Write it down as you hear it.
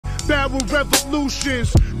barrel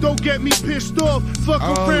revolutions. Don't get me pissed off. Fuck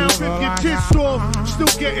around, rip your tits off. Still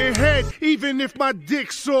getting head, even if my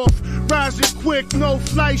dick's off. Rising quick, no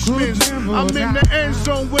flight spins. I'm in the end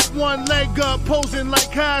zone with one leg up, posing like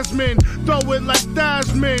Heisman. Throw it like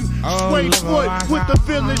Theismann. Straight foot with the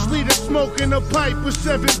village leader smoking a pipe with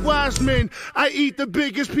 7 wise men. I eat the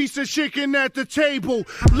biggest piece of chicken at the table.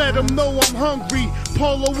 Let them know I'm hungry.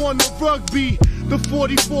 Polo on the rugby. The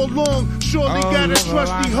 44 long, surely got a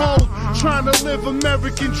trusty hold. Trying to live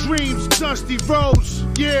American dreams, dusty roads.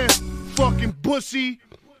 Yeah, fucking pussy.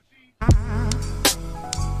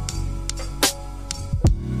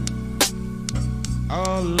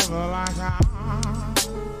 Oh, look like I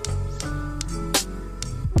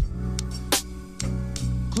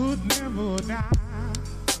could never die.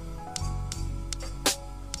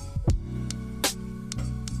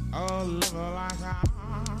 Oh, look like I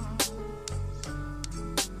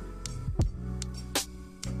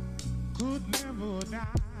could never die.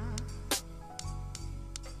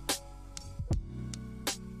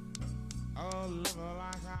 Oh, look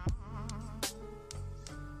like I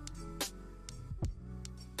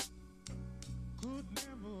could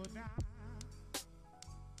never die.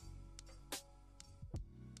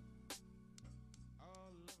 Oh,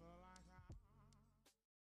 look like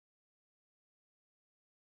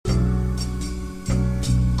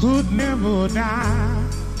I could never die.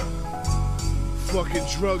 Fucking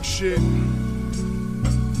drug shit.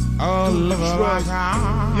 Oh, look like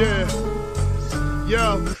I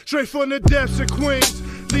Yo, straight from the depths of Queens.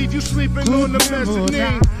 Leave you sleeping on the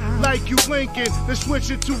mezzanine. Like you Lincoln, then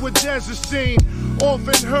switch it to a desert scene.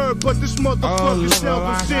 Often heard, but this motherfucker's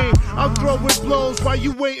seldom seen. I'm throwing blows while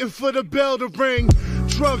you waiting for the bell to ring.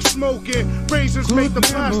 Drug smoking, razors make the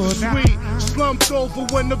pasta sweet. Slumped over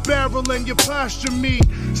when the barrel and your posture meet.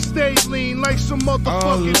 Stay lean like some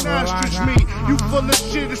motherfucking ostrich meat. You full of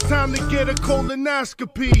shit, it's time to get a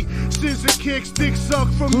colonoscopy. Scissor kicks, dick suck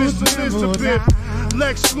from Miss Elizabeth.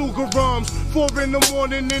 Lex Luger arms, 4 in the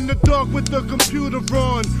morning in the dark with the computer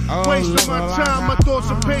on. Wasting my time, my thoughts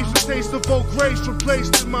of patience, taste of old grace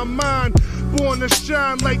replaced in my mind. Born to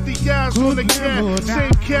shine like the eyes on a cat.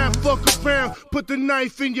 Same cat, fuck around, put the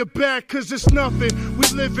knife in your back, cause it's nothing. We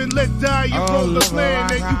live and let die, you roll the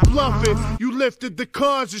land and you bluff it. You lifted the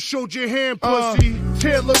cards and showed your hand, pussy.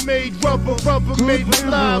 Tailor-made rubber, rubber made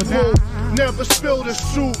reliable. Never spilled a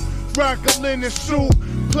soup, rock a linen suit.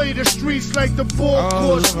 Play the streets like the ball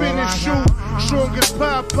court, spin and shoot. Strong as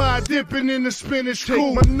Popeye, dipping in the spinach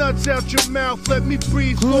cool. Take my nuts out your mouth, let me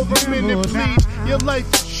breathe for a minute, please. Your life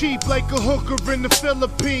is cheap like a hooker in the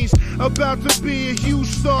Philippines. About to be a huge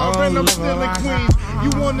star and I'm still in Queens.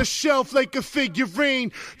 You on the shelf like a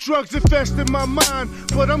figurine. Drugs infested my mind,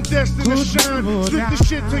 but I'm destined to shine. Spit the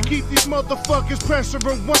shit to keep these motherfuckers pressure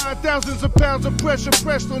and wine. Thousands of pounds of pressure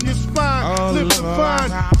pressed on your spine. Live the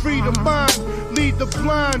vine, free the mind, lead the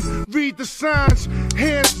blind. Read the signs,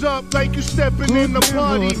 hands up like you stepping in the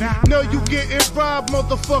party. Know you getting robbed,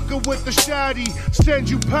 motherfucker, with the shoddy. Send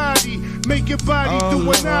you potty, make your body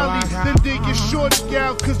do an ollie. Then dig your shorty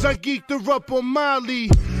out, cause I geeked her up on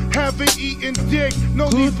Molly. Haven't eaten dick, no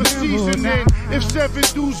need for seasoning. If 7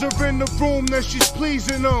 dudes are in the room, then she's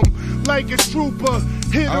pleasing them. Like a trooper,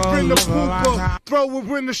 hit her in the pooper. Throw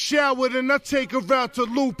her in the shower, then I take her out to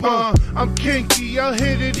Looper. I'm kinky, I'll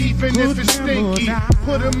hit it even if it's stinky.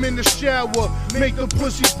 Put him in the shower, make the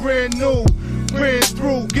pussy brand new. Ran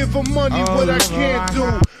through, give her money what I can't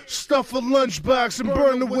do. Stuff a lunchbox and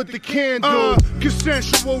burn her with the candle.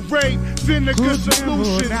 Consensual rape, vinegar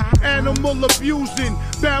solutions. Animal abusing,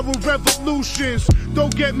 barrel revolutions.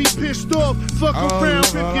 Don't get me pissed off, fuck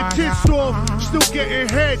around, rip your tits off. Still getting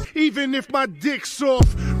head, even if my dick's off.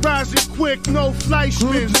 Rising quick, no flight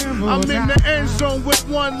spins. I'm in the end zone with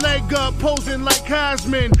one leg up, posing like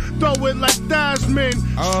Heisman. Throw it like Theismann.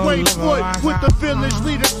 Straight foot with the village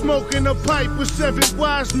leader smoking a pipe with 7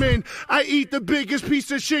 wise men. I eat the biggest piece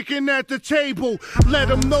of chicken at the table. Let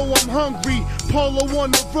them know I'm hungry. Polo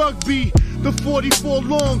on the rugby. The 44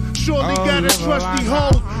 long, surely got a trusty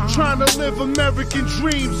hold. Trying to live American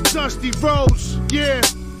dreams, dusty roads. Yeah,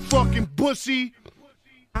 fucking pussy.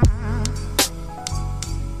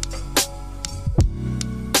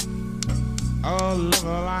 Oh, look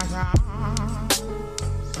like I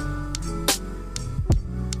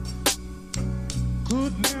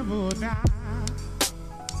could never die.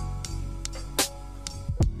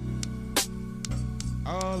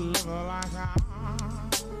 Oh, look like I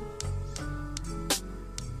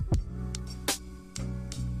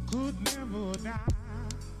could never die.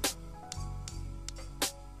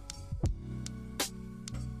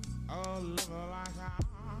 Oh, look like I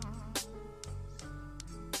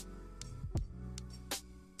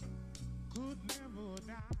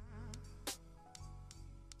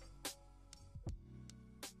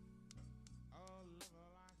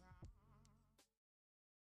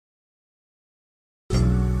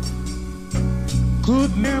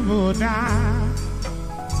Could never die.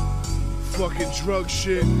 Fucking drug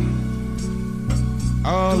shit.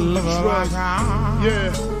 A lover like I.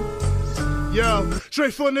 Yeah. Yo,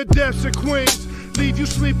 straight from the depths of Queens. Leave you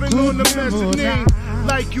sleeping on the mezzanine.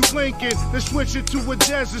 Like you Lincoln, then switch it to a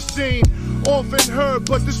desert scene. Often heard,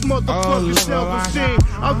 but this motherfucker seldom seen.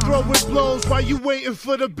 I'm throwing blows while you waiting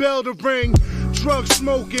for the bell to ring. Drug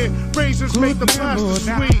smoking, razors make the pasta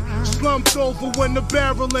sweet. Slumped over when the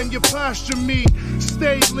barrel and your posture meet.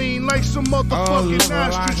 Stay lean like some motherfucking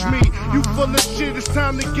ostrich meat. You full of shit, it's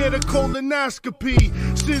time to get a colonoscopy.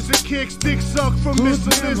 Scissor kicks, dick suck from Miss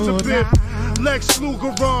Elizabeth. Lex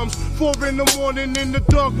Luger arms, 4 in the morning in the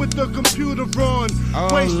dark with the computer on.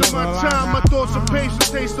 Wasting my time, my thoughts of patience,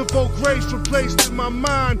 taste of old grace replaced in my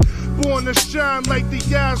mind. Born to shine like the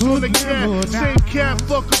eyes on a cat. Same cat,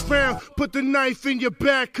 fuck around, put the knife in your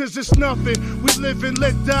back, cause it's nothing. We live and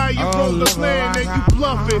let die, you roll the land and you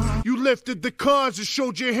bluffing. You lifted the cards and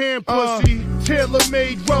showed your hand, pussy.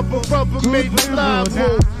 Tailor-made rubber made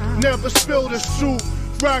reliable. Never spilled a soup,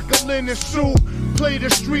 rock a linen suit. Play the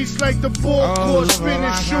streets like the ball court,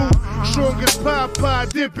 spinning shoot. Strongest Popeye,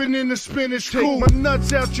 dipping in the spinach coop. Take my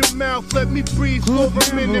nuts out your mouth, let me breathe for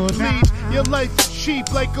a minute, please. Your life is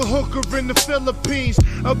cheap like a hooker in the Philippines.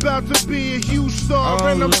 About to be a huge star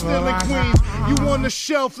and I'm still in Queens. You on the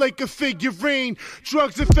shelf like a figurine.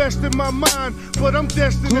 Drugs infested my mind, but I'm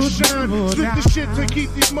destined to shine. Spit the shit to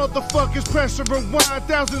keep these motherfuckers pressure rewind.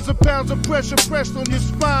 Thousands of pounds of pressure pressed on your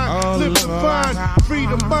spine. Live the vine, free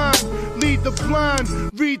the mind, lead the blind,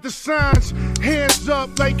 read the signs. Hands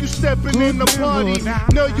up like you stepping in the party.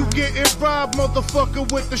 Know you getting robbed,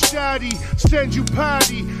 motherfucker, with the shoddy. Send you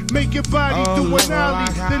potty, make your body do an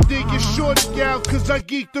ollie. Then dig your shorty out, cause I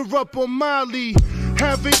geeked her up on Molly.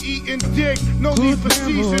 Haven't eaten dick, no need for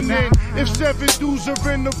seasoning. If 7 dudes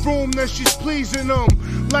are in the room, then she's pleasing them.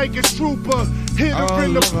 Like a trooper, hit her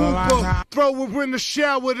in the pooper. Throw her in the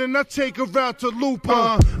shower, then I take her out to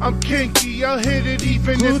Looper. I'm kinky, I'll hit it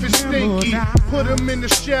even if it's stinky. Put him in the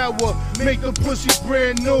shower, make the pussy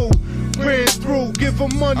brand new. Ran through, give her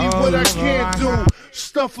money, what I can't do.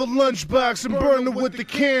 Stuff a lunchbox and burn it with the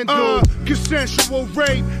candle. Consensual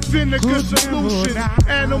rape, vinegar solutions.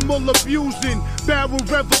 Animal abusing, barrel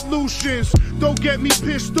revolutions. Don't get me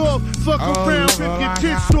pissed off, fuck around, rip your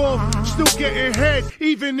tits off. Still getting head,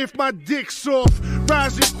 even if my dick's off.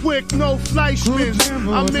 Rising quick, no Fleischmans.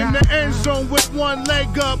 I'm in the end zone with one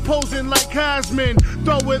leg up, posing like Heisman.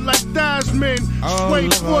 Throw it like Theismann.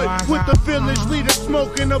 Straight foot with the village leader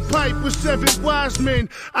smoking a pipe with 7 wise men.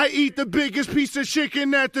 I eat the biggest piece of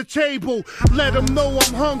chicken at the table. Let them know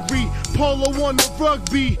I'm hungry. Polo on the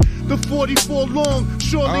rugby. The 44 long,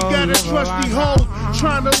 surely got a trusty hold.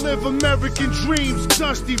 Trying to live American dreams,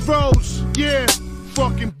 dusty roads. Yeah,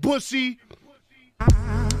 fucking pussy.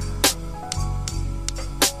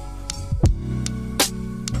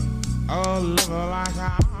 A lover like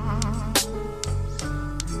I.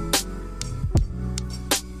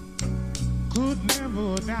 Could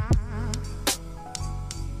never die.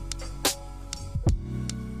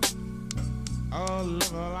 A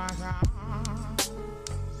lover like I.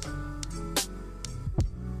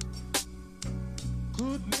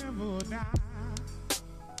 Could never die.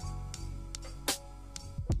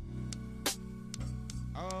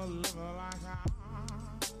 A lover like I.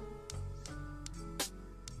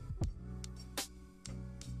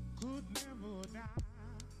 Could never die.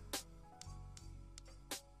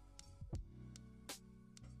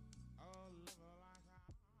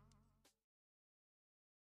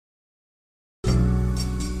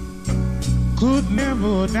 Could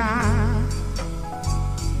never die.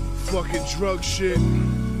 Fucking drug shit.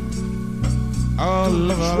 A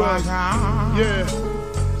lover like I.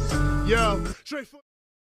 Yeah. Yo, straight for.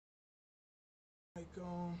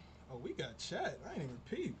 Oh, we got chat. I ain't even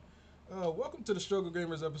peep. Welcome to the Struggle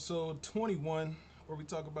Gamers episode 21, where we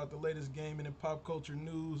talk about the latest gaming and pop culture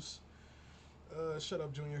news. Shut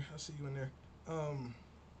up, Junior. I see you in there.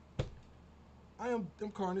 I'm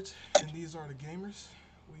Carnage, and these are the gamers.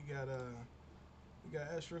 We got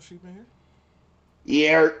Astro Sheep in here.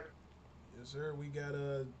 Yeah. Yes, sir. We got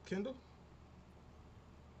Kendall.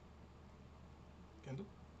 Kendall.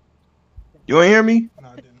 You ain't hear me? No,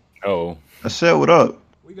 I didn't. Oh. I said what up.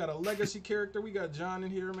 We got a legacy character. We got John in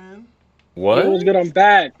here, man. What? What's good? I'm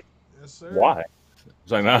back. Yes, sir. Why?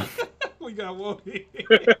 It's like, nah. We got Wody.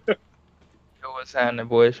 Yo, what's happening,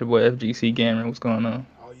 boy? It's your boy FGC Gamer. What's going on?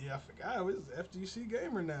 Oh yeah, I forgot. It's FGC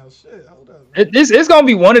Gamer now. Shit, hold up. It's gonna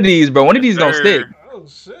be one of these, bro. One of these gonna stick. Oh Oh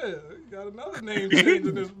shit! You got another name change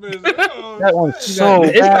in this business. Oh, That one's shit. so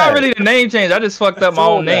It's bad. not really the name change. I just fucked up my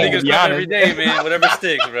own bad. name. To Niggas be stuff honest, every day, man. Whatever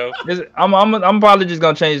sticks, bro. I'm probably just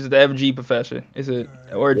gonna change it to FG Professor. It's a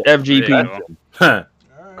or There you FGP. go. Huh.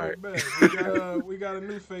 All Right. right, bet. We got a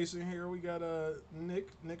new face in here. We got Nick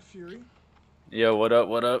Fury, Yo, what up?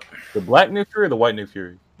 What up? The black Nick Fury or the white Nick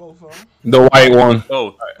Fury? both of The white one.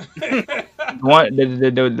 Oh,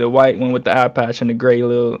 them. The white one with the eye patch and the gray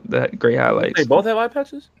They highlights. both have eye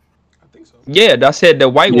patches? I think so. Yeah, I said the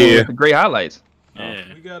white one Yeah. with the gray highlights. yeah.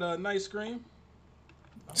 We got Night Scream.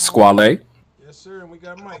 Squale. Yes, sir. And we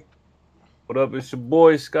got Mike. What up? It's your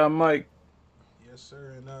boy, Scott Mike. Yes,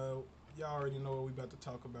 sir. And y'all already know what we about to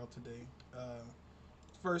talk about today.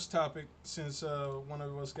 First topic, since one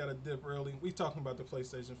of us got a dip early, we talking about the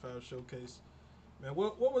PlayStation 5 showcase. Man,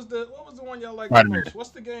 what was the one y'all liked the Spider-Man. most? What's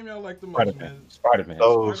the game y'all liked the most, man? Spider-Man.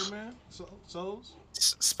 Spider-Man? Souls?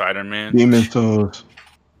 Spider-Man. Demon Souls.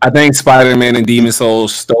 I think Spider-Man and Demon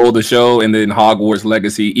Souls stole the show, and then Hogwarts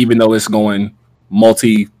Legacy, even though it's going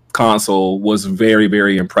multi-console, was very,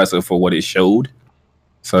 very impressive for what it showed.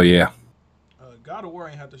 So yeah, God of War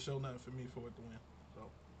ain't have to show nothing for me for it to win. So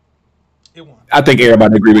it won. I think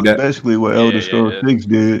everybody agree with that. Basically what Yeah, Elder yeah, Scrolls yeah. 6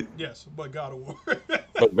 did. Yes, but God of War.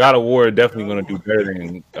 But God of War definitely going to do better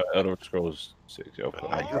than Elder Scrolls 6. Yo.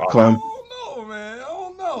 I Climb. don't know, man. I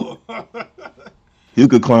don't know. You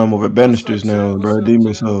could climb over banisters What's up, now, Chad? bro. What's up,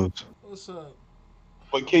 Demon Chad? Souls. What's up?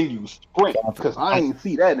 But can you sprint? Because I ain't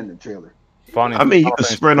see that in the trailer. Final I mean, you could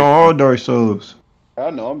sprint on all Dark Souls.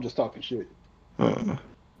 I know, I'm just talking shit. Uh,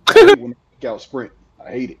 I hate when they take out sprint. I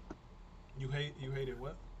hate it. You hated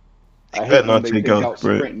what? I bet hate when not they take take out out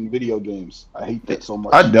sprint. sprint in video games. I hate that so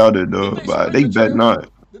much. I doubt it though, Did they but sprint they the bet trailer? not.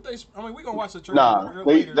 Did they? I mean, we gonna watch the trailer. Nah,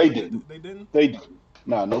 later. they didn't. They didn't. They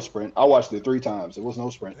nah, no sprint. I watched it 3 times. It was no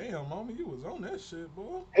sprint. Damn, mommy, you was on that shit,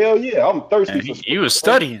 boy. Hell yeah, I'm thirsty Man, for he sprint. was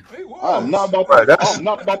studying. He was. I'm not about Right, to. that's- I'm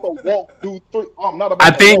not about to walk through 3. I'm not about.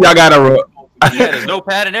 I to think walk y'all gotta. He had his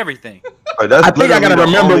notepad and everything. Like, that's I think I gotta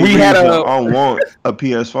literally the remember only we had reason a- I want a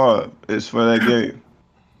PS5 is for that game.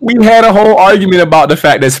 We had a whole argument about the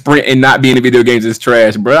fact that sprint and not being in video games is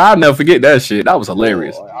trash, bro. I'll never forget that shit. That was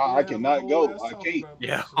hilarious. I cannot go. I can't.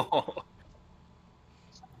 Yeah.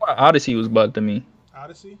 Odyssey was bugged to me.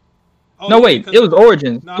 Odyssey. No, wait, it was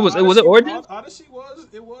Origins. It was it Origins? Odyssey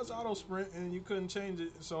was auto sprint, and you couldn't change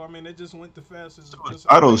it. So I mean, it just went the fastest.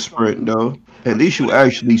 Auto sprint though. At least you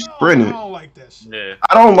actually sprint I it. don't like that shit. Yeah.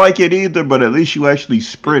 I don't like it either, but at least you actually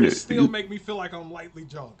sprint It it. still make me feel like I'm lightly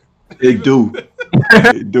jogging. It do.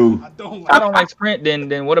 It do. I don't like. I don't like sprint.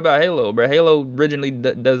 Then what about Halo, bro? Halo originally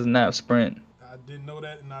doesn't have sprint. I didn't know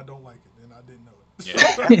that, and I don't like it, and I didn't know it.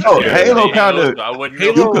 Yeah. Oh, Yeah, Halo yeah, kinda- I wouldn't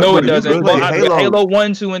Halo- know. No, it You doesn't. could play Halo. Halo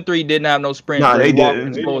 1, 2, and 3 didn't have no sprint. Nah, bro. they You walk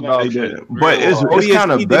didn't. full They dog They shit. did. But it's ODST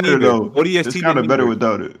kind of didn't better either. though. ODST It's kind of didn't better either.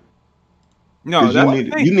 without it. No, 'Cause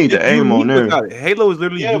you need to aim on there. there. Halo is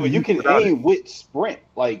literally Yeah, but you can without it. aim with sprint.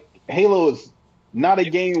 Like Halo is not a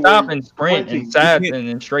game Stop where and sprint sprinting. and side can't-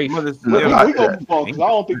 and strafe. Mother- No, We yeah, we gonna move on because I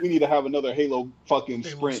don't think we need to have another Halo fucking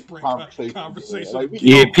Halo sprint sprint conversation. Like, we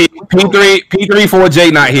Yeah,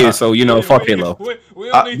 P3-4J not here, so you know, Yeah, fuck we- Halo. We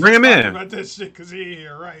don't need bring to him talk in. about that shit because he ain't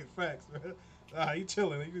here. Right, facts, man. He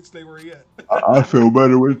chilling. He can stay where he at. I feel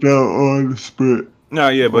better without the sprint. No,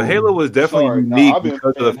 yeah, but Halo was definitely Sorry, nah, unique I've been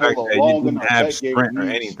because of the playing fact Halo that you long didn't enough. have That game sprint or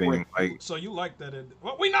needs anything. sprint. Like, So you like that?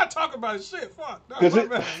 Well, we not talking about shit. Fuck. No, Because my it,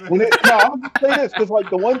 bad, man. when it, no, I'm just saying this because like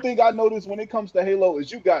the one thing I noticed when it comes to Halo is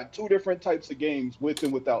you got 2 different types of games with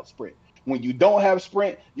and without sprint. When you don't have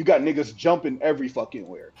sprint, you got niggas jumping every fucking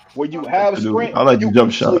where. When you have I do. sprint, I like the you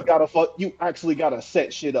jump actually shot. you actually gotta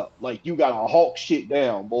set shit up. Like you gotta hawk shit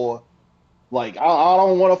down, boy. Like I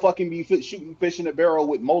don't want to fucking be shooting fish in a barrel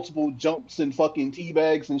with multiple jumps and fucking tea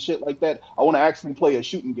bags and shit like that. I want to actually play a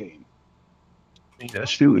shooting game.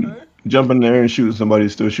 That's shooting. Okay. Jump in there and shooting somebody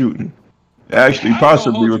still shooting. It actually I ain't gonna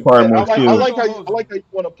possibly hold you. require more I skill. like how you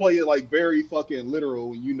want to play it like very fucking literal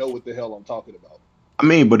when you know what the hell I'm talking about. I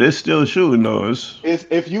mean, but it's still shooting though. It's Is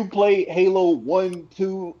if you play Halo 1,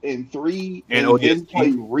 2, and 3 And and then ODST.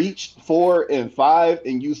 play Reach 4 and 5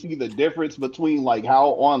 and you see the difference between like how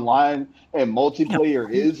online and multiplayer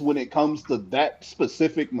is when it comes to that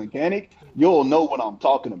specific mechanic, you'll know what I'm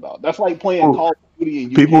talking about. That's like playing Oh, Call of Duty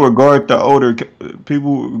and you people can't- regard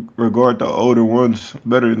the older ones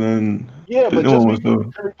better than Yeah, the but new just ones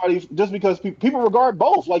because though. people regard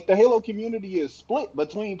both. Like the Halo community is split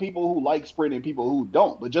between people who like sprint and people who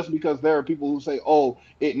don't. But just because there are people who say, "Oh,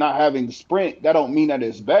 it not having sprint," that don't mean that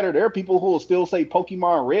it's better. There are people who will still say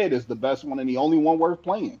Pokemon Red is the best one and the only one worth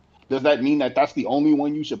playing. Does that mean that that's the only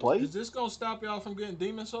one you should play? Is this gonna stop y'all from getting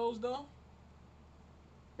Demon Souls though?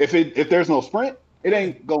 If there's no sprint, It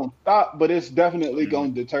ain't gonna stop, but it's definitely gonna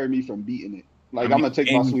deter me from beating it. Like I'm gonna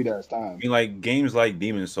take my sweet ass time. I mean, like games like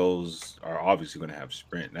Demon Souls are obviously gonna have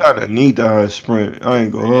sprint. I need to have sprint. I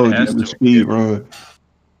ain't gonna hold you with speed run.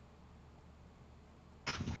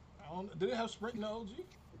 Did it have sprint in the OG?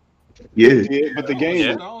 Yeah, but the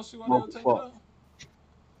game. I don't see why they would take it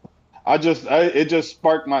out. It just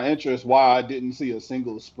sparked my interest why I didn't see a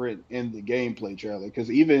single sprint in the gameplay trailer, because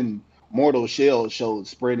even Mortal Shell showed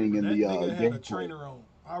sprinting in the nigga had a gameplay. trainer on.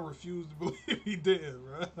 I refuse to believe he did,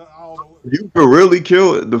 bro. I don't know. You could really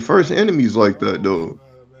kill the first enemies like that though.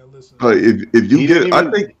 Like if you get,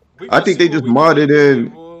 I think they just modded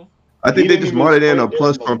in. I think they just modded in a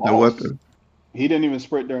plus something weapon. He didn't even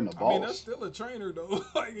sprint during the boss. I mean, that's still a trainer though.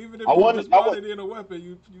 Like even if you just modded in a weapon,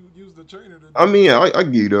 you use the trainer to. I mean, I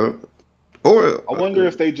get up. Or I wonder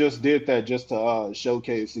if they just did that just to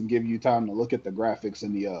showcase and give you time to look at the graphics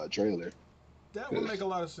in the trailer. That would make a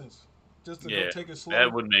lot of sense. Just to go take it slow.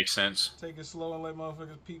 That would make sense. Take it slow and let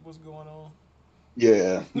motherfuckers peep what's going on.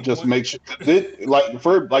 Yeah, just make sure.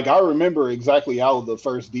 I remember exactly how the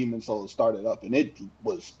first Demon Souls started up, and it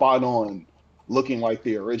was spot on, looking like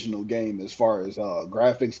the original game as far as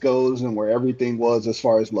graphics goes and where everything was as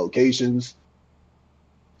far as locations.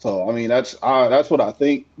 So I mean, that's what I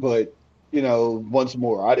think. But once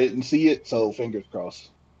more, I didn't see it, so fingers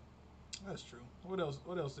crossed. That's true. What else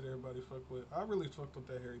did everybody fuck with? I really fucked with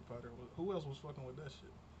that Harry Potter. Who else was fucking with that shit?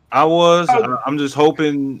 I'm just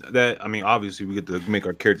hoping that, I mean, obviously we get to make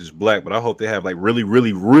our characters black, but I hope they have like really,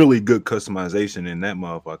 really, really good customization in that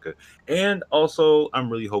motherfucker. And also, I'm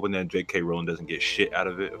really hoping that J.K. Rowling doesn't get shit out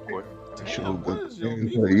of it, of course. Okay,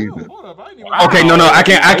 no, I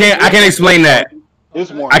can't explain that.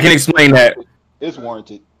 It's warranted. I can explain that. It's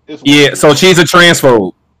warranted. Yeah, so she's a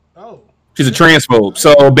transphobe. Oh. She's a transphobe.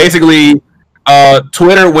 So basically,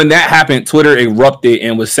 Twitter, when that happened, Twitter erupted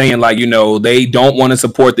and was saying like, they don't want to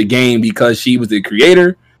support the game because she was the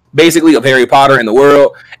creator, basically, of Harry Potter in the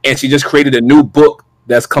world, and she just created a new book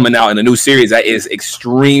that's coming out in a new series that is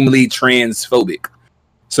extremely transphobic.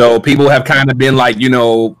 So people have kind of been like,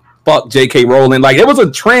 fuck J.K. Rowling. Like it was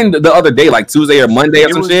a trend the other day, like Tuesday or Monday or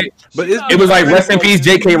some shit. But it was like rest in peace,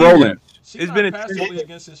 J.K. Rowling. It's been passively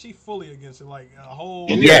against it. She fully against it, like a whole.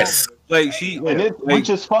 Yes, which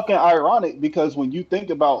is fucking ironic because when you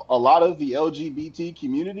think about a lot of the LGBT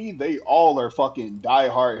community, they all are fucking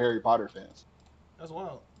diehard Harry Potter fans. That's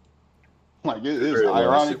wild. Like it is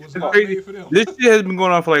ironic. This shit has been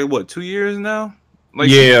going on for like what 2 years now. Like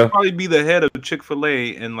yeah, she'd probably be the head of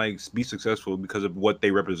Chick-fil-A and like be successful because of what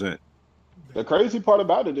they represent. The crazy part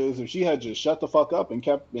about it is if she had just shut the fuck up and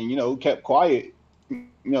kept quiet,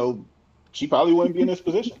 she probably wouldn't be in this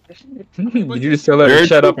position. Did you just tell her to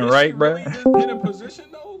shut up and write, bro? In a position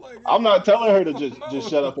though, like I'm not telling her to just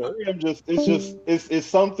shut up and read. It's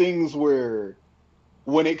some things where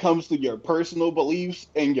when it comes to your personal beliefs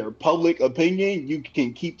and your public opinion, you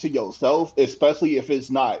can keep to yourself, especially if it's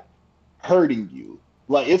not hurting you.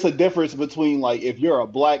 Like it's a difference between like if you're a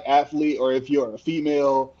black athlete or if you're a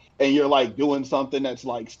female and you're like doing something that's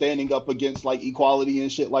like standing up against like equality and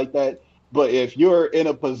shit like that. But if you're in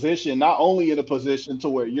a position, not only in a position to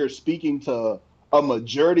where you're speaking to a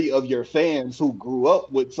majority of your fans who grew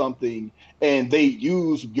up with something and they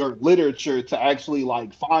use your literature to actually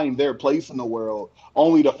like find their place in the world,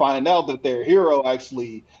 only to find out that their hero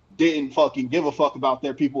actually didn't fucking give a fuck about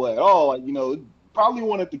their people at all. Like, probably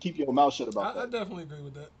wanted to keep your mouth shut about that. I definitely agree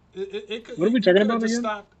with that. It could, what are we talking about just again?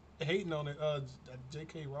 Stop hating on it.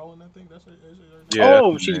 J.K. Rowling, I think that's her.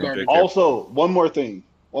 Yeah, she's garbage. Also, one more thing.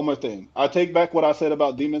 I take back what I said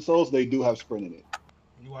about Demon Souls. They do have sprint in it.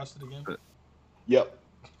 You watched it again? Yep.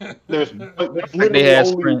 There's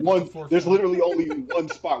literally only one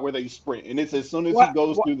spot where they sprint, and it's as soon as he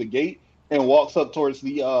goes through the gate and walks up towards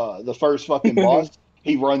the first fucking boss,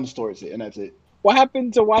 he runs towards it, and that's it. What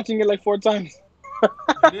happened to watching it like 4 times?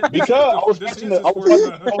 Because I was watching the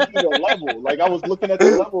level. Like I was looking at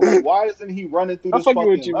the level. Like, why isn't he running through this fucking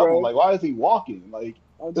level? Bro. Like why is he walking? Like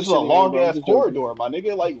this is a long ass corridor, my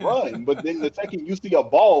nigga. Like run. But then the second you see a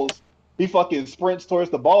balls, he fucking sprints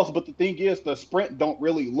towards the balls. But the thing is, the sprint don't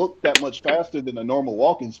really look that much faster than the normal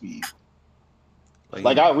walking speed.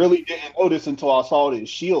 Like I really didn't notice until I saw his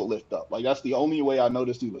shield lift up. Like that's the only way I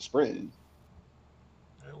noticed he was sprinting.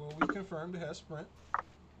 Okay, well, we confirmed it has sprint.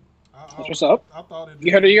 That's what's up. I thought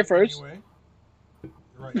you heard it here first. Anyway.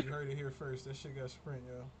 Right, you heard it here first. That shit got sprint,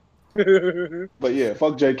 yo. But yeah,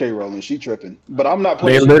 fuck J.K. Rowling. She tripping. But I'm not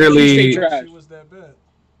playing. They literally. She was that bad.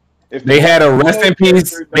 They had a rest in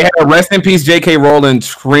peace. They had a rest in peace J.K. Rowling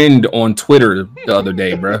trend on Twitter the other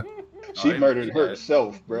day, bro. She murdered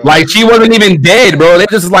herself, bro. Like she wasn't even dead, bro. They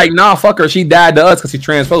just like, nah, fuck her. She died to us because she's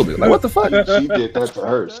transphobic. Like, what the fuck? She did that to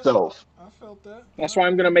herself. I felt that. That's why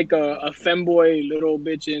I'm gonna make a femboy little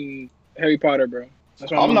bitch in Harry Potter, bro.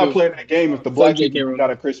 That's I'm not playing that game if the black people got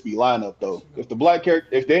a crispy lineup though. If the black hair,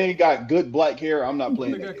 if they ain't got good black hair, I'm not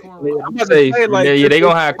playing that game. I'm gonna say, yeah, they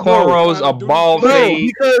gonna have cornrows, a bald fade.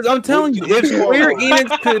 Because I'm telling you, if Square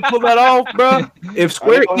Enix could pull that off, bro. If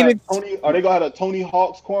Square Enix, are they gonna have a Tony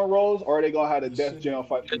Hawk's cornrows, or are they gonna have a Def Jam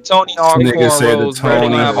fight? The Tony Hawk cornrows, bro. They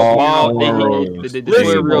gonna have a bald.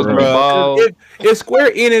 Listen, bro. If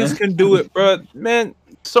Square Enix can do it, bro, man,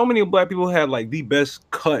 so many black people have like the best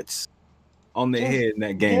cuts on their head in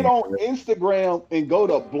that game. Get on Instagram and go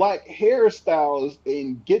to black hairstyles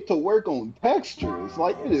and get to work on textures.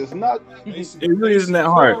 Like it is not. It really isn't that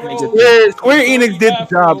hard. Yeah, Square Enix did the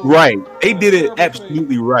job right. They did it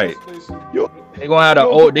absolutely right. They gonna have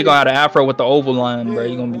the afro with the oval line, bro.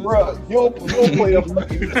 You gonna be. Bro, you'll play a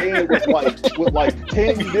fucking game with like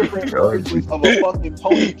 10 different versions of a fucking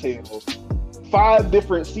ponytail, 5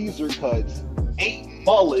 different Caesar cuts, 8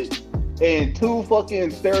 mullets, and 2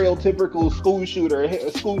 fucking stereotypical school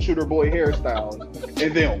shooter boy hairstyles,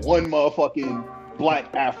 and then 1 motherfucking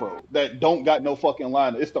black afro that don't got no fucking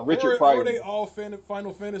line. It's the Richard Pryor. Or they all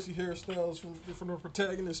Final Fantasy hairstyles from different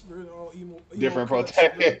protagonists, bro. All emo different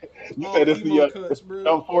protagonists. You said it's the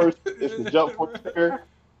Jump Force. It's the Jump Force hair.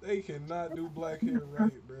 They cannot do black hair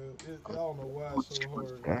right, bro. I don't know why it's so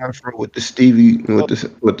hard. Afro with the Stevie,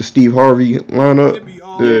 with the Steve Harvey lineup.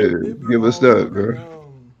 Give us that, bro.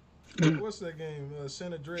 What's that game?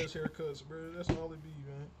 San Andreas haircuts, bro. That's all it be,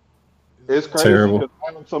 man. It's crazy because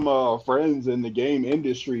I have some friends in the game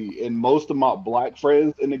industry, and most of my black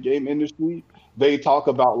friends in the game industry, they talk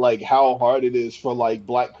about like how hard it is for like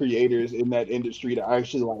black creators in that industry to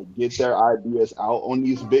actually like get their ideas out on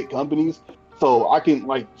these big companies. So I can,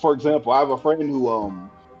 like, for example, I have a friend who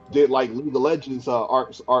did like League of Legends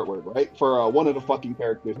artwork, right, for one of the fucking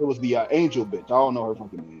characters. It was the Angel bitch. I don't know her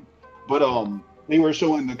fucking name, but they were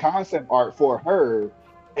showing the concept art for her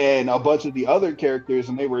and a bunch of the other characters,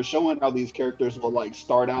 and they were showing how these characters will like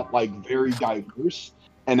start out like very diverse,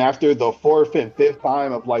 and after the 4th and 5th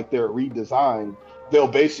time of like their redesign, they'll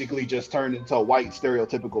basically just turn into white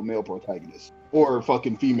stereotypical male protagonists or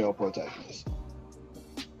fucking female protagonists.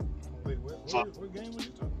 Wait, what game was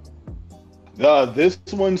you talking about? This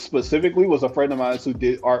one specifically was a friend of mine who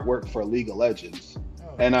did artwork for League of Legends.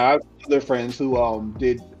 And I have other friends who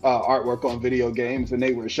did artwork on video games, and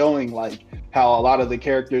they were showing like how a lot of the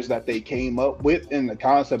characters that they came up with in the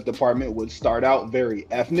concept department would start out very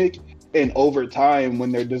ethnic, and over time,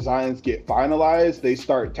 when their designs get finalized, they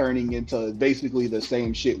start turning into basically the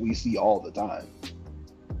same shit we see all the time.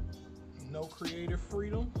 No creative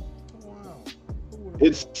freedom. Wow.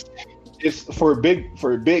 It's for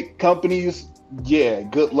big companies. Yeah,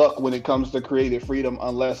 good luck when it comes to creative freedom,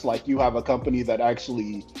 unless like you have a company that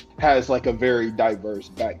actually has like a very diverse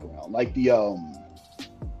background. Like the I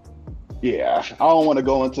don't want to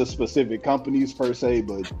go into specific companies per se,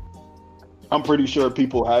 but I'm pretty sure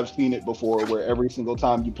people have seen it before, where every single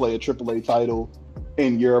time you play a AAA title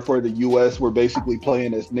in Europe or the US, we're basically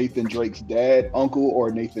playing as Nathan Drake's dad, uncle, or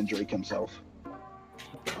Nathan Drake himself.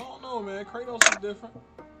 I don't know, man. Kratos is different.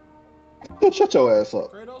 Shut your ass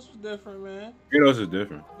up. Kratos was different, man. Kratos is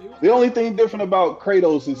different. The only thing different about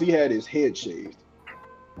Kratos is he had his head shaved.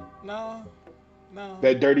 No.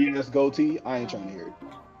 That dirty ass goatee, I ain't trying to hear it.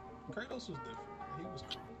 Kratos was different. He was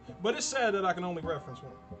cool. But it's sad that I can only reference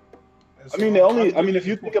one. If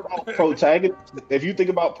you think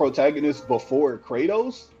about protagonists before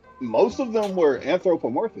Kratos, most of them were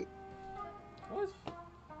anthropomorphic. What?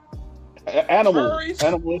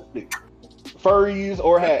 Animalistic. Furries,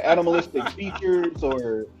 or had animalistic features,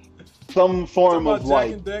 or some form of like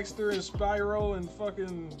Jack and Dexter and Spyro and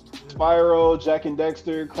fucking Spyro, Jack and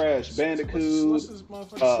Dexter, Crash Bandicoot, what's his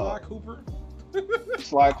motherfucker, Sly Cooper?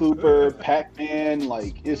 Sly Cooper, Pac-Man,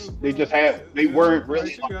 like they weren't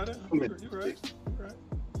really. You're right.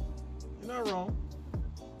 You're not wrong.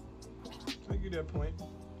 I give you that point,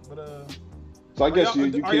 but So I guess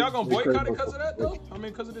are y'all gonna boycott it because of that though? I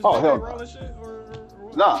mean, because of this Roll shit, or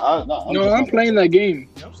what? Nah, I'm playing that game.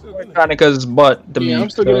 Yeah, I'm still getting Trying to cause butt to me. I'm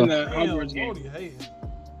still getting that Hogwarts game.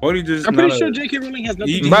 I'm pretty sure J.K. Rowling has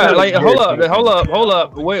nothing to do with But like, it. hold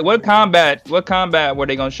up. Wait, what combat were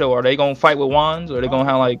they gonna show? Are they gonna fight with wands, or are they gonna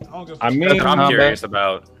have like? I mean, I'm curious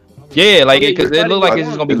about. Yeah, like because it looked like it's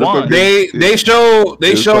just gonna be wands. They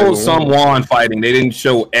showed some wand fighting. They didn't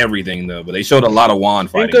show everything though, but they showed a lot of wand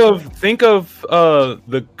fighting. Think of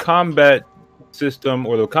the combat system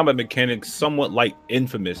or the combat mechanics somewhat like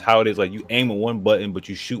Infamous. How it is like you aim with one button, but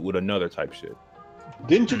you shoot with another type shit.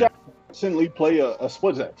 Didn't you guys recently play a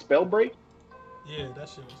what's that? Spell Break? Yeah, that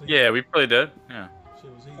shit was. Yeah, we played that. Yeah.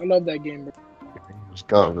 I love that game, bro. It's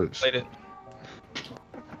college. Played it.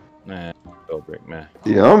 Man, Spellbreak, man.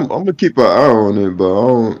 Yeah, I'm gonna keep an eye on it, but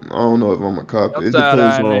I don't know if I'm gonna copy. It Upside depends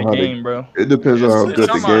eye in on that how game, bro. it depends on how good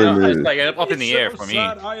the game It's is. like up in the air for me.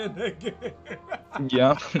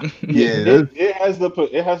 Yeah. Yeah, It has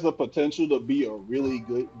the potential to be a really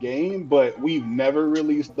good game, but we've never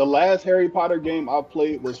released. The last Harry Potter game I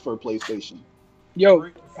played was for PlayStation. Yo,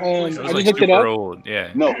 It I was just like looked it super up. old.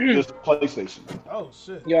 Yeah. No, just PlayStation. Oh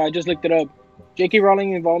shit. Yeah, I just looked it up. J.K.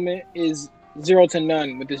 Rowling involvement is 0 to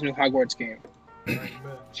none with this new Hogwarts game.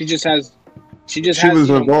 She just has. She she was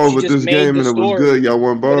involved with this game and it was good. Y'all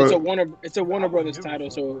want But bar? it's a Warner Brothers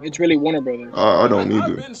title, so it's really Warner Brothers. I don't I've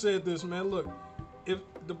either. been said this, man. Look, if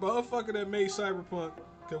the motherfucker that made Cyberpunk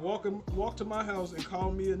can walk to my house and call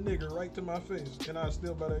me a nigger right to my face, and I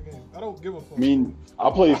still buy that game. I don't give a fuck. I mean, I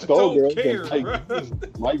play Skullgirls. care,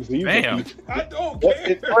 Mike Z's. Damn. I don't care.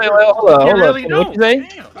 Wait, hold up. really What you say?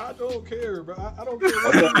 I don't care, bro. I don't care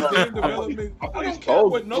what game development. I don't care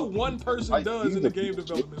what no one person does in the game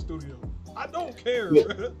development studio. I don't care,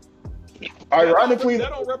 bro. Ironically, that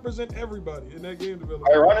don't represent everybody in that game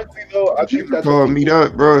development. Ironically, though, I If you think that's call me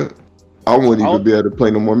that, bro, I wouldn't even be able to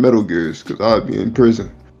play no more Metal Gears because I'd be in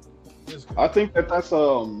prison. I think that's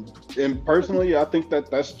and personally, I think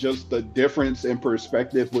that's just the difference in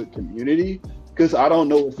perspective with community. Because I don't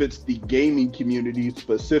know if it's the gaming community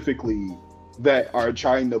specifically that are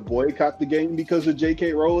trying to boycott the game because of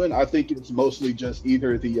J.K. Rowling. I think it's mostly just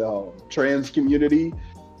either the trans community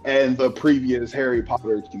and the previous Harry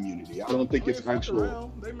Potter community. I don't think it's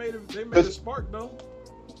actual. They made it spark though.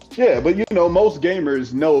 Yeah, but you know, most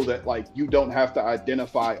gamers know that like you don't have to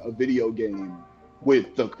identify a video game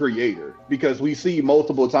with the creator, because we see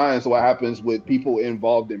multiple times what happens with people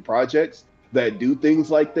involved in projects that do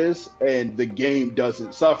things like this, and the game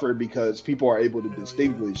doesn't suffer because people are able to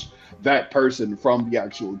distinguish that person from the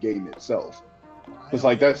actual game itself. It's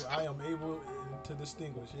like that's. I am able to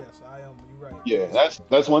distinguish. Yes, I am. You're right. Yeah,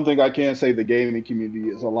 that's one thing I can say the gaming community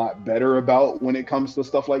is a lot better about when it comes to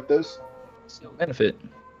stuff like this. Still benefit.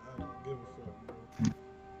 I don't give a fuck, bro.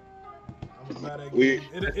 I'm mad at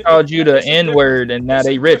It called you the N-word, and now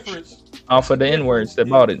they rich off of the N-words that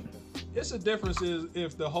bought it. It's a difference is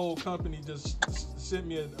if the whole company just sent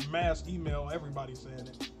me a mass email, everybody saying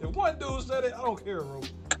it. If one dude said it, I don't care, bro.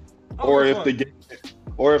 Or if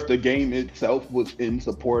the game itself was in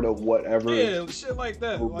support of whatever. Yeah, shit like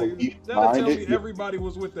that. Like that'll tell me everybody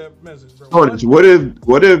was with that message, bro. What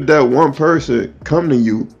if that one person come to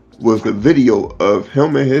you with a video of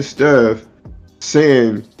him and his staff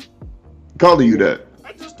saying, calling you that,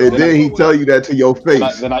 and then he tell you that to your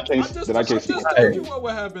face? Then I can't see I told you what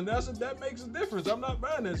would happen. That makes a difference. I'm not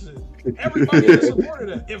buying that shit. Everybody that supported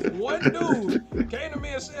that. If one dude came to me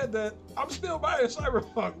and said that, I'm still buying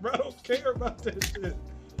Cyberpunk, bro. I don't care about that shit.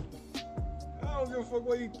 I don't give a fuck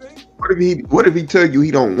what you think. What if he tell you he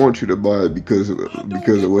don't want you to buy it because of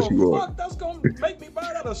what you are? That's gonna make me buy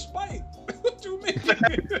it out of spite. What you mean?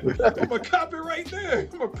 I'm gonna copy right there.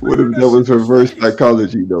 What if that was reverse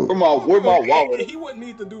psychology though? Where my wallet? He wouldn't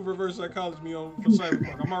need to do reverse psychology on for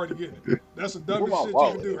Cyberpunk. I'm already getting it. That's the dumbest shit you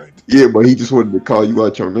can do right there. Yeah, but he just wanted to call you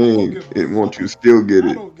out your name and want you to still get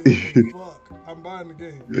it. I don't give a fuck. I'm buying the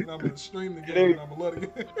game. And I'm gonna stream the game. And I'm gonna love the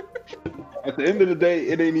game. At the end of the day,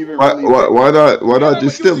 it ain't even. Why not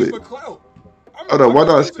just steal it? Hold on, why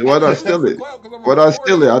not steal it? Why not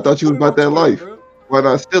steal it? I thought you was about that life. Why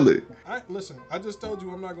not steal it? Listen, I just told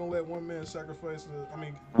you I'm not gonna let one man sacrifice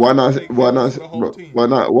why not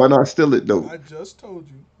steal it though? I just told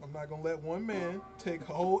you I'm not gonna let one man take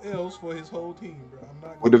whole L's for his whole team, bro. I'm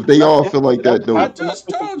not. What if they all feel like that though? I just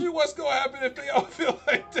told you what's gonna happen if they all feel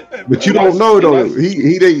like that. But you don't know though.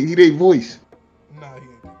 He they voice. Nah, he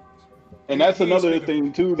ain't. And that's another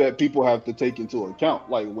thing too that people have to take into account.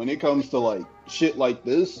 Like when it comes to like shit like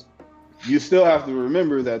this, you still have to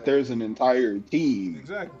remember that there's an entire team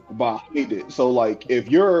behind it. So like if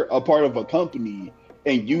you're a part of a company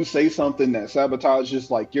and you say something that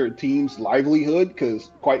sabotages like your team's livelihood,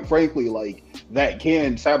 because quite frankly, like that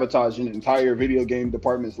can sabotage an entire video game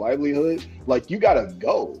department's livelihood, like you gotta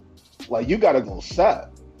go. Like you gotta go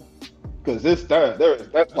sap. Because that's like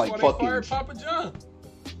why fucking. They fired Papa John.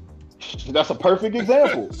 That's a perfect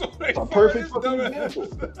example. It's a perfect fucking example.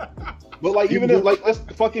 But like even if like let's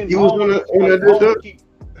fucking he was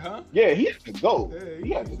huh? Yeah, he had to go.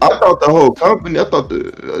 I thought the whole company, I thought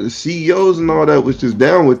the CEOs and all that was just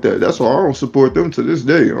down with that. That's why I don't support them to this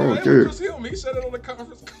day. I don't care. He said it on the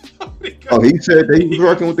conference call. Oh, he said that he was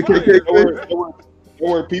working with the KKK.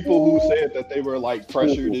 there were people who said that they were like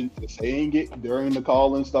pressured into saying it during the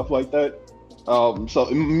call and stuff like that. So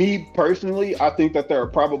me personally, I think that there are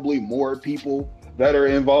probably more people that are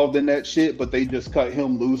involved in that shit, but they just cut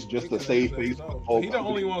him loose just to save face. He the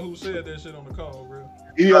only one who said that shit on the call, bro.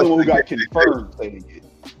 He's the only one who got confirmed saying it.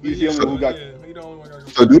 He's the only one who got. He the only one got.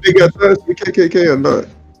 So do they got ties to KKK or not?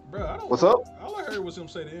 Bro, I don't. What's up? All I heard was him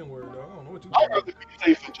say the N word, though. I don't know what you. I'd rather be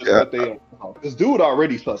safe and just let they. This dude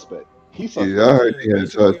already suspect. He's suspect. Yeah, I heard he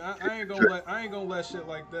had ties. I ain't gonna let shit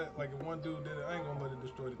like that. Like if one dude did it, I ain't gonna let it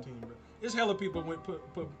destroy the team, bro. It's hella people went put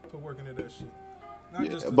work into that shit. Not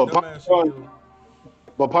just the dumbass CEO.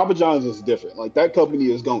 But Papa John's is different. Like that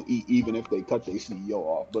company is gonna eat even if they cut their CEO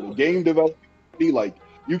off. But a game development, like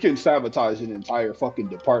you can sabotage an entire fucking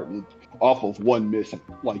department off of one mission.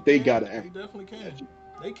 Like they gotta act. They definitely can.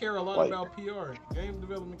 They care a lot about PR. Game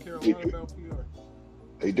development care a lot about PR.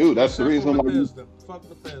 They do. That's the reason why. Fuck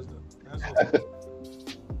Bethesda.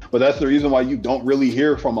 But that's the reason why you don't really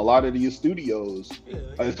hear from a lot of these studios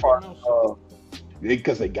as far as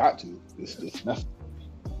because they got to. It's nothing.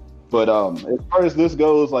 But as far as this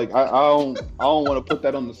goes, like I don't want to put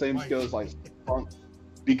that on the same scale as like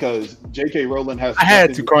because J.K. Rowling has a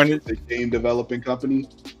game developing company.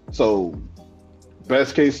 So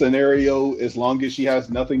best case scenario, as long as she has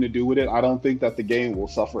nothing to do with it, I don't think that the game will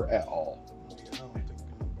suffer at all.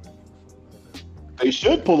 They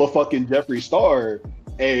should pull a fucking Jeffree Star,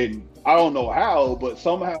 and I don't know how, but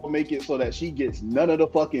somehow make it so that she gets none of the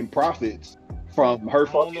fucking profits from her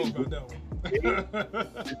fucking.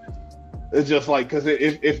 It's just like because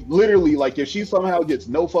if literally like if she somehow gets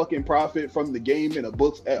no fucking profit from the game and the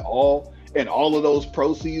books at all, and all of those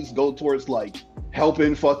proceeds go towards like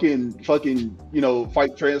helping fucking fight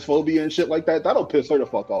transphobia and shit like that, that'll piss her the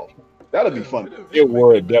fuck off. That'll be funny. It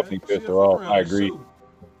would definitely piss her off. I agree.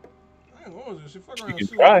 She fuck around and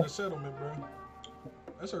sue in the settlement, bro.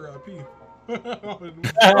 That's her IP.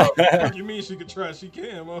 What you mean she could try? She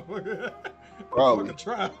can, motherfucker. Probably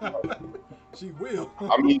try. She will.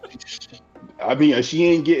 I mean, she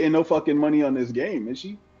ain't getting no fucking money on this game, is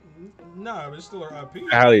she? Nah, but it's still her IP.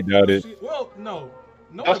 I highly doubt it. No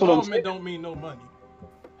involvement don't mean no money.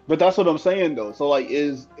 But that's what I'm saying though. So like,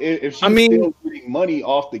 if she's still getting money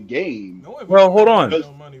off the game, well, hold on. Did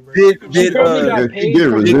Hideo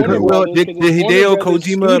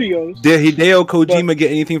Kojima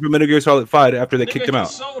get anything from Metal Gear Solid 5 after they kicked him out?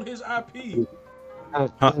 He sold his IP.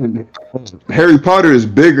 Harry Potter is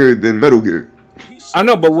bigger than Metal Gear. I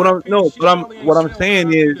know, but what I'm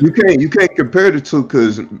saying is you can't compare the two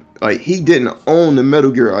because like he didn't own the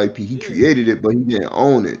Metal Gear IP. He created it, but he didn't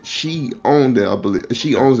own it. She owned it, I believe.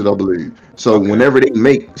 She owns it, I believe. So whenever they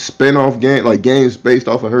make spin-off games based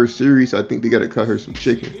off of her series, I think they gotta cut her some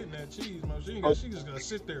chicken. She's just gonna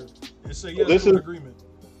sit there and say yes to an agreement.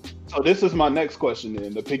 So this is my next question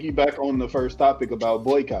then, to piggyback on the first topic about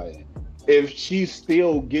boycotting. If she's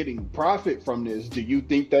still getting profit from this, do you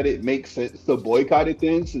think that it makes sense to boycott it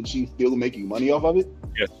then, since she's still making money off of it?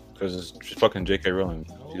 Yes, because she's fucking J.K. Rowling.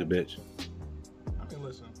 She's a bitch. I mean,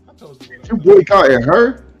 listen, I told you. You boycotting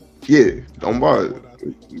her? Yeah, don't buy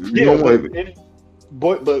it.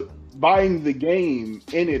 But buying the game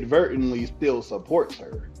inadvertently still supports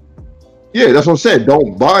her. Yeah, that's what I'm saying.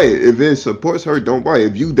 Don't buy it. If it supports her, don't buy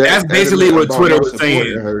it. That's basically what Twitter was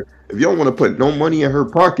saying. Her, if you don't want to put no money in her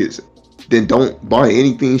pockets, then don't buy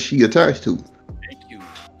anything she attached to. Thank you.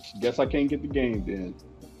 Guess I can't get the game then.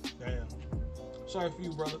 Damn. Sorry for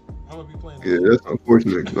you, brother. I'm gonna be playing. Yeah, that's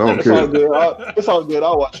unfortunate. I don't it's care. All good. It's all good.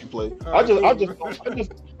 I'll watch you play. I just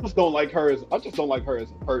don't like her as a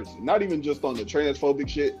person. Not even just on the transphobic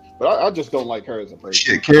shit, but I just don't like her as a person.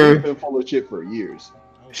 Shit, Karen. She's been full of shit for years.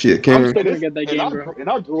 Shit, Karen. And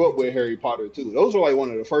I grew up with Harry Potter too. Those are like one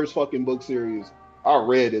of the first fucking book series I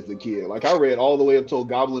read as a kid. Like I read all the way up till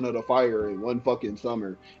Goblin of the Fire in one fucking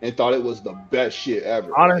summer and thought it was the best shit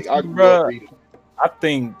ever. Honestly, like, bro, I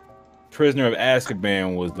think Prisoner of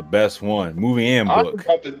Azkaban was the best one, movie and book.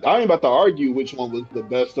 I ain't about to argue which one was the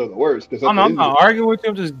best or the worst. I'm not arguing with you.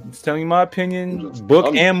 I'm just telling you my opinion.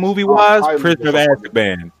 Book and movie wise, Prisoner of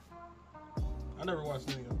Azkaban. I never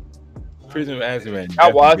watched any of them. Prisoner of Azkaban.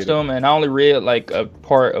 I watched them and I only read like a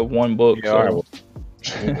part of one book. Yeah, so.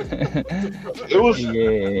 It was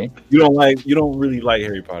yeah. You don't really like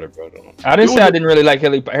Harry Potter, bro. I didn't say I didn't really like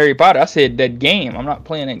Harry Potter. I said that game. I'm not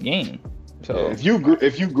playing that game. So if you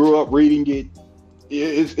grew up reading it,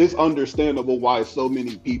 it's understandable why so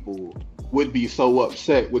many people would be so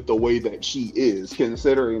upset with the way that she is,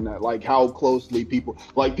 considering that like how closely people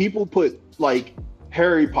put like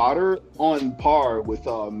Harry Potter on par with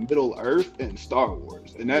Middle Earth and Star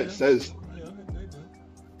Wars, and that says something.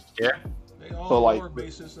 Yeah. They all So like, lore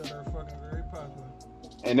bases that are fucking very popular.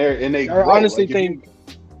 and they. I grow. honestly Like, if you- think.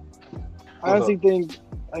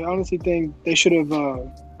 I honestly think they should have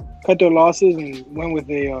cut their losses and went with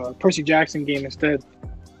a Percy Jackson game instead.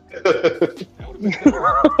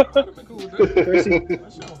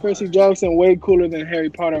 Percy Jackson way cooler than Harry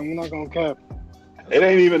Potter. I'm not gonna cap. It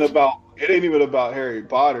ain't even about Harry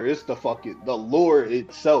Potter. It's the lore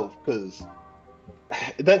itself. Because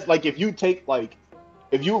that's like if you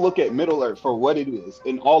look at Middle Earth for what it is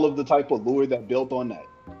and all of the type of lore that built on that.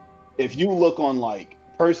 If you look on like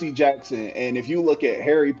Percy Jackson and if you look at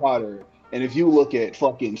Harry Potter and if you look at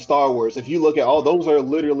fucking Star Wars, if you look at all those are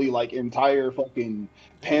literally like entire fucking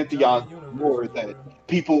pantheon lore that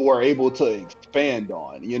people were able to expand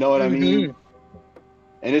on. You know what I mean?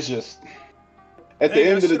 And it's just at the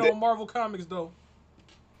end of the day, on Marvel Comics though.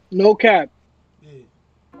 No cap.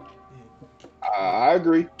 I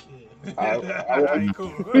agree. Alright,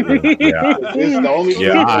 cool. It's the only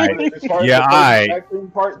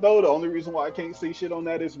part though. The only reason why I can't say shit on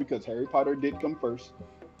that is because Harry Potter did come first.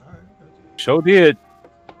 Sure did.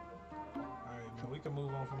 Alright, man, we can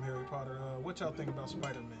move on from Harry Potter. What y'all think about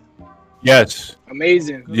Spider-Man? Yes.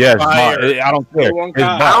 Amazing. Yes. I don't care.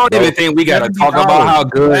 I don't even think we gotta talk about how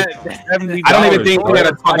good. I don't even think we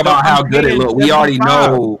gotta talk about how good it looked. We already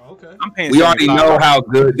know. We already know how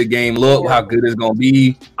good the game looked, how good it's gonna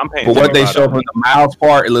be. But what they show from the Miles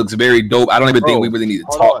part, it looks very dope. I don't even think we really need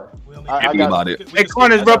to talk about it. Hey,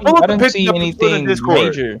 Carnage, bro, pull I up the didn't pictures see of anything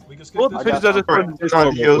major. Pull up the pictures of the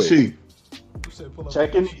Discord real quick.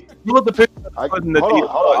 Checking. Pull up the pictures. Hold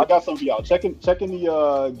on. I got something for y'all. Checking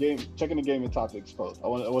the game and topics post. I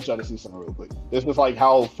want y'all to see something real quick. This is like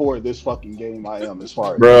how for this fucking game I am as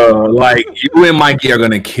far as. Bro, like you and Mikey are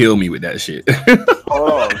gonna kill me with that shit.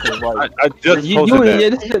 Hold on, 'cause, like, I just posted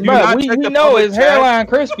that. We know his hairline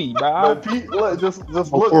crispy, bro. Just look.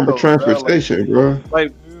 Form of transportation, bro.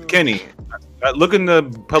 Like Kenny, look in the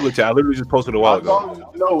public chat. I literally just posted a while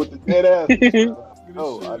ago. No, with the dead ass.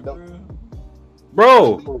 No, I don't.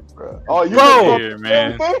 Bro, oh, you bro,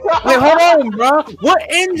 man. Wait, hold on, bro. What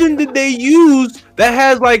engine did they use that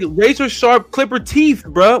has like razor sharp clipper teeth,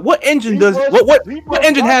 bro? What engine does? What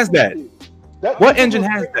engine has that? What engine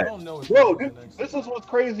has that? Bro, this is what's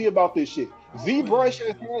crazy about this shit. ZBrush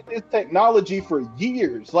has had this technology for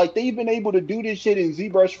years. Like, they've been able to do this shit in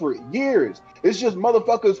ZBrush for years. It's just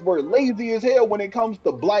motherfuckers were lazy as hell when it comes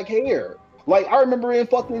to black hair. Like, I remember in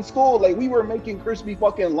fucking school, like, we were making crispy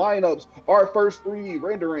fucking lineups our first 3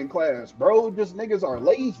 rendering class, bro. Just niggas are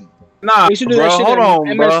lazy. Nah, bro, hold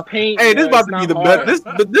on, bro. Paint, hey, this about to be the best.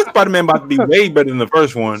 This Spider-Man about to be way better than the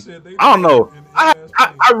first one. I don't know. I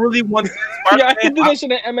really want this Spider-Man. Yeah, I can do that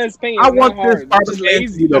shit in MS Paint. I want this Spider-Man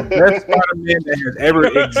to be the best Spider-Man that has ever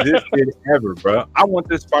existed ever, bro. I want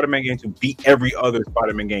this Spider-Man game to beat every other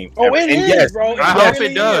Spider-Man game. Oh, ever. it and is, yes, bro. I hope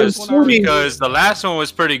it does because the last one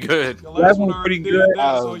was pretty good. The last one pretty already good. did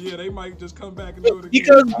that, so yeah, they might just come back and do it again.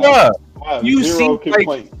 Because, bro, you see, Zero like,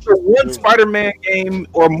 complaint. the one Spider-Man game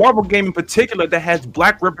or Marvel game in particular that has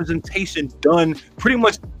black representation done pretty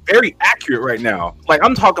much very accurate right now. Like,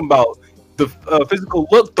 I'm talking about the physical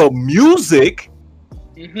look, the music,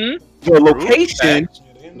 the location,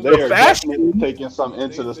 They the are fashion. definitely taking some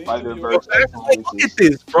into the Spider-Verse. Look at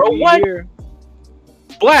this, bro. What?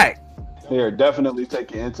 Black. They are definitely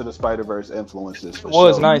taking into the Spider-Verse influences. For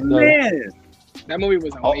Was sure. nice though. Man, That movie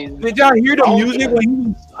was amazing. did y'all hear the music when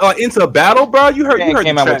he was into battle, bro? You heard? You heard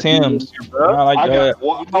Came the out with track Tim's. music, bro. I like that.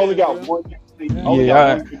 I only got one. Complaint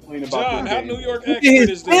about John, this how game. New York Look at accurate his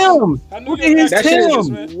is this? Tim's. How New Look York at his That shit accurate is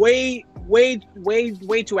is this, man?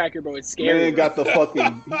 way too accurate, bro. It's scary. Man got the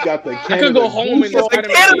fucking. He got the. I could go home and Goose the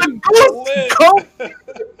Canada Spider-Man game.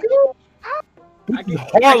 Goose.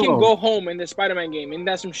 I can go home in the Spider-Man game. Isn't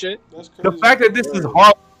that some shit? That's crazy. The fact that this is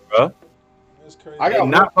Harlem, bro. That's crazy. I got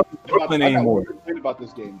Not one fucking Brooklyn anymore. I got one complaint about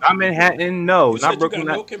this game. Not Manhattan, no. You said Not you Brooklyn.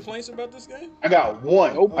 got no complaints about this game? I got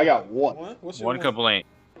one. Nope. I got one. What's your One complaint.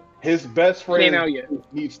 His best It ain't out friend yet.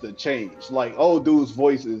 needs to change. Like, old dude's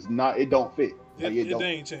voice is not. It don't fit. Like, It don't.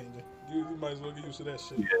 ain't changing. You might as well get used to that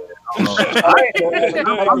shit. I'm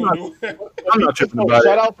not tripping about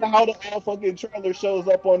Shout it. out to how the fucking trailer shows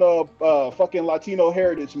up on fucking Latino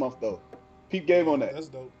Heritage Month though. Peep game on that. That's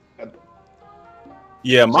dope.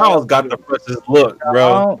 Yeah, Miles got the freshest look,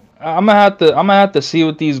 bro. I'm gonna have to see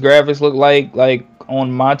what these graphics look like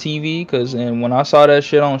on my TV, because when I saw that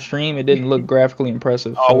shit on stream, it didn't look graphically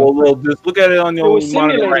impressive. Oh well, just look at it on It your was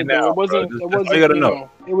monitor simulated right though. now. It wasn't. bro. It That's wasn't. all you gotta you know. know,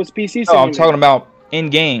 it was PC No, simulated. I'm talking about in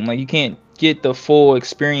game. Like, you can't get the full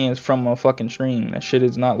experience from a fucking stream. That shit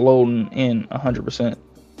is not loading in 100%.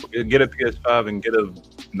 Get a PS5 and get a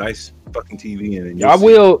nice fucking TV in it. I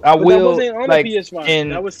will. But that wasn't on like a PS5. in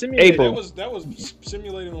That was simulated. April. That was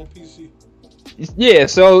simulated on PC. Yeah,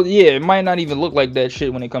 so yeah, it might not even look like that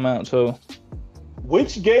shit when it come out. So,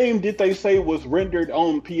 which game did they say was rendered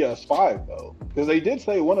on PS5 though? Because they did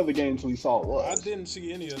say one of the games we saw was. I didn't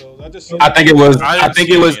see any of those. I think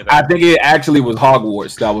it actually was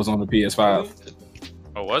Hogwarts that was on the PS5.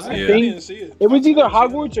 Oh, was it? I Yeah. think it was either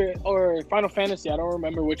Hogwarts or Final Fantasy. I don't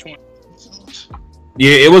remember which one.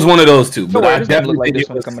 Yeah, it was one of those two, but No, I it doesn't definitely look like think this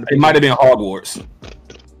one's coming to it might have been Hogwarts. Shout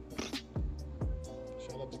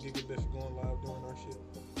out to Gigabit for going live doing our shit.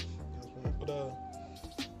 But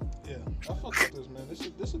yeah, I fuck with this, man. This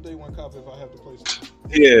is a day one copy if I have the PlayStation.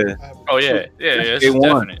 Yeah. Oh yeah.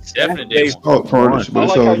 It's definite day one. Salt tarnish, but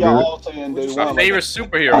it's all good. My favorite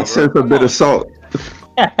superhero. I sense a bit of salt.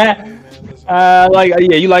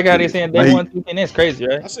 you like how they saying day one, and it's crazy,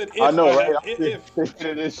 right? I said if. I know, right? If.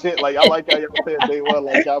 This shit, like I like how y'all said day one,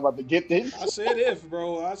 like y'all about to get this. I said if,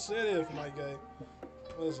 bro. I said if, my guy.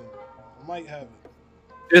 Listen, I might have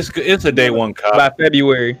it. It's a day one copy. By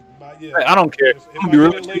February. I don't care. If I get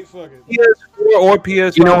it late, fuck it. PS4 or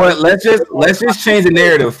PS5. You know what? Let's just change the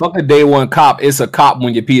narrative. Fuck a day one cop. It's a cop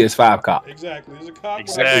when your PS5 cop. Exactly. It's a cop.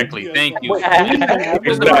 Exactly. Thank you.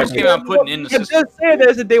 It's the first game I'm putting in the I system. just said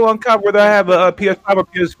there's a day one cop whether I have a PS5 or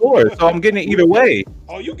PS4, so I'm getting it either way.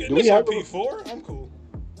 Oh, you getting this on P4? I'm cool.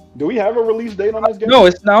 Do we have a release date on this game? No,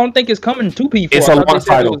 I don't think it's coming to P4. It's a launch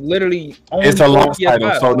title. It was literally It's a launch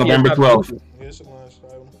title, so November 12th. Yeah, it's a launch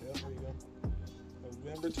title. Yeah, there you go.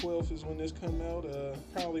 November 12th is when this come out.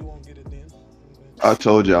 Probably won't get it then. I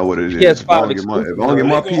told y'all what it is. PS5 if I don't get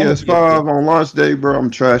my PS5 on launch day, bro,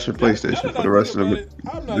 I'm trashing PlayStation for the rest of the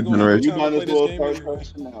generation. You might as well start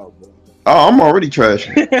crashing now, bro. Oh, I'm already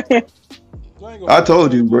trashing. I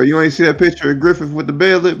told you, bro. You ain't see that picture of Griffith with the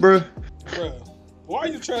bed lit, bro? Bruh, why are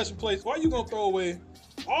you trashing place? Why are you gonna throw away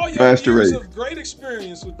all your Master years Race. of great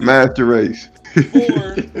experience with Master Race.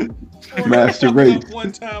 Master Race.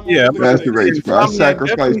 Yeah, Master Race, bro. I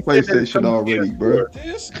sacrificed PlayStation already, bro.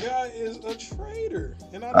 This guy is a traitor.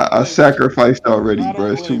 And I sacrificed already,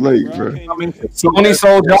 bro. It's too late, bro. I mean, Sony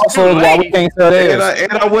sold y'all, so why we can't sell theirs?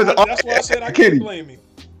 And I was. That's why I said I can't blame me.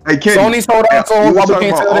 Hey, Kenny, Sony sold out, so you why we talking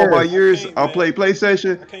can't about sell all my theirs? years I played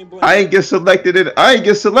PlayStation. I ain't get selected. I ain't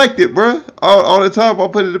get selected, bro. All the time I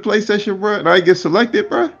put it in PlayStation, bro, and I ain't get selected,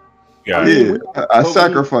 bro. Yeah, I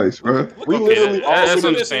sacrificed, bro. We literally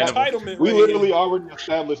we literally already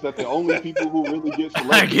established that the only people who really get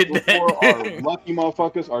selected before are lucky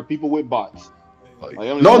motherfuckers are people with bots. No.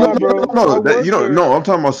 You don't. No, I'm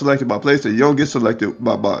talking about selected by PlayStation. You don't get selected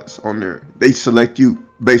by bots on there. They select you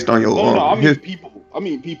based on your. I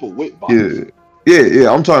mean people with bots.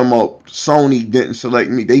 Yeah. I'm talking about Sony didn't select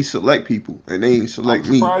me. They select people, and they ain't select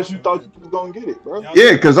me. I'm surprised you thought you was gonna get it, bro.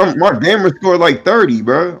 Yeah, because my gamer score like 30,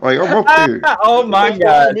 bro. Like I'm up there. Oh my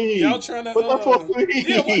god. Y'all trying to? Hold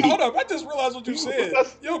up! I just realized what you said.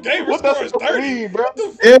 Your gamer score is 30, bro.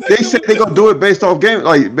 Yeah, they said they gonna do it based off game,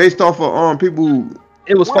 like based off of people who.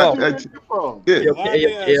 It was false. Yeah,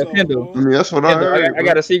 Kendall. I mean, that's what Kendall, I heard. I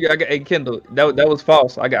got a secret. Hey, Kendall, that was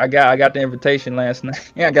false. I got the invitation last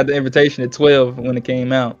night. Yeah, I got the invitation at 12 when it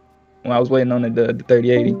came out. When I was waiting on the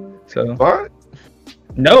 3080. So what?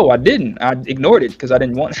 No, I didn't. I ignored it because I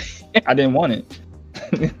didn't want it. I didn't want it.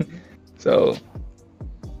 So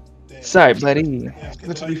sorry, buddy.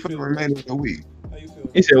 Talk to me for the remainder of the week.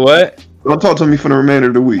 He said what? Don't talk to me for the remainder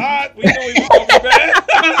of the week. We knew he was gonna be bad.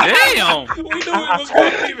 Damn. We knew it was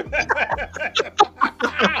gonna be bad.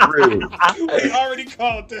 We already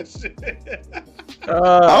called that shit.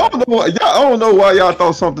 I don't know why y'all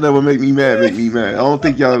thought something that would make me mad. I don't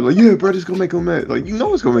think y'all like, yeah, bro, it's gonna make him mad. Like, you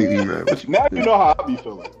know it's gonna make me mad. Now you know how I be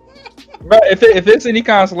feeling. Bro, if it's any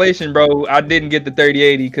consolation, bro, I didn't get the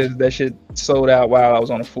 3080 because that shit sold out while I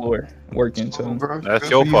was on the floor working. So That's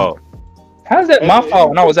your fault. How's that my fault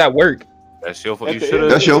when I was at work? That's your fault.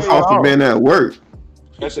 That's your fault for being at work.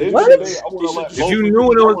 What? If you knew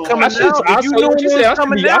when it was coming out, if you knew when it was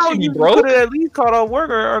coming out, you could have at least caught off work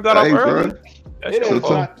or got off early. It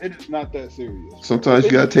is not that serious. Sometimes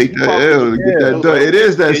you gotta take that L to get that done. It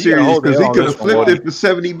is that serious because he could have flipped it for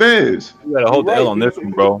 70 bands. You gotta hold the L on this one,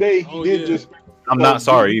 bro. I'm not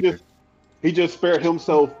sorry either. He just spared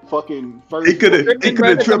himself fucking first. He could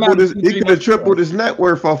have tripled his net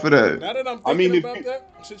worth off of that. Now that I'm thinking about that,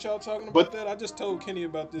 since y'all talking about that, I just told Kenny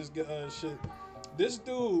about this shit. This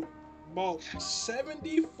dude bought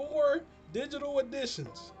 74 digital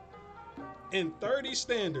editions and 30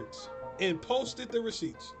 standards and posted the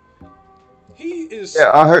receipts. He is.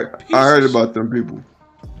 Yeah, I heard about them people.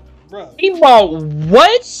 Bruh. He bought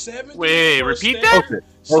what? Wait, repeat that?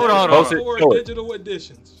 Hold on. 4 digital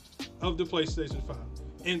editions of the PlayStation 5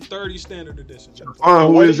 and 30 standard editions.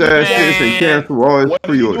 Who his ass is and cancel all his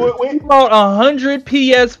pre-orders. He bought 100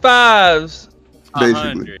 PS5s.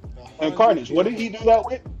 Basically. And Carnage, what did he do that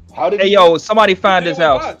with? How did? Hey yo, somebody find this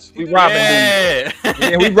house. We robbing dudes.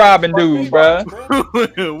 Yeah, we robbing dudes, bro.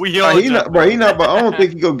 We all. He not, but I don't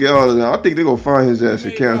think he gonna get all of them. I think they gonna find his ass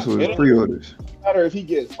and cancel his pre-orders. No matter if he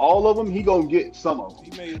gets all of them, he gonna get some of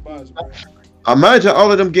them. He made his buys, bro. Imagine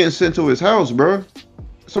all of them getting sent to his house, bro.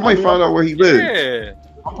 Somebody find out where he lives. Yeah.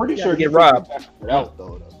 I'm pretty sure get robbed. Out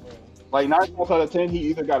though. Like 9 times out of 10, he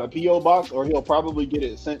either got a PO box or he'll probably get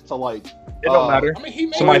it sent to like. It don't matter. I mean, he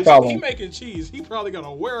making cheese. He probably got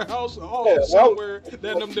a warehouse somewhere that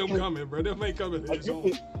them coming, bro. Them ain't coming. Like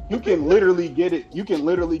you can literally get it. You can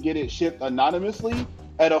literally get it shipped anonymously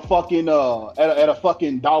at a fucking at a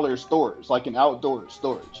fucking dollar storage, like an outdoor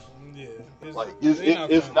storage. Yeah,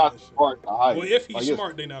 it's not smart to hide. Well, if he's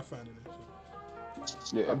smart, they not finding it.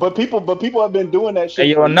 Yeah, but people have been doing that shit.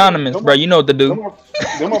 Hey, yo, anonymous, bro. You know what to do.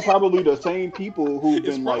 Them are probably the same people who've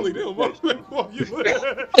been like.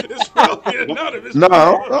 It's probably anonymous. No,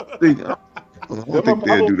 I don't think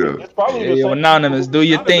they'll do that. It's probably Hey, yo, anonymous, do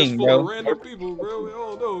your thing, bro. Random people, bro. We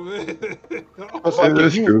all know, man.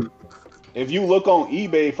 That's true. If you look on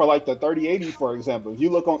eBay for like the 3080, for example, if you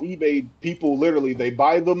look on eBay, people literally, they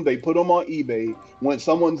buy them, they put them on eBay. When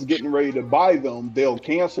someone's getting ready to buy them, they'll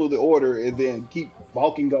cancel the order and then keep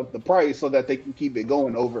bulking up the price so that they can keep it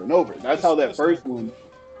going over and over. That's how that first one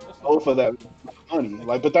sold for that money.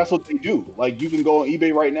 Like, but that's what they do. Like, you can go on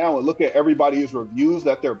eBay right now and look at everybody's reviews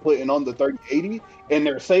that they're putting on the 3080, and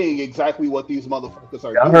they're saying exactly what these motherfuckers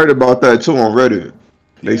are doing. I heard about that too on Reddit.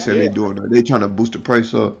 They said they doing that. They trying to boost the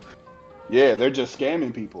price up. Yeah, they're just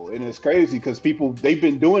scamming people, and it's crazy because they've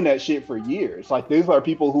been doing that shit for years. Like, these are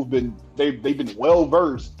people who've been they've been well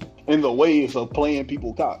versed in the ways of playing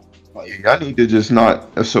people cop. Like, I need to just not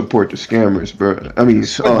support the scammers, bro. I mean,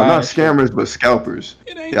 not scammers, but scalpers.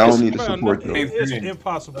 I don't need to support them. It's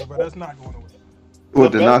impossible, but that's not going away.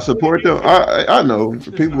 What, to not support them? I know.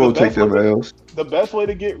 People will take them else. The best way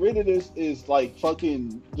to get rid of this is like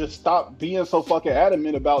fucking just stop being so fucking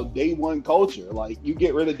adamant about day one culture. Like, you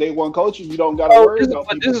get rid of day one culture, you don't gotta worry about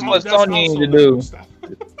people. This is what Sony need to do.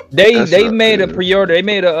 They made a pre-order. They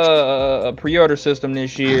made a pre-order system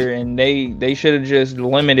this year, and they should have just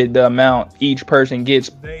limited the amount each person gets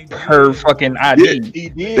per fucking ID.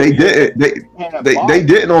 They didn't. They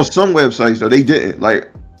didn't on some websites though. They didn't. Like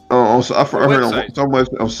I heard on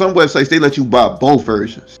some websites they let you buy both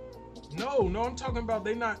versions. No, I'm talking about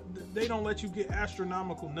they don't let you get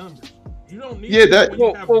astronomical numbers. You don't need. Yeah,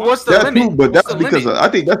 what's the limit? True, but that's because I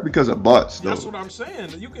think that's because of bots. Though. That's what I'm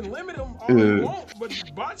saying. You can limit them all you want,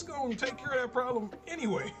 but bots gonna take care of that problem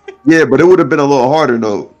anyway. Yeah, but it would have been a little harder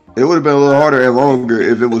though. It would have been a little harder and longer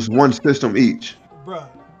if it was one system each. Bruh,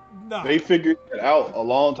 nah. They figured it out a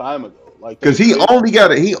long time ago. Like, because he only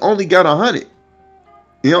got 100.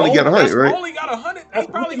 He only got 100, right? Only got 100. That's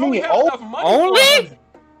probably only have enough money. Only?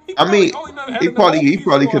 I mean, he probably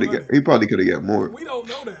could have got more. We don't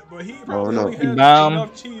know that, but he probably only had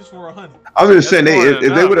enough cheese for 100. I'm just saying,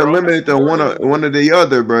 if they would have limited to one or the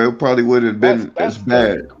other, bro, it probably would have been as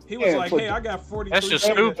bad. He was like, "Hey, I got 43. That's just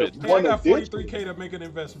stupid. Hey, I got 43K to make an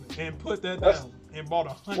investment and put that down and bought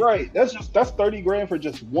 100." Right. That's $30,000 for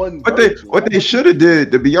just one. What they should have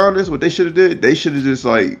did, to be honest, they should have just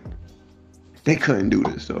like. They couldn't do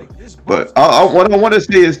this though. But what I want to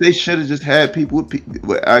say is they should have just had people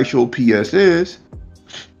with actual PSNs,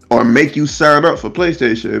 or make you sign up for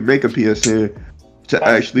PlayStation and make a PSN to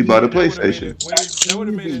actually buy the PlayStation. That would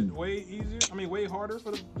have made it way easier. I mean, way harder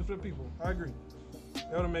for the people. I agree.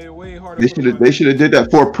 That would have made it way harder. They should have did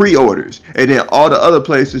that for pre-orders, and then all the other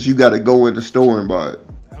places you got to go in the store and buy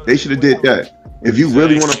it. They should have did that. If you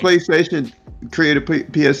really want a PlayStation, create a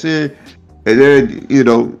PSN. And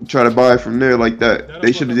then, try to buy it from there like that.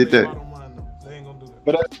 They should have did that.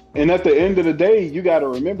 But at the end of the day, you got to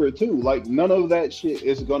remember too, like, none of that shit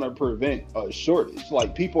is gonna prevent a shortage.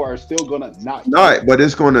 Like, people are still gonna not. But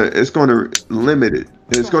it's gonna limit it.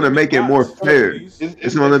 It's gonna make it more fair.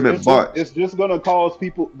 It's gonna limit bots. It's just gonna cause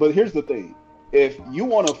people. But here's the thing: if you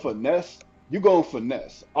want to finesse, you go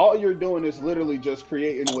finesse. All you're doing is literally just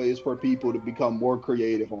creating ways for people to become more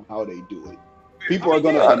creative on how they do it. People are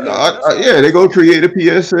gonna. They go create a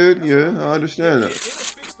PSN. Yeah, I understand that. It'll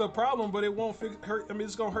fix the problem, but it won't hurt. I mean,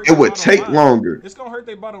 it's gonna hurt. It would take longer. It's gonna hurt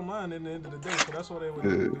their bottom line in the end of the day. So that's what they would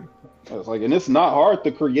do. It's like, and it's not hard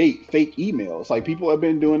to create fake emails. Like, people have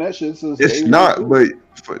been doing that shit since. It's not, but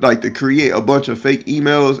like to create a bunch of fake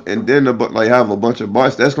emails and then have a bunch of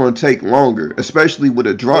bots, that's gonna take longer, especially with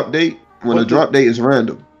a drop date. When the drop date is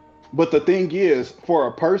random. But the thing is, for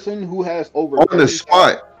a person who has over on the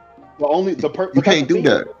spot, you can't do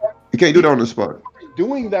that. You can't do that on the spot.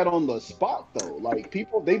 Doing that on the spot though, like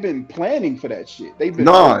people, they've been planning for that shit. They've been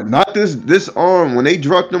not this when they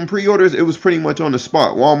dropped them pre-orders, it was pretty much on the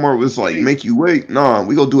spot. Walmart was like, make you wait. Nah,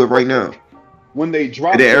 we gonna do it right now. When they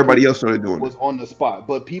dropped, and then everybody else started doing was on the spot,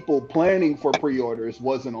 but people planning for pre-orders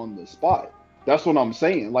wasn't on the spot. That's what I'm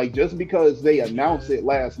saying. Like, just because they announce it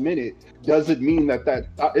last minute doesn't mean that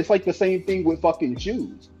it's like the same thing with fucking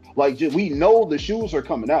shoes. Like, we know the shoes are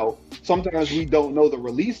coming out. Sometimes we don't know the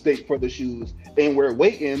release date for the shoes, and we're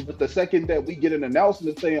waiting. But the second that we get an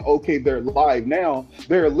announcement saying, okay, they're live now,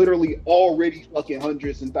 there are literally already fucking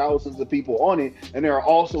hundreds and thousands of people on it, and there are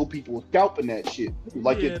also people scalping that shit.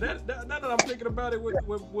 Like, now that I'm thinking about it with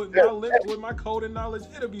my coding knowledge,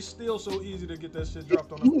 it'll be still so easy to get that shit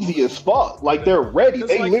dropped on the easy as fuck. Like, they're ready.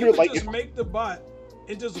 They literally just make the bot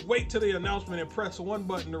and just wait till the announcement and press one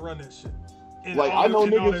button to run that shit. And like I know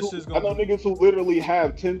niggas who literally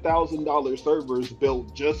have $10,000 servers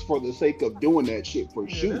built just for the sake of doing that shit for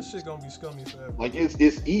shoes. That shit gonna be scummy forever. Like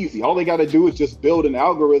it's easy. All they gotta do is just build an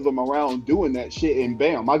algorithm around doing that shit, and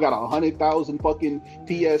bam, I got 100,000 fucking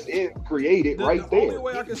PSN created there. The only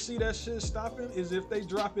way I can see that shit stopping is if they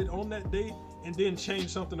drop it on that day and then change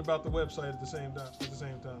something about the website at the same time.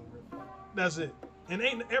 Bro. That's it. And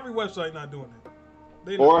ain't every website not doing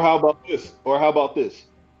that. Or how about this?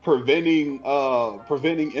 Preventing online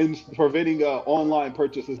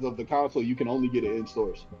purchases of the console. You can only get it in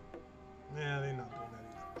stores. Yeah, they not doing that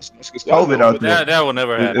either. It's COVID out there. That will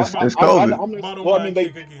never happen. It's COVID. Well, I mean, they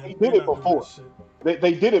did it before.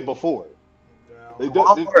 They did it before.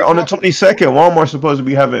 On the 22nd, Walmart's supposed to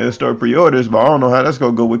be having in-store pre-orders, but I don't know how that's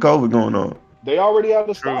gonna go with COVID going on. They already out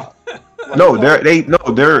of stock. Like,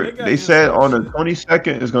 they said on the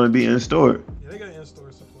 22nd it's gonna be in store. Yeah, they got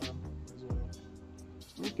in-store supply as well.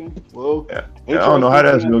 Okay. Well, yeah, I don't know how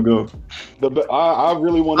that's gonna go. I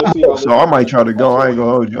really want to see. How so I might try to go. I ain't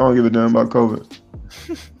gonna hold you. I don't give a damn about COVID.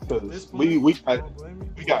 we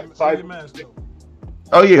got cyber.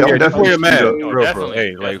 Oh yeah, I'm definitely mad, bro.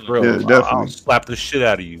 Hey, like, bro, yeah, definitely. I'll slap the shit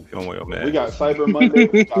out of you. Don't worry, man. We got Cyber Monday,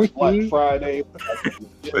 we got Black Friday.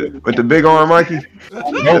 With the big arm, Mikey.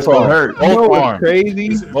 Both arms hurt. Both arms.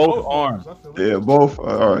 Crazy. Both arms. Yeah, both.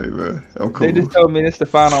 All right, man. I'm cool. They just told me it's the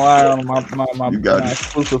final eye on my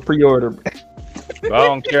exclusive pre-order. I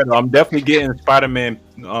don't care though. I'm definitely getting Spider-Man.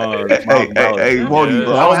 Hey, Wody,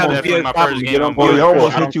 bro. I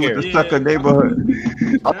almost hit you with the sucker neighborhood.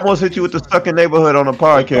 I almost hit you with the sucker neighborhood on the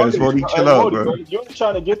podcast. Wody, chill out, bro. You ain't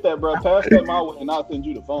trying to get that, bro. Pass that my way, and I'll send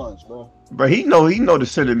you the funds, bro. Bro, he know to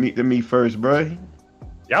send it to me first, bro.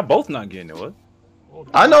 Y'all both not getting it, what?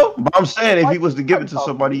 I know, but I'm saying if he was to give it to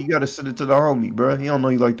somebody, you gotta send it to the homie, bro. He don't know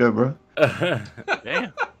you like that, bro.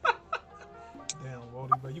 Damn,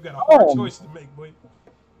 Wody, bro. You got a hard choice to make, boy.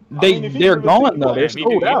 They're gone though. They're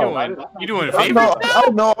sold out. You doing favorites? I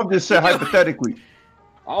don't know. I'm just saying hypothetically.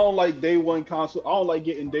 I don't like day one console. I don't like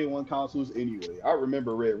getting day one consoles anyway. I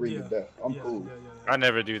remember Red Ring of Death. I'm cool. I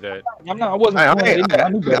never do that.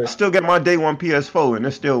 I still get my day one PS4 and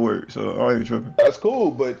it still works. So I ain't tripping. That's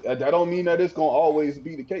cool, but that don't mean that it's gonna always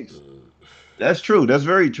be the case. That's true. That's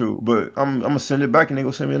very true. But I'm gonna send it back and they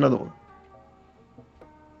gonna send me another one.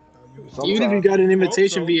 Even if you got an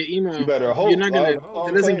invitation via email, you better hope. You're not gonna.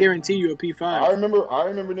 That doesn't guarantee you a P5. I remember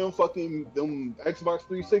them Xbox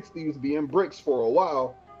 360s being bricks for a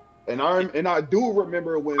while, and I do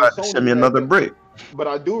remember when Sony send me another brick. But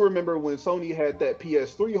I do remember when Sony had that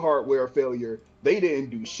PS3 hardware failure. They didn't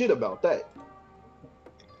do shit about that.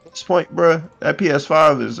 At this point, bro, that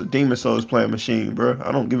PS5 is a Demon Souls playing machine, bro.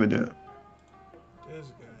 I don't give a damn.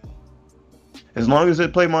 As long as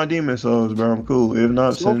it play my Demon Souls, bro, I'm cool. If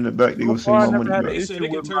not, sending it back, they gonna send my money back. They said they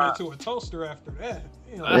can turn it into a toaster after that.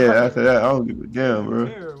 After that, I don't give a damn, bro.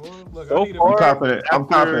 I'm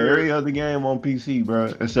copping every other game on PC,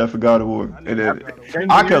 bro, except for God of War. And then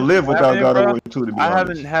I could live without God of War too, to be honest. I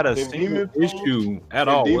haven't had a single issue at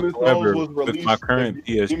all whatsoever with my current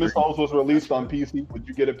PS3. Demon Souls was released on PC. Would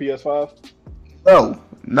you get a PS5? No,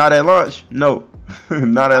 not at launch. No,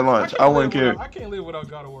 not at launch. I wouldn't care. I can't live without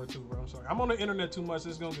God of War 2, bro. I'm sorry. I'm on the internet too much.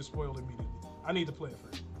 It's gonna get spoiled immediately. I need to play it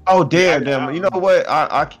first. Oh damn! You know what?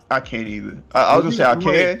 I can't either. I was gonna say I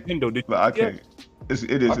can, but I can't.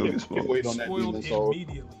 It is gonna get spoiled. Wait on that Demon Souls.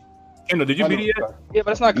 Kendall, did you beat it yet? Yeah, but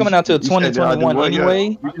it's not coming out till 2021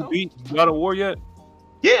 anyway. Did you beat God of War yet?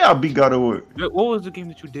 Yeah, I beat God of War. What was the game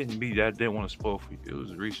that you didn't beat that I didn't want to spoil for you? It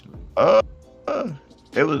was recently.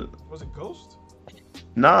 It was. Was it Ghost?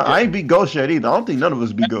 Nah, I ain't beat Ghost yet either. I don't think none of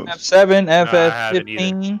us beat Ghost. F7,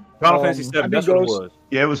 FF15. Final Fantasy 7. That's what it was.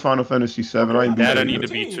 Yeah, it was Final Fantasy 7. I ain't beat that. I need to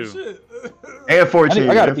beat too. And 14.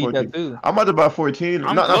 I gotta and beat 14. that too. I'm about to buy 14.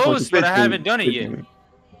 I'm not close, 14, but I 15, haven't done it yet. 15.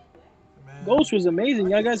 Ghost was amazing.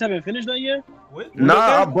 Y'all guys haven't finished that yet? Nah,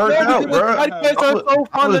 I burnt out, bro. Side quests are so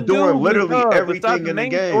I fun was to do. doing literally besides everything the in the main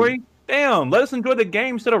game. story. Damn, let us enjoy the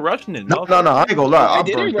game instead of rushing it. No, I ain't gonna lie. I I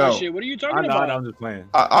didn't burnt rush out. it. What are you I talking know, about? I'm just playing.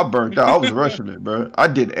 I burnt out. I was rushing it, bro. I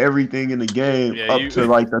did everything in the game Yeah, up you- to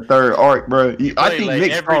like the third arc, bro. I play, think like,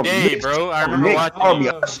 Nick every saw day, Nick, bro. I remember Nick watching saw me.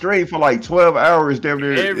 I strayed for like 12 hours, damn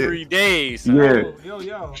near. every day. Son. Yeah.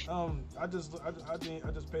 Yo, I just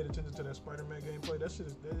paid attention to that Spider-Man gameplay. That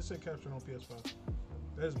shit captured on PS5.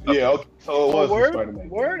 Yeah, okay. So it was the word? Spider-Man.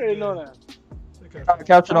 Word? I didn't know that.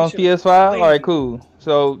 Captured on PS5. All right, cool.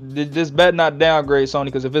 So this bet not downgrade Sony,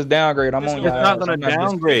 because if it's downgrade, I'm on It's your not ass. gonna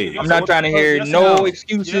downgrade. I'm not trying to hear no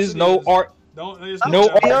excuses, no art, no To be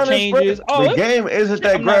art honest, changes. bro, Oh, the game isn't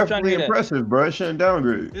that I'm not trying to graphically hear that. impressive, bro. It shouldn't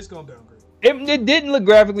downgrade. It's gonna downgrade. It didn't look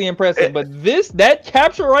graphically impressive, but that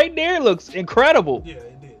capture right there looks incredible. Yeah,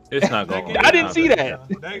 it did. It's not going. I didn't see that.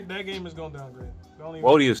 That game is gonna downgrade.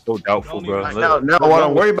 Wody is so doubtful, bro. Now what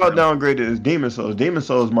I'm worried about downgrading is Demon Souls. Demon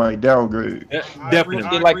Souls might downgrade.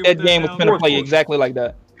 Definitely. Like that game was gonna play exactly like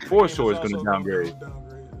that. For sure, it's gonna downgrade.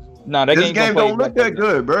 Nah, that This game don't look that like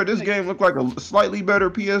good, bro. This game look like a slightly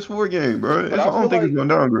better PS4 game, bro. But I don't think it's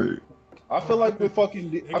gonna downgrade. I feel like with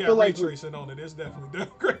fucking. I feel like tracing on it. It's definitely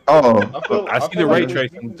downgrade. Oh, I see the ray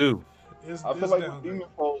tracing too. I feel like with Demon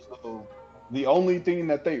Souls, though, the only thing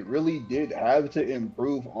that they really did have to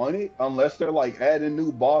improve on it, unless they're like adding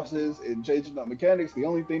new bosses and changing up mechanics, the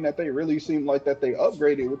only thing that they really seem like that they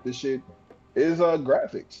upgraded with this shit is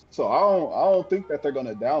graphics. So I don't think that they're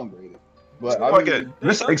gonna downgrade it. But I mean,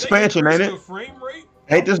 this expansion, ain't it?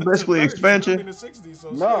 Ain't this basically expansion?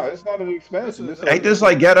 No, it's not an expansion. Ain't this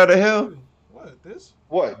like Get Out of Hell? What this?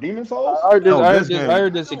 What Demon Souls? I heard this, No, I, this heard this, game. I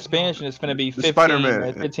heard this expansion is gonna be The 15,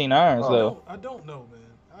 Spider-Man. 15 irons though. I don't know, man.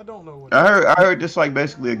 I don't know what. I heard this like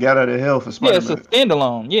basically a Get Out of Hell for Yeah, it's a Spider-Man.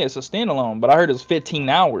 standalone. Yeah, it's a standalone. But I heard it's 15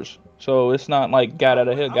 hours, so it's not like got out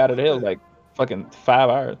of hell. Got out of hell like fucking 5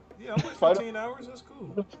 hours. Yeah, I'm like 15 hours. That's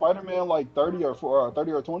cool. Spider-Man like 30 or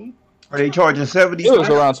 20? Are they charging 70? It was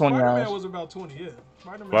around 20 Spider-Man hours. was about 20. Yeah.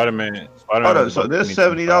 Spider-Man. Hold up, so there's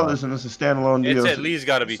 $70 and it's a standalone It's DLC. at least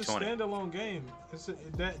got to be It's a 20. standalone game.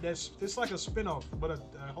 It's like a spin-off, but a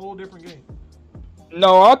whole different game.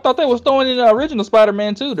 No, I thought they was throwing in the original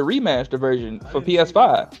Spider-Man too, the remaster version for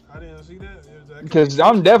PS5. I didn't see that. Because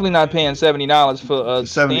I'm definitely not paying $70 for a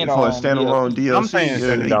 70 for a standalone DLC. I'm paying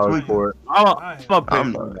Yeah, $70 for it. I'm gonna pay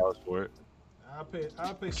I'm $70 for it. I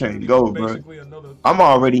pay Can't 70 go, for bro. basically another. I'm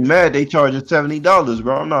already mad they charging $70,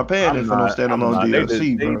 bro. I'm not paying it for no I'm standalone not.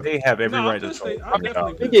 DLC, bro. They have every No, right to I'm just charge saying, I'm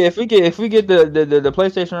definitely $70. If we get the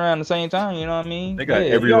PlayStation around the same time, you know what I mean? They got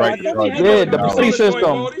Yeah. every right to charge Yeah, the $70. buddy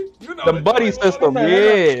system. The buddy system,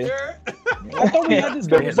 yeah. I thought we had this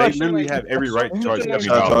They conversation. literally like, have every right to charge What What $70.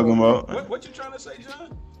 y'all talking about? What you trying to say,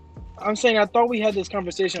 John? I'm saying I thought we had this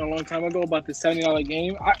conversation a long time ago about the $70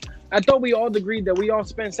 game. I thought we all agreed that we all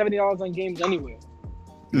spend $70 on games anyway.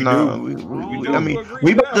 No, I mean,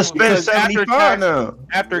 we about to spend Because after 75 tax- now.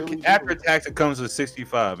 After tax, it comes to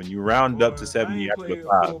 65, and you round up to 70 I after ain't the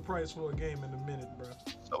played 5. full price for a game in a minute, bro.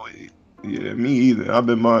 So, yeah, me either. I've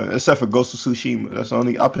been mine, except for Ghost of Tsushima. That's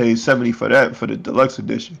only I paid 70 for that for the deluxe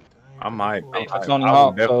edition. I might. Tony I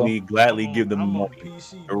Hawk, would definitely gladly give them money,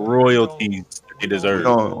 the royalties they We deserve.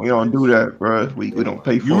 don't do that, bro. We don't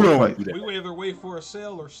pay for You it. don't Like, do that. We either wait for a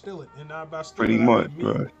sale or steal it, and now by steal pretty it, I much, mean me.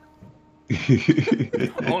 bro.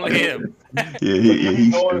 Only him. Yeah,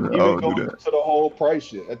 he's still. I Even don't going do that. to the whole price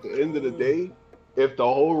shit. At the end of the day, if the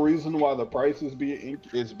whole reason why the price is being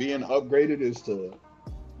upgraded is to,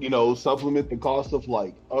 supplement the cost of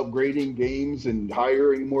like upgrading games and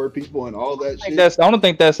hiring more people and all that shit. I don't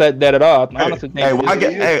think that's that at all. I honestly think Hey, why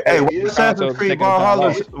is. Assassin's Creed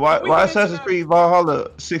Valhalla? Why Assassin's Creed Valhalla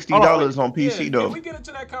 $60 on PC Can though? we get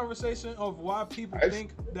into that conversation of why people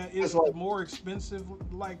think that it's more expensive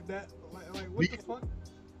like that? Like what the fuck?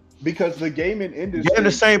 Because the gaming industry Getting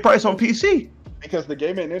the same price on PC. Because the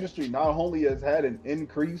gaming industry not only has had an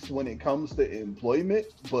increase when it comes to employment,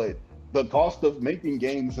 but the cost of making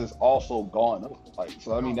games has also gone up. Like,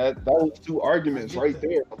 so I mean that was two arguments right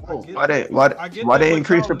there. Why they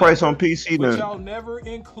increase the price on PC But then? y'all never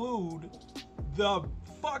include the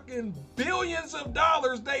fucking billions of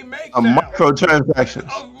dollars they make A now. microtransactions.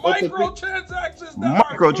 Of microtransactions.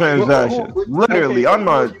 Microtransactions. Literally, I'm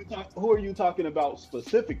not. Who are you talking about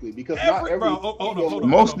specifically? Because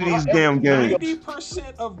Most of these damn games.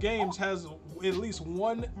 90% of games has at least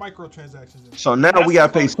one microtransaction. In it. So now we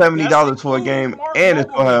gotta pay $70 for a game, and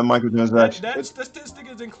it's gonna have microtransactions. That statistic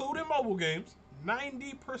is including mobile games.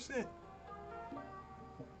 90%.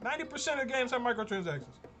 90% of games have microtransactions.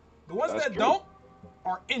 The ones That's that true. don't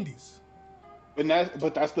are indies.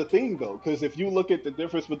 But that's the thing though, because if you look at the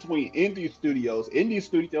difference between indie studios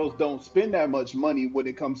don't spend that much money when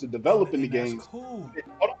it comes to developing the games. Cool.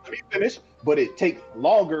 Hold on, let me finish. But it takes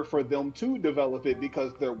longer for them to develop it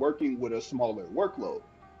because they're working with a smaller workload.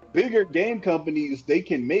 Bigger game companies, they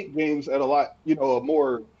can make games at a lot, a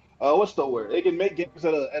more what's the word? They can make games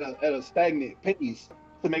at a stagnant pace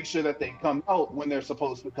to make sure that they come out when they're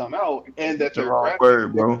supposed to come out, and that The their wrong graphics,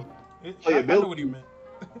 word, bro. I know what he meant.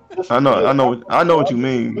 I know what you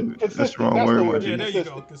mean. That's the wrong word. word. Yeah, there you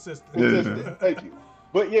go. Consistent. Yeah. Thank you.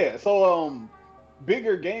 But yeah, so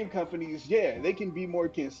bigger game companies, yeah, they can be more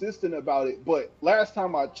consistent about it. But last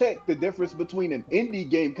time I checked, the difference between an indie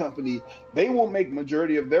game company, they will make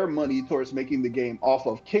majority of their money towards making the game off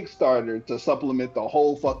of Kickstarter to supplement the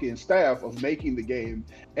whole fucking staff of making the game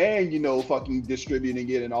and fucking distributing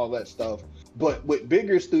it and all that stuff. But with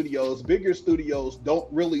bigger studios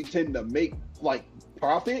don't really tend to make like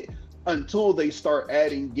profit until they start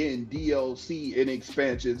adding in DLC and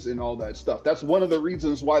expansions and all that stuff. That's one of the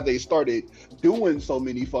reasons why they started doing so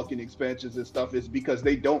many fucking expansions and stuff, is because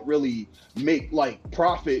they don't really make like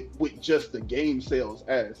profit with just the game sales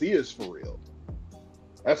as is, for real.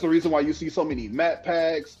 That's the reason why you see so many map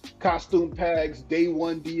packs, costume packs, day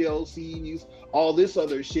one DLCs, all this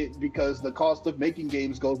other shit, because the cost of making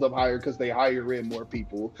games goes up higher because they hire in more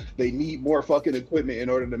people. They need more fucking equipment in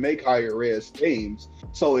order to make higher res games.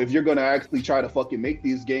 So if you're gonna actually try to fucking make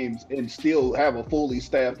these games and still have a fully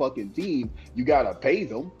staffed fucking team, you gotta pay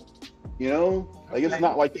them. Like it's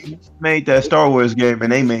not like they made that Star Wars game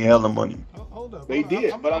and they made hella money. Hold up. They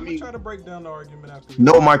did, but I I'm mean, try to break down the argument after.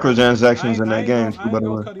 No microtransactions in that game. By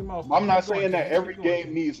the way, cut him off. I'm not saying that every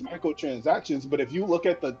game needs microtransactions, but if you look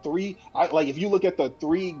at the three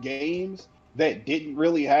games that didn't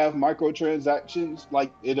really have microtransactions,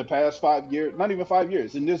 like in the past 5 years, not even 5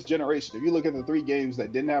 years, in this generation, if you look at the three games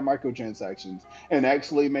that didn't have microtransactions and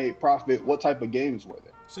actually made profit, what type of games were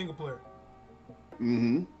they? Single player.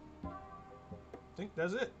 Mm-hmm. I think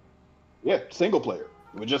that's it. Yeah, single player.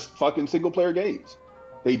 It was just fucking single player games.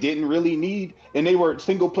 They didn't really need, and they were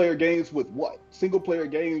single player games with what? Single player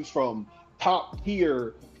games from top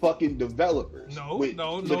tier fucking developers. No, they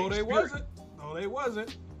wasn't. No, they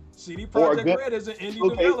wasn't. CD Or Projekt good- Red is an indie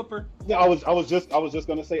developer. Yeah, I was just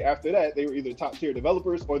gonna say after that they were either top tier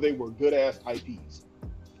developers or they were good ass IPs.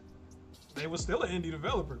 They were still an indie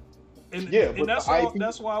developer. And, Yeah, and but that's the why, IP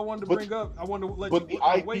that's why I wanted to bring up. I wanted to let But you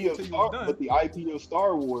the wait IP until of you was done. but the IP of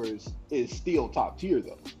Star Wars is still top tier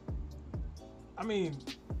though. I mean,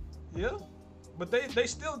 yeah, but they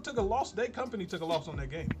still took a loss. Their company took a loss on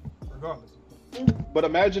that game, regardless. But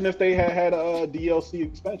imagine if they had a DLC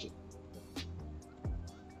expansion.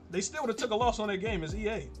 They still would have took a loss on that game as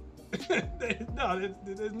EA. There's nothing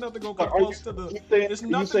gonna come close to the. There's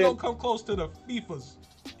nothing gonna come close to the FIFAs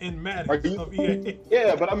and Madden of EA.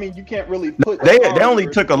 Yeah, but I mean, you can't really put. They only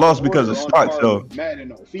took a loss because of stocks, though.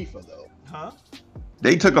 Madden or FIFA, though. Huh?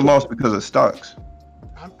 They took a loss because of stocks.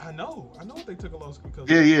 I know they took a loss because.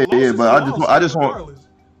 Yeah. But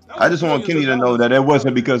I just want Kenny to know that it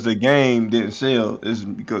wasn't because the game didn't sell. It's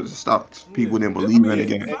because of stocks. People didn't believe in the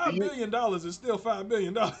game. $5 billion is still $5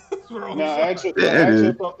 billion. Now, answer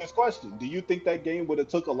this question: do you think that game would have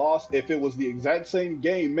took a loss if it was the exact same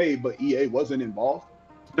game made, but EA wasn't involved?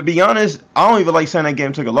 To be honest, I don't even like saying that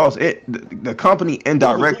game took a loss. The company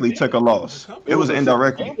indirectly took a loss. It was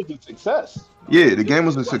indirectly. The game was a success. Yeah, the game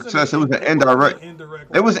was a success. It was an indirect.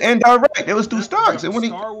 It was indirect. It was through stocks.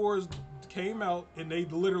 Star Wars came out and they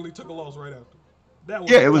literally took a loss right after. That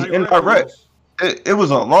was it was indirect. It was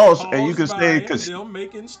a loss, and you could say because them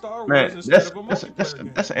making Star Wars instead of a multiplayer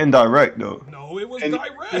game. That's indirect though. No, it was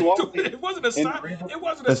direct. It wasn't a side. It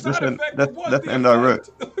wasn't a side effect. That's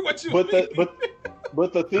indirect.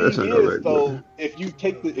 But the thing is, though, if you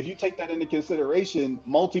take that into consideration,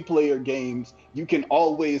 multiplayer games, you can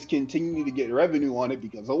always continue to get revenue on it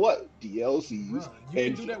because of what? DLCs. Right. You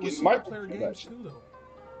can do that with single player games too, though.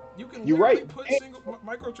 You can put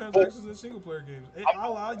microtransactions in single player games. A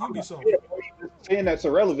la Ubisoft. Saying that's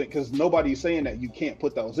irrelevant because nobody's saying that you can't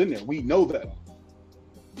put those in there. We know that.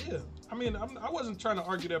 Yeah, I mean, I wasn't trying to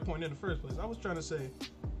argue that point in the first place. I was trying to say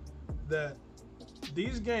that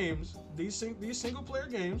these games, these single player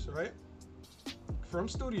games, right, from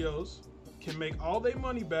studios, can make all their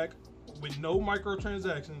money back with no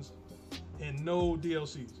microtransactions and no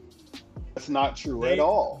DLCs. That's not true at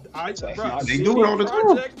all. They do it all the time.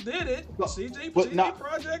 Projekt did it. CD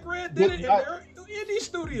Projekt Red did it in their indie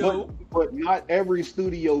studio. But not every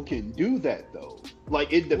studio can do that though.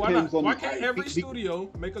 Like it depends on. Why can't every studio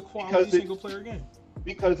make a quality single player game?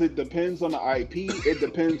 Because it depends on the IP, it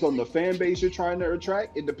depends on the fan base you're trying to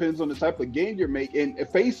attract, it depends on the type of game you're making. And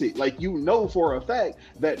face it, like you know for a fact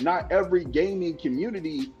that not every gaming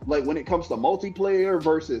community, like when it comes to multiplayer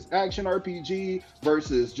versus action RPG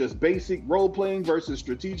versus just basic role playing versus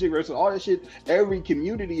strategic versus all that shit, every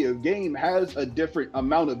community of game has a different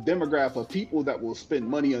amount of demographic of people that will spend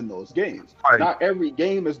money on those games. Right. Not every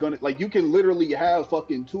game is gonna, like, you can literally have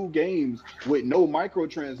fucking 2 games with no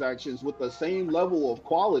microtransactions with the same level of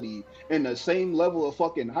quality and the same level of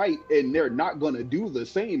fucking hype, and they're not going to do the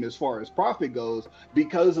same as far as profit goes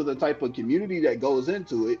because of the type of community that goes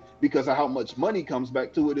into it, because of how much money comes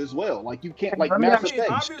back to it as well. Like you can't, like Mass Effect.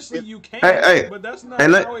 Obviously you can, but that's not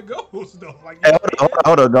how it goes though. Like,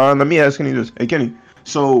 hold on, Don. Let me ask Kenny this. Hey Kenny,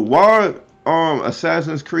 so why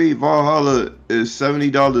Assassin's Creed Valhalla is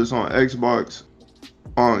 $70 on Xbox,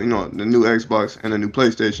 on the new Xbox and the new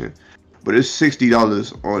PlayStation, but it's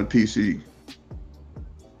 $60 on PC?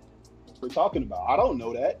 We're talking about. I don't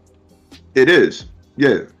know that. It is,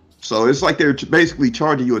 yeah. So it's like they're basically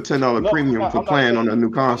charging you a $10 premium for playing on a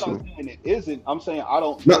new console. I'm not saying it isn't. I'm saying I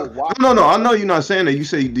don't know why. No. I know you're not saying that. You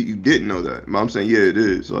say you didn't know that, but I'm saying yeah, it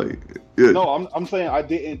is. Like, yeah. No, I'm saying I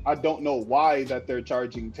didn't. I don't know why that they're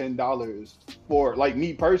charging $10 for. Like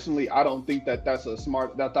me personally, I don't think that that's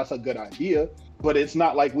a good idea. But it's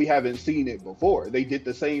not like we haven't seen it before. They did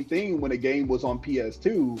the same thing when a game was on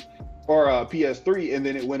PS2 or PS3, and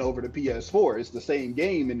then it went over to PS4. It's the same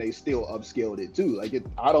game, and they still upscaled it too. Like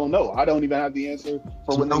I don't know. I don't even have the answer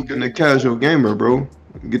for when they the casual gamer, bro.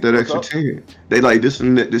 Get that extra 10. They like this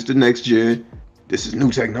the next gen. This is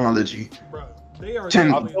new technology. Bro, they are 10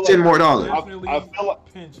 more dollars. I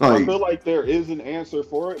feel like there is an answer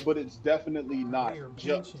for it, but it's definitely not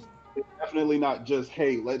just. It's definitely not just,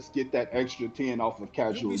 hey, let's get that extra 10 off of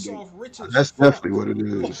casual games. That's definitely what it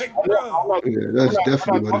is. That's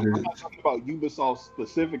definitely what it is. I'm not talking about Ubisoft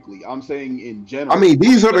specifically. I'm saying in general. I mean,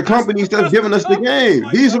 these are the companies that's giving us the game.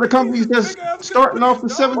 These are the companies that's starting off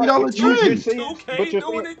with $70 games.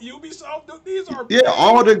 Ubisoft, these are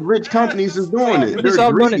all the rich companies is doing it.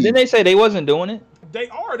 Ubisoft doing it. Didn't they say they wasn't doing it? They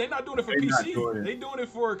are. They're not doing it for PC. They're doing it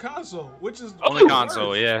for a console, which is only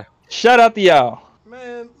console. Yeah. Shout out to y'all.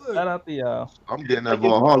 Man, look. Shout out to y'all. I'm getting that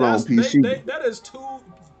Valhalla on PC. That is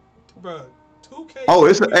bro. 2K. Oh,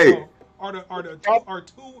 it's are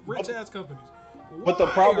two rich ass companies. But the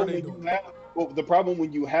problem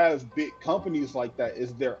when you have big companies like that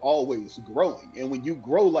is they're always growing, and when you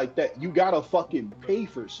grow like that, you gotta fucking pay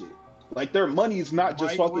for shit. Like their money's not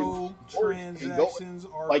just fucking transactions.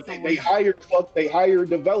 Like they hire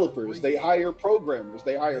developers, they hire programmers,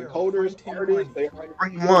 they hire coders, artists, they hire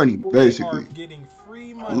free money, basically. Getting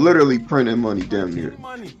free money. Literally printing money, damn near.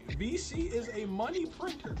 Money. VC is a money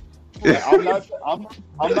printer. Yeah, I'm not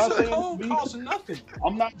saying code costs nothing.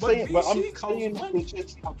 I'm not saying, but I'm saying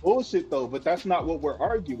it's not bullshit though. But that's not what we're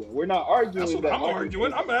arguing. We're not arguing. That's what I'm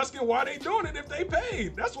arguing. I'm asking why they doing it if they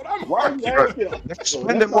paid. That's what I'm arguing. They're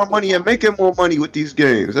spending more money and making more money with these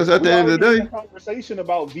games. That's at the end of the day. We had a conversation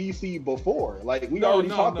about VC before. Like we already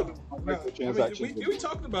talked about microtransactions. We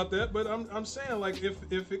talked about that, but I'm saying like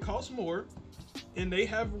if it costs more, and they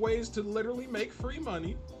have ways to literally make free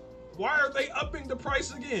money, why are they upping the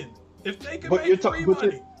price again? If they can make free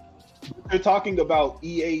money. You're talking about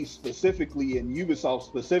EA specifically and Ubisoft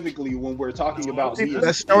specifically when we're talking about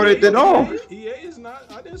that started it off. EA is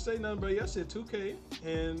not. I didn't say nothing, but I said 2K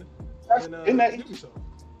and Ubisoft.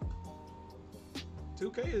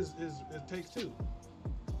 2K is it takes two.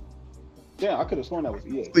 Yeah, I could have sworn that was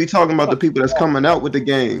EA. We talking about the people that's coming out with the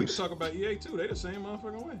games. We can talk about EA too. They the same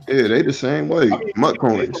motherfucking way. Yeah, they the same way. Mutt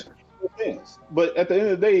coins. But at the end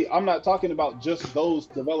of the day, I'm not talking about just those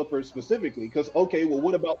developers specifically. Because okay, well,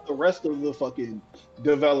 what about the rest of the fucking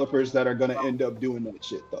developers that are gonna end up doing that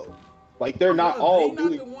shit though? Like they're not all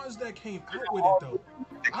doing. The ones that came out with it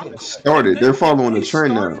though. They're following the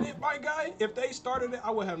trend now. My guy, if they started it,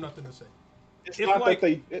 I would have nothing to say. It's not like,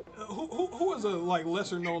 that they. Who is a like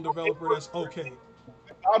lesser known developer that's okay?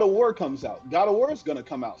 God of War comes out. God of War is gonna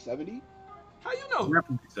come out 70. How you know?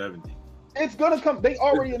 70. It's gonna come. They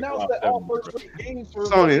already announced that all first-rate games for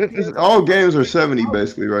Sony. All games are 70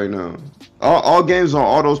 basically right now. All games on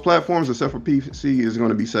all those platforms except for PC is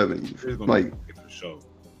gonna be 70. Like,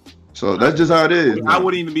 so that's just how it is. I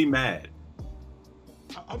wouldn't even be mad.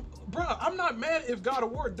 Bro, I'm not mad if God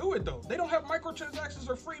of War do it though. They don't have microtransactions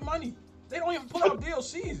or free money. They don't even pull out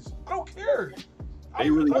DLCs. I don't care.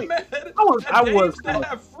 I'm mad at games that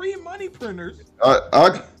have free money printers.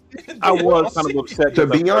 I was kind of upset. To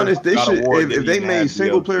be honest, they God of should. War If didn't they even made have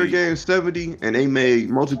single player DLC. games 70 and they made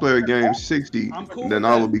multiplayer games 60, then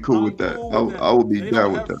I would be cool with that. I would be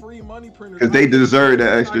down with that. Free money printers. Because they deserve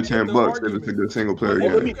that extra I get the $10 if argument. it's a good single player But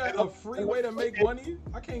if game. you got a free way to make money,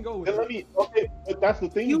 I can't go with Then that. but that's the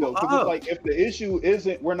thing though, because it's like if the issue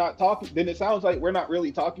isn't we're not talking, then it sounds like we're not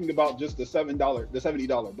really talking about just the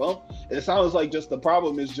 $70 bump. It sounds like just the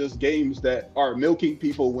problem is just games that are milking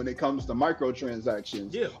people when it comes to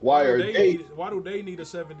microtransactions. Yeah. Why do they need a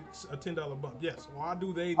 $10 bump? Yes. Why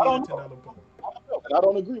do they need a $10 bump? I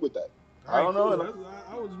don't agree with that. All right, I don't know. cool.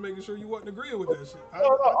 I was just making sure you wasn't agreeing with that shit. I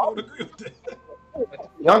don't agree with that. To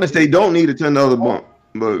be honest, they don't need a $10 bump.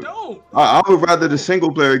 But I would rather the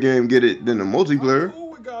single player game get it than the multiplayer. I'm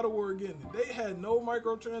cool with God of War getting it. They had no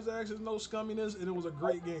microtransactions, no scumminess, and it was a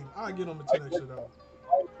great game. I get them a $10 extra.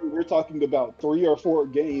 We're talking about 3 or 4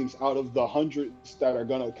 games out of the hundreds that are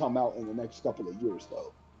gonna come out in the next couple of years,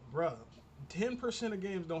 though. Bruh, 10% of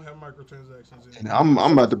games don't have microtransactions. And I'm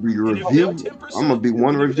about to be reviewed. I'm gonna be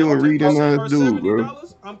one review and reading that dude, bro.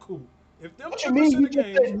 I'm cool. If them What you mean? 10% of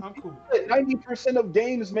games, I'm cool. 90% of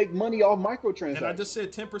games make money off microtransactions. And I just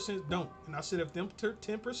said 10% don't. And I said if them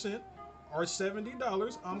 10% are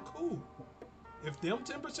 $70, I'm cool. If them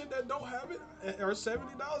 10% that don't have it are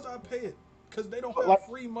 $70, I pay it. Because they don't have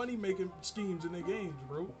free money making schemes in their games,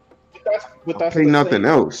 bro. But that's pay nothing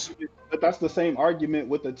else. But that's the same argument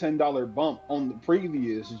with the $10 bump on the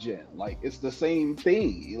previous gen. Like it's the same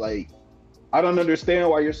thing. Like I don't understand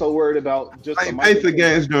why you're so worried about just. I paid for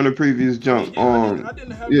games during the previous jump. I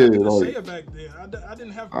didn't have nothing to say it back then. I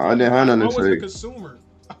didn't have. I didn't have nothing to say. I was a consumer.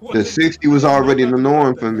 The 60 was already the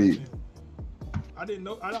norm for me. I didn't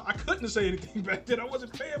know. I couldn't say anything back then. I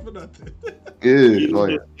wasn't paying for nothing. Yeah,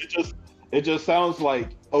 like it just sounds like,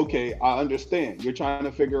 okay, I understand. You're trying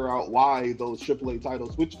to figure out why those AAA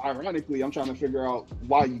titles, which ironically, I'm trying to figure out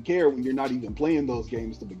why you care when you're not even playing those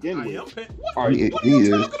games to begin with. What are you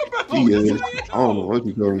talking about? He is. I don't know what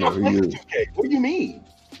you're talking about. He is. What do you mean?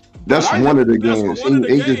 That's one of the games.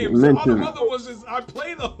 He just mentioned. All the other ones is I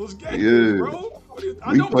play those games, Yeah. bro.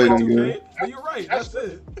 I don't play 2K. You're right. That's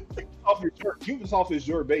it. Ubisoft is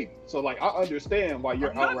your baby. So like I understand why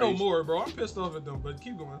you're not outraged. no more, bro. I'm pissed off at them, but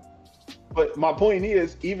keep going. But my point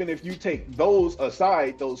is, even if you take those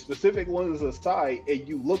aside, those specific ones aside, and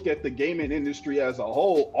you look at the gaming industry as a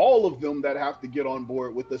whole, all of them that have to get on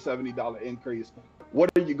board with the $70 increase, what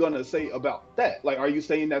are you gonna say about that? Like, are you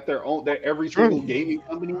saying that that every single gaming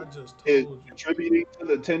company is contributing to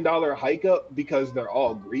the $10 hike up because they're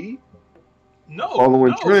all greedy? No,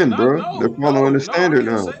 following trend, bro. They're following the standard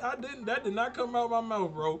now. That did not come out of my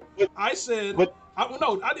mouth, bro. I said,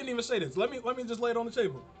 I didn't even say this. Let me just lay it on the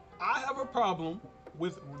table. I have a problem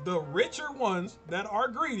with the richer ones that are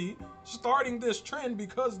greedy starting this trend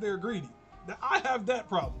because they're greedy. I have that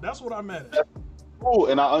problem. That's what I'm mad at.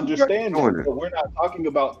 Cool, and I understand that, but we're not talking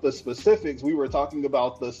about the specifics. We were talking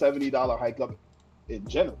about the $70 hike up in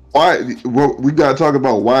general. Why? Well, we gotta talk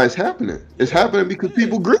about why it's happening. It's happening because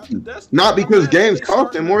people greedy, not because games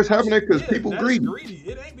cost them more. It's happening because people greedy.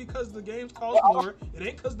 It ain't because the games cost more. It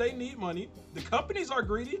ain't because they need money. The companies are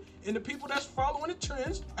greedy, and the people that's following the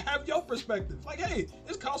trends have your perspective. Like, hey,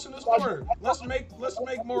 it's costing us more. Let's make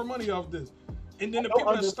more money off this. And then the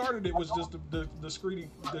people that started it was just the greedy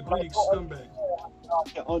scumbags.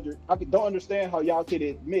 I don't understand how y'all can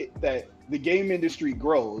admit that the game industry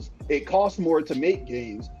grows. It costs more to make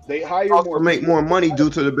games. They hire more. Make more money due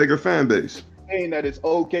to the bigger fan base. Saying that it's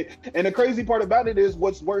okay. And the crazy part about it is,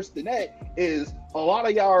 what's worse than that is a lot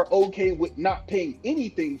of y'all are okay with not paying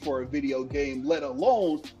anything for a video game, let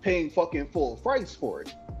alone paying fucking full price for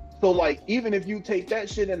it. So like, even if you take that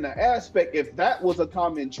shit in the aspect, if that was a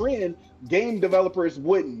common trend, game developers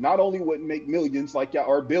not only wouldn't make millions like y'all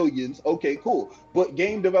or billions, okay, cool, but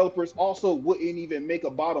game developers also wouldn't even make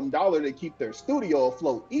a bottom dollar to keep their studio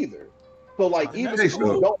afloat either. So like, even that's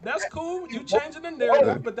cool. That's cool. You changing the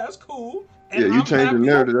narrative, but that's cool. And yeah, you changing the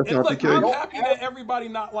narrative. That's not the case. I'm happy that everybody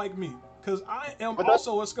not like me, because I am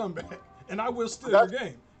also a scumbag, and I will steal your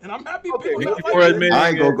game. And I'm happy people not like me. I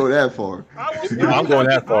ain't gonna go that far. I'm going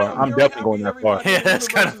that far. I'm definitely going that far. Yeah, that's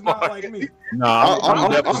kind of far. No, I'm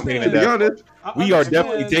definitely saying that. We are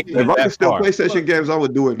definitely taking it that far. If I could still far. PlayStation games, I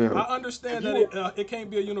would do it now. I understand that it can't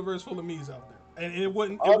be a universe full of me's out there, and it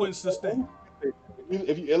wouldn't sustain.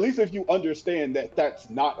 If you understand that that's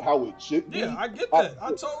not how it should be. Yeah, I get that.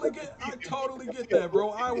 I totally get that, bro.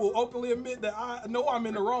 I will openly admit that I know I'm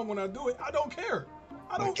in the wrong when I do it. I don't care.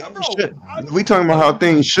 We talking about how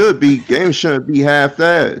things should be. Games shouldn't be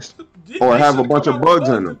half-assed or have a bunch of bugs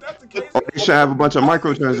in them. Or they should have a bunch of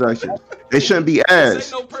microtransactions. They shouldn't be This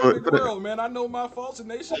ads. ain't no perfect world, man. I know my faults and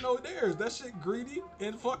they should know theirs. That shit greedy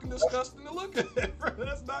and fucking disgusting to look at, bro.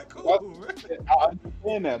 That's not cool, man. I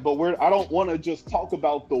understand that, but I don't want to just talk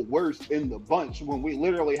about the worst in the bunch when we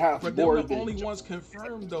literally have But more them the than only ones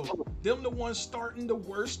confirmed though. Them the ones starting the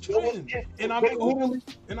worst trend. And I'm cool.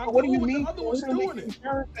 What do you mean? The other ones doing it.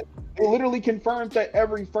 They literally confirmed that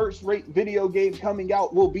every first-rate video game coming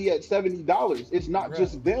out will be at $70. It's not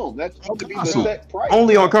just them. That's going to be the set price.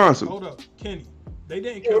 Only on console. Hold up, Kenny. They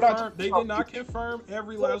didn't confirm. They did not confirm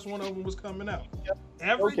every last one of them was coming out.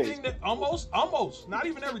 Everything that almost, not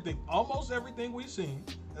even everything, almost everything we've seen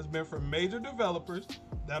has been from major developers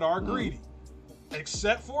that are greedy,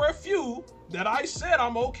 except for a few that I said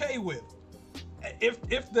I'm okay with.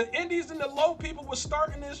 If the indies and the low people were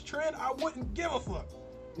starting this trend, I wouldn't give a fuck.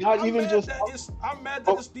 I'm mad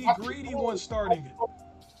that it's the greedy ones starting it.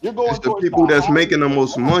 You're going it's the towards people that's making the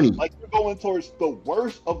most money. Like you're going towards the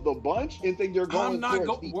worst of the bunch and think you're going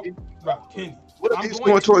Kenny. He's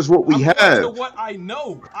going towards what we have. To what I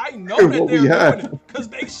know that they're doing it because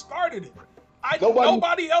they started it.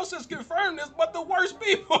 Nobody else has confirmed this but the worst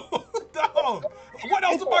people. Dog. What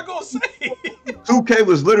else am I gonna say? 2K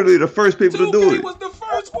was literally the first people to do it. 2K was the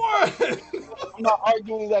first one. I'm not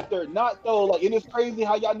arguing that they're not though. Like, and it's crazy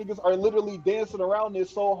how y'all niggas are literally dancing around this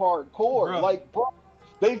so hardcore. Bro. Like, bro,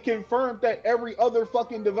 they've confirmed that every other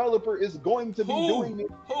fucking developer is going to be doing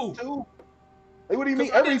it too. Like, what do you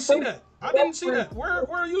mean? I didn't see that. I didn't see that. Where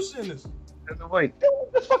are you seeing this? Wait.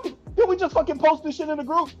 Did we just fucking post this shit in the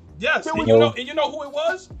group? Yes. And you know who it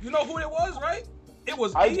was? You know who it was, right? It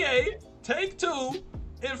was EA, Take-Two,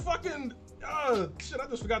 and fucking shit. I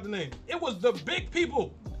just forgot the name. It was the big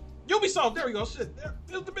people. Ubisoft. There we go. Shit.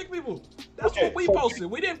 It was the big people. That's what we posted.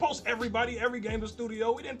 We didn't post everybody, every game in the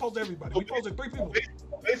studio. We didn't post everybody. We posted 3 people.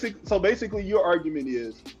 So basically, your argument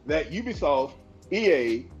is that Ubisoft,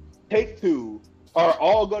 EA, Take-Two are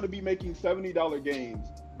all going to be making $70 games,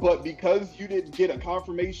 but because you didn't get a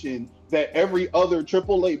confirmation that every other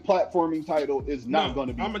AAA platforming title is not going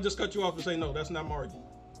to be. I'm gonna just cut you off and say no. That's not my argument.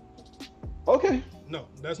 Okay. No,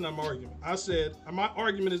 that's not my argument. I said my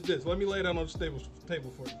argument is this. Let me lay it out on the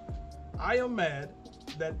table for you. I am mad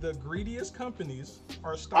that the greediest companies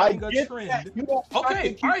are starting a trend.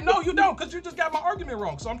 Okay, all right, no, you don't, because you just got my argument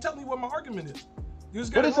wrong. So I'm telling you what my argument is. You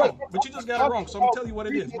just got it wrong, but you just got it wrong. So I'm gonna tell you what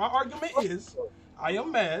it is. My argument is, I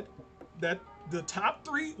am mad that the top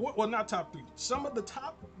 3, well, not top 3, some of the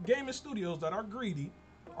top gaming studios that are greedy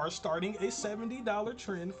are starting a $70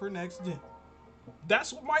 trend for next gen.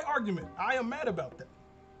 That's my argument. I am mad about that.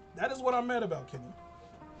 That is what I'm mad about, Kenny.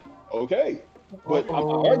 Okay, but I'm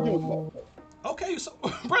not arguing about that. Okay, so,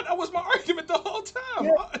 bro, that was my argument the whole time.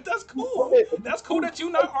 Yeah. That's cool. That's cool that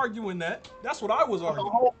you're not arguing that. That's what I was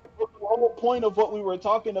arguing. The whole point of what we were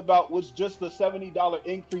talking about was just the $70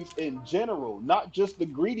 increase in general, not just the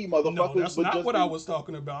greedy motherfuckers. No, that's not what I was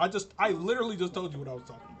talking about. I literally just told you what I was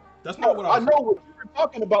talking about. That's not what I was know what you were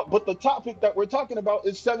talking about, but the topic that we're talking about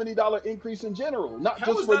is $70 increase in general, not How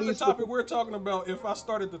just is for that these. The topic we're talking about if I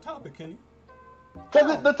started the topic, Kenny?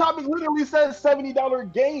 Because the topic literally says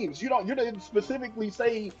 $70 games. You didn't specifically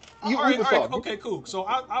say. All right, okay, cool. So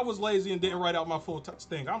I was lazy and didn't write out my full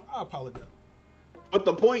thing. I apologize.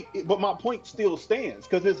 But my point still stands,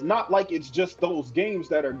 because it's not like it's just those games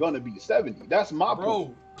that are gonna be 70. That's my point.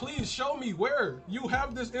 Bro, please show me where you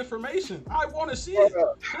have this information. I want to see it.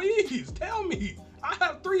 Please tell me. I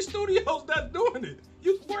have 3 studios that's doing it.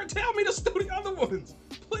 Tell me the other ones,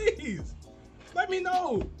 please. Let me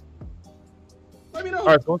know. Let me know. All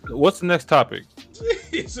right, so what's the next topic?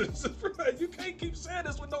 Jesus, bro, you can't keep saying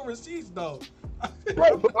this with no receipts, though.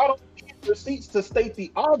 Right, but I don't need receipts to state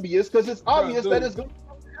the obvious, because it's obvious that it's going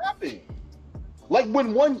to happen. Like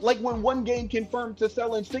when one game confirmed to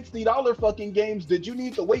selling $60 fucking games, did you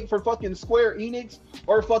need to wait for fucking Square Enix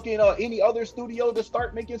or fucking any other studio to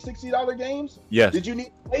start making $60 games? Yes. Did you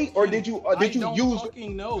need to wait, or did you use?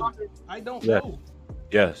 Fucking know. I don't know.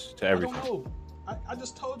 Yes, to everything. I don't know. I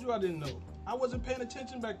just told you I didn't know. I wasn't paying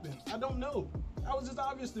attention back then. I don't know. That was just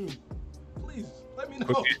obvious to me. Please let me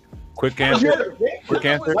know. Quick answer. Quick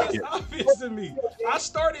answer. That was just obvious to me. I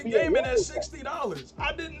started gaming at $60.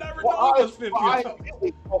 I didn't never know it was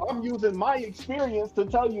 $50. I'm using my experience to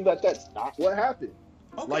tell you that that's not what happened.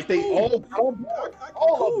 Okay, like cool. they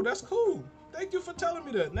all cool. That's cool. Thank you for telling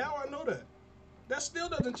me that. Now I know that. That still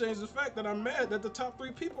doesn't change the fact that I'm mad that the top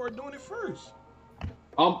 3 people are doing it first.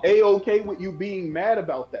 I'm A-okay with you being mad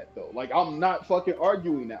about that, though. Like, I'm not fucking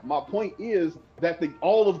arguing that. My point is that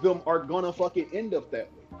all of them are gonna fucking end up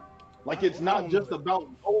that way. Like, it's not just about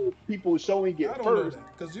old people showing it first.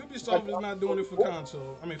 Because Ubisoft is not doing it for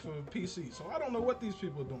console. I mean, for PC. So I don't know what these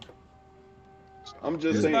people are doing. I'm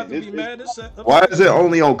just It's saying. about to be mad as Why is it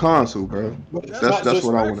only on console, bro? That's That's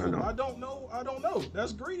what I want to disrespectful. know. I don't know.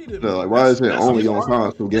 That's greedy to me. No, like, why is it That's only on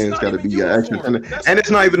uniform. console? It's Games not got to even be an extra, uniform. and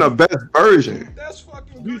it's not even the best version. That's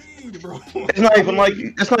fucking greed, bro. It's not even like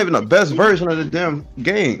it's not even the best version of the damn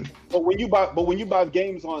game. But when you buy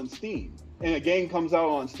games on Steam and a game comes out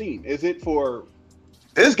on Steam, is it for?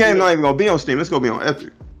 This game not even gonna be on Steam. It's gonna be on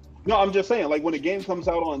Epic. No, I'm just saying, like when a game comes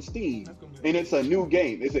out on Steam and it's a new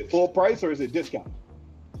game, is it full price or is it discount?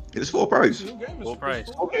 It's full price. Full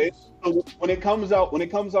price. Okay, so when it comes out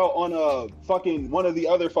on fucking one of the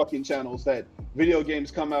other fucking channels that video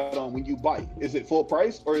games come out on, when you buy it, is it full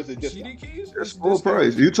price or is it discount? CD keys? It's full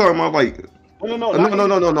price. You talking about like?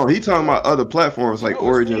 No. He talking about other platforms like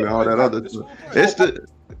Origin and all that other stuff.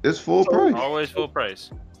 It's full price. Always full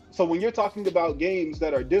price. So when you're talking about games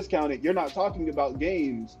that are discounted, you're not talking about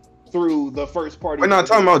games through the first party. We're not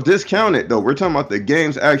talking about discounted though. We're talking about the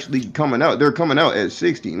games actually coming out. They're coming out at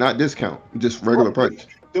 $60, not discount, just regular price.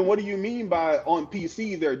 Then what do you mean by on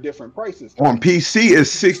PC there are different prices? On PC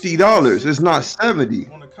it's $60. It's not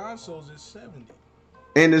 $70. On the consoles it's 70.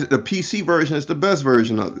 And the PC version is the best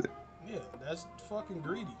version of it. Yeah, that's fucking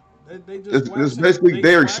greedy. They just It's basically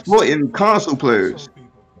they're exploiting console players.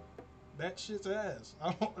 That shit's ass.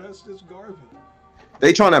 That's just garbage.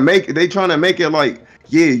 They trying to make it like,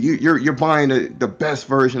 yeah, you're buying the best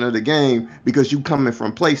version of the game because you coming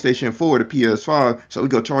from PlayStation 4 to PS5, so we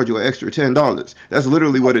gonna charge you an extra $10. That's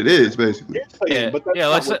literally what it is, basically.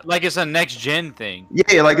 Like it's a next gen thing.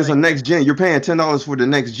 Yeah, like it's a next gen. You're paying $10 for the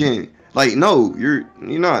next gen. Like, no, you're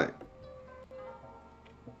not.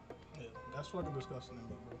 Yeah, that's fucking disgusting to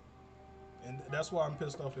me, bro. And that's why I'm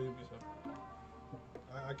pissed off at Ubisoft.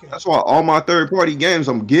 I can't. That's why all my third-party games,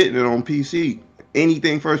 I'm getting it on PC.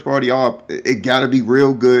 Anything first-party, it gotta be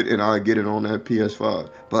real good, and I'll get it on that PS5.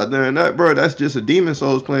 But other than that, bro, that's just a Demon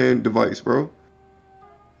Souls playing device, bro.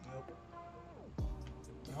 Yep.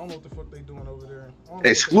 I don't know what the fuck they doing over there.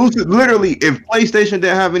 Exclusive, literally, if PlayStation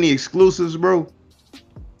didn't have any exclusives, bro,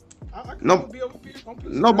 nobody would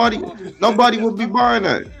be buying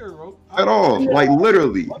that at all. Like,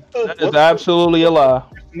 literally. That is absolutely a lie.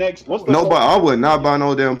 Nobody, I would not buy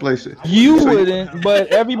no damn PlayStation. You wouldn't, but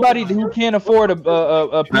everybody who can't afford a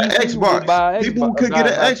PC Xbox, would buy people who could get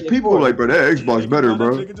an X, people like, bro, that Xbox better,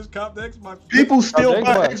 bro. People still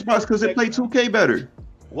buy Xbox because they play 2K better.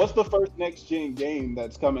 What's the first next gen game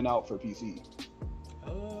that's coming out for PC?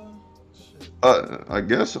 I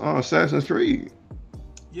guess Assassin's Creed.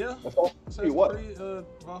 Yeah. Assassin's what?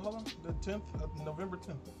 Valhalla, the 10th, November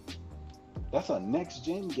 10th. That's a next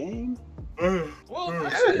gen game. Well,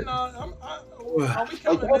 actually, no. Are we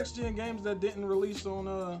counting next gen games that didn't release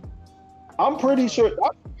on? I'm pretty sure. I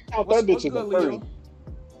count that bitch as a third.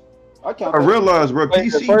 I realize, bro.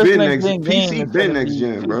 PC been next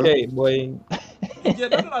gen, bro. Okay, boy. Yeah, now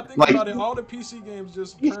that I think about it, all the PC games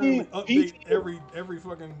just currently update every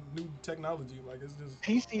fucking new technology. Like it's just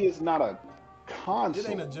PC is not a console. It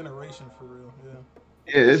ain't a generation for real. Yeah.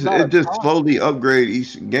 Yeah, it just slowly upgrade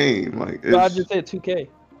each game. Like I just said 2K.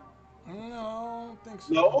 No, I don't think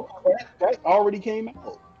so. No, that already came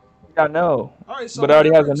out. I know. All right, so but it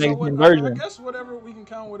already has a next gen version. I guess whatever we can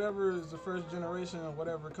count, whatever is the first generation and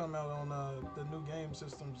whatever come out on the new game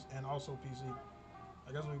systems and also PC.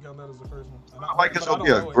 I guess we can count that as the first one. Like it's gonna be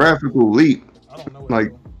a graphical leap. I don't know.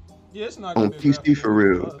 Like yeah, it's not on PC for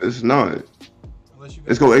real. It's not.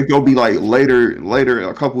 It's gonna be like later,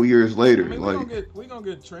 a couple years later. I mean, like we gonna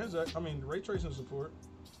get ray tracing support.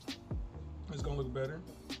 It's gonna look better.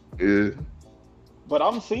 Yeah. But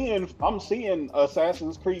I'm seeing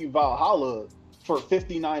Assassin's Creed Valhalla for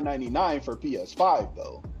 $59.99 for PS5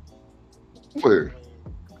 though. Where?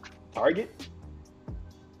 Target.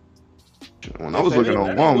 When I was looking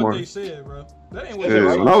on Walmart. What they said, bro. That ain't what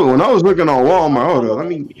when I was looking on Walmart, hold on,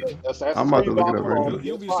 I'm about to look it up right now.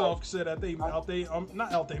 Ubisoft said not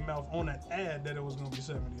out they mouth on that ad that it was gonna be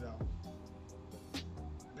 $70.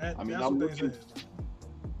 That's what they said.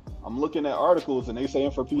 I'm looking at articles and they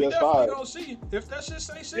saying for PS5. We definitely gonna see if that shit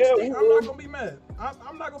say 60. I'm not gonna be mad.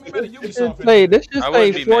 I'm not gonna be mad at Ubisoft. This just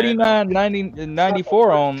say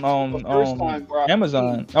 $49.94 on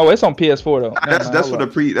Amazon. Oh, it's on PS4 though. That's for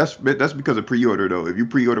the that's because of pre-order though. If you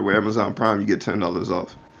pre-order with Amazon Prime, you get $10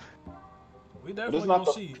 off. We definitely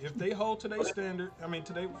gonna see if they hold today's standard. I mean,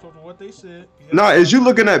 today for what they said. Nah, is you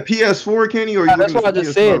looking at PS4, Kenny, or that's what I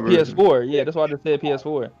just said. PS4. Yeah, that's why I just said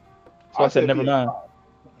PS4. So I said never mind.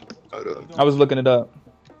 I was looking it up.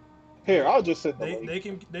 Here, I'll just set the link.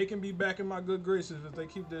 They can be back in my good graces if they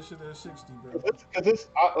keep that shit at 60, bro. Because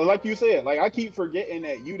like you said, like I keep forgetting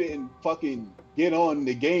that you didn't fucking get on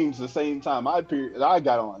the games the same time I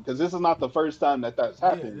got on. Because this is not the first time that's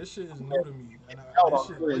happened. Yeah, this shit is new to me. And this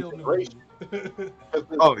shit real new to me.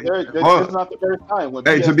 It's not the first time.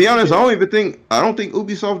 Hey, to be honest, I don't think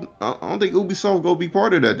Ubisoft gonna be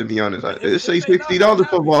part of that. To be honest, it say $60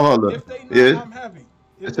 for Valhalla. If they not, I'm happy.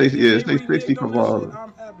 It say 60 for Valhalla.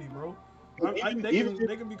 I'm happy, bro.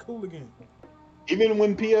 They can be cool again. Even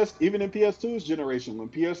in PS2's generation, when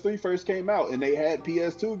PS3 first came out and they had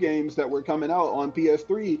PS2 games that were coming out on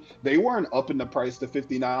PS3, they weren't upping the price to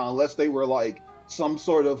 $59 unless they were like some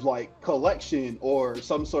sort of like collection or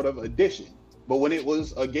some sort of edition. But when it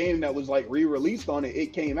was a game that was like re-released on it,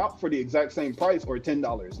 it came out for the exact same price or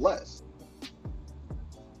 $10 less.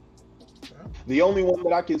 The only one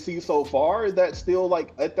that I can see so far that's still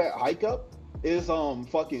like at that hike up is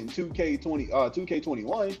fucking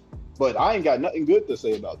 2K21. But I ain't got nothing good to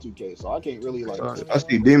say about 2K, so I can't really like. I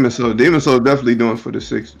see Demon's Souls. Demon's Souls definitely doing for the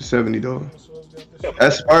 $70.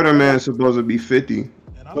 That Spider-Man is supposed to be $50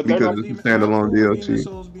 because it's a standalone DLC. Demon's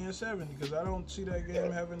Souls being 70 because I don't see that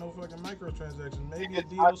game having no fucking microtransactions. Maybe a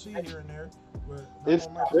DLC here and there, but there's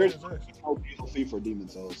no DLC for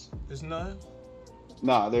Demon's Souls. It's none.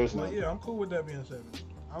 Nah, there's none. Yeah, I'm cool with that being 70.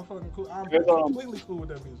 I'm fucking cool. I'm completely cool with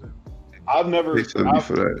that being 70. I've never.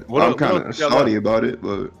 For that. I'm kind of salty about it,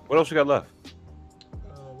 but what else you got left?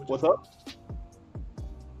 What's up?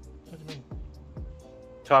 What do you mean?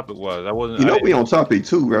 Topic was I wasn't. You know we on topic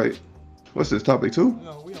 2, right? What's this, topic 2?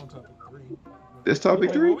 No, we on topic 3. This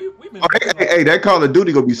topic 3? Hey, that Call of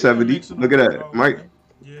Duty gonna be 70. Look at that, Mike.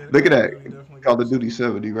 Yeah, look at that. Call of Duty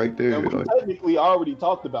 70 right there. And we technically already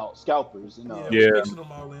talked about scalpers. And, yeah. Mixing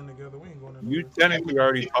them all in together. We ain't going to. You technically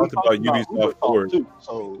already talked about Ubisoft Forward.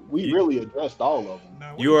 So we really addressed all of them.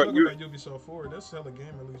 Now, you about Ubisoft Forward. That's hella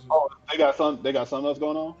game releases. Oh, they got something else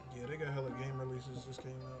going on? Yeah, they got hella game releases just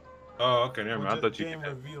came out. Oh, okay, never mind. I thought you game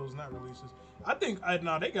reveals, not releases. I think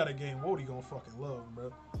they got a game Wody gonna fucking love,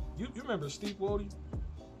 bro. You remember Steep Wody?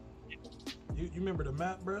 You remember the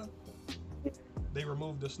map, bro? They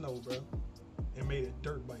removed the snow, bro, and made it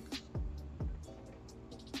dirt bikes.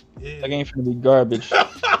 Yeah. That game finna be garbage.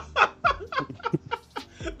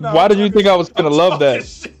 Why did you think I was gonna love that?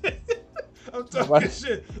 I'm talking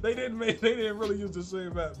shit. They didn't really use the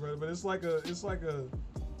same map, bro. But it's like a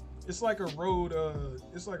road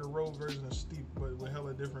version of Steep, but with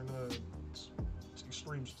hella different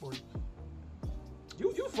extreme sports.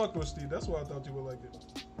 You fucked with Steep. That's why I thought you would like it.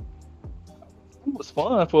 It was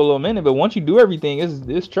fun for a little minute, but once you do everything,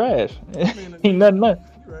 it's trash. Ain't nothing left.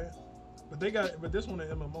 You're right. But this one an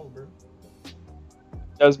MMO, bro.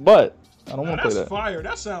 I don't want to play that. That's fire.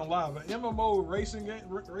 That sound live. An MMO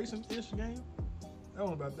racing-ish game. I don't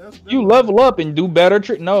know about that. You level up and do better.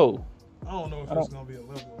 No. I don't know if it's gonna be a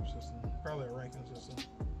level up system. Probably a ranking system.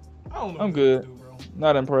 I don't know. I'm good. bro.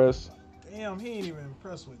 Not impressed. Damn, he ain't even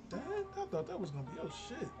impressed with that. I thought that was gonna be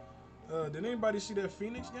shit. Did anybody see that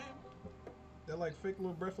Phoenix game? That like fake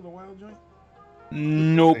little Breath of the Wild joint?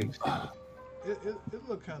 Nope. It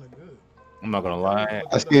looked kind of good. I'm not gonna lie.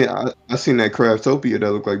 I seen that Craftopia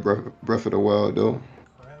that looked like Breath of the Wild though.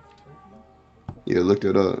 Yeah, looked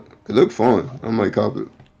it up. It looked fun. I might cop it.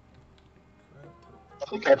 I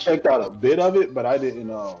think I checked out a bit of it, but I didn't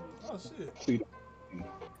see it.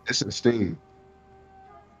 It's in Steam.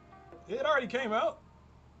 It already came out.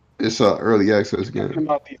 It's an early access game. Talking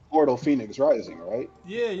about the Immortal Phoenix Rising, right?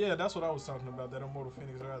 Yeah, that's what I was talking about. That Immortal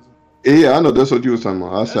Phoenix Rising. Yeah, I know that's what you was talking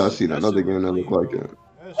about. I seen another game that looked like it.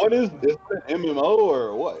 What is this? An MMO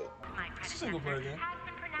or what? It's a single player game.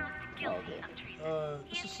 Oh, okay.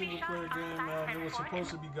 It's a single player game. It was supposed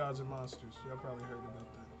to be Gods and Monsters. Y'all probably heard about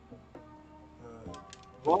that.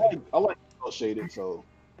 Well, I like shaded, so.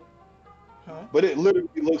 Huh? But it literally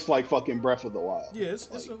looks like fucking Breath of the Wild. Yeah, it's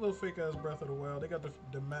a little fake ass Breath of the Wild. They got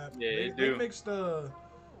the map. Yeah, they mixed I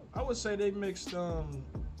would say they mixed a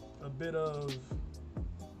bit of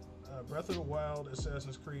Breath of the Wild,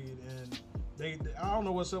 Assassin's Creed, and I don't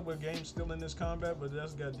know what's up with games still in this combat, but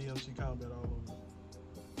that's got DMC combat all over.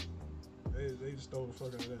 They just stole the fuck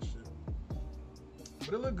out of that shit.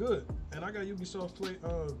 But it looked good, and I got Ubisoft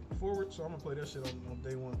Forward, so I'm gonna play that shit on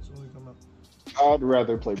day one as soon as it come out. I'd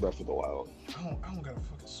rather play Breath of the Wild. I don't got a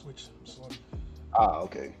fucking Switch. I'm sorry.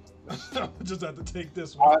 Okay. I just have to take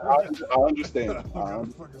this one. I understand.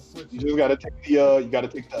 You just gotta take the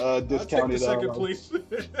discounted. Take the second, please.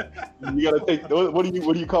 You gotta take what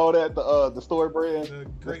do you call that? The store brand. The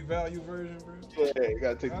great value version, bro. Yeah, you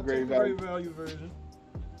gotta take the great value version.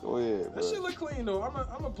 Go ahead, That bro. shit look clean though. I'm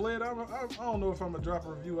gonna play it. I don't know if I'm gonna drop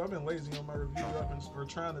a review. I've been lazy on my review dropping or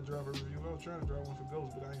trying to drop a review. I was trying to drop one for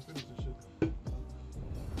Ghost, but I ain't finished this shit.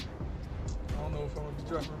 I don't know if I'm gonna be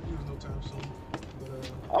dropping reviews no time soon.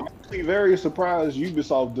 But, I'm actually very surprised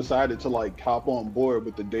Ubisoft decided to like hop on board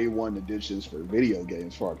with the day one editions for video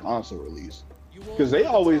games for a console release. Because they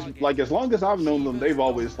always, like, as long as I've known them, they've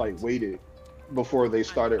always like waited before they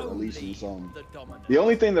started releasing some. The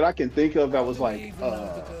only thing that I can think of that was like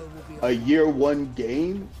a year one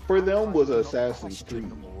game for them was Assassin's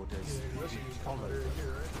Creed.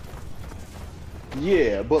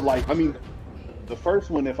 Yeah, but like, I mean, the first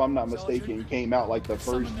one, if I'm not mistaken, came out like the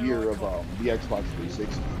first year of the Xbox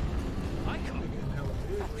 360.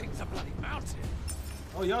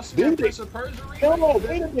 oh, y'all see that Prince of Persia remake? No,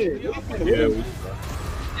 wait a minute.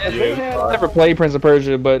 I never played Prince of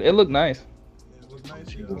Persia, but it looked nice.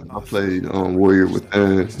 I played Warrior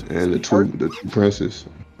Within and the two princes.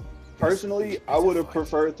 Personally, I would have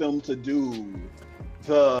preferred them to do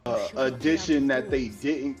the edition that they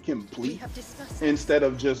didn't complete instead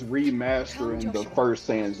of just remastering the first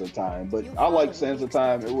Sands of Time. But I like Sands of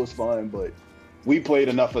Time; it was fun. But we played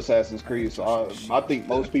enough Assassin's Creed, so I think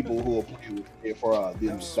most people who will play will play for the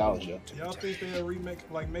nostalgia. Y'all think they'll remake,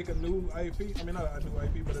 like make a new IP? I mean, not a new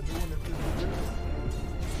IP, but a new one that isn't good?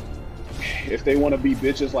 If they want to be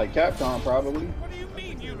bitches like Capcom, probably. What do you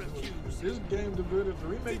mean you refuse? This game do good, if the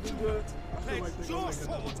remake do good, I feel like they're gonna make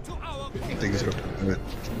another one. I think it's good.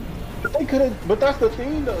 They could have, but that's the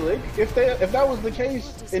thing though. If that was the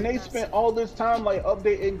case, and they spent all this time like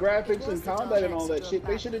updating graphics and combat and all that shit,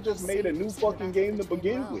 they should have just made a new fucking game to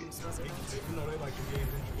begin with.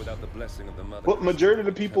 Without the blessing of the mother. But majority of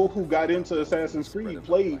the people who got into Assassin's Creed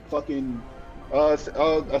played fucking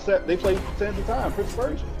they played Sands of Time, Prince of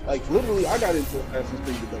Persia. Like literally, I got into Assassin's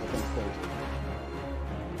Creed because of Prince of Persia.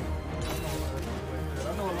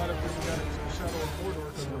 I know a lot of people got into Shadow of Mordor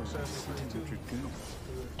because of Assassin's Creed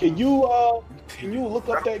 2. Can you look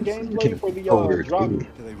up that gameplay for the drop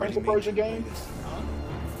Prince of Persia game?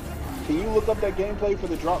 Can you look up that gameplay for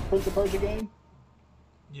the drop Prince of Persia game?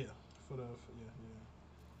 Yeah, yeah.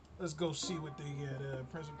 Let's go see what they get.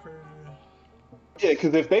 Prince of Persia. Yeah,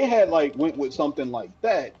 because if they had like went with something like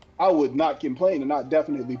that, I would not complain and I'd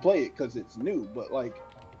definitely play it because it's new. But like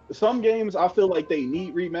some games, I feel like they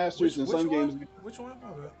need remasters, and some games. Which one?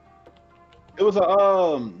 It was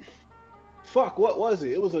a fuck. What was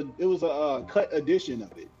it? It was a cut edition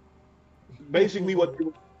of it. Basically, what they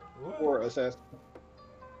were for Assassin.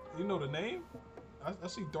 You know the name? I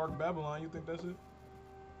see Dark Babylon. You think that's it?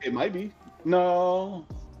 It might be. No.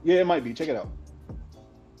 Yeah, it might be. Check it out.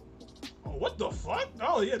 Oh, what the fuck?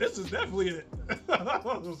 Oh yeah, this is definitely it.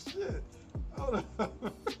 Oh shit. Hold up.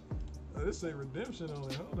 Oh, this say redemption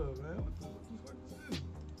only. Hold up, man. What the fuck is this?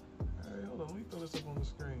 Alright, hold on. Let me throw this up on the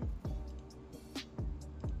screen.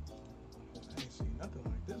 I ain't seen nothing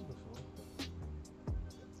like this before.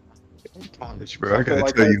 Bro, I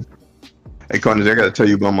gotta tell you. Hey, Carnage, I gotta tell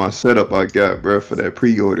you about my setup I got, bro, for that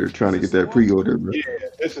pre-order. Trying to get that pre-order, bro. Yeah,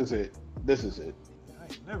 this is it. This is it. I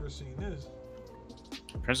ain't never seen this.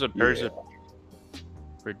 Prince of Persia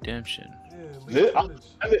Redemption. Yeah, I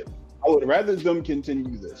would rather them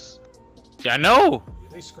continue this. Yeah, I know.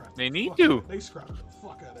 They need to. They scrapped the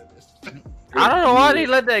fuck out of this. I don't know why they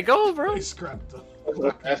let that go, bro. They scrapped the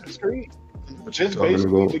Assassin's Creed. This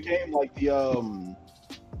basically became like the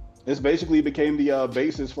This basically became the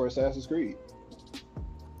basis for Assassin's Creed.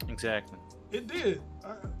 Exactly. It did.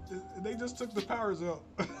 They just took the powers out.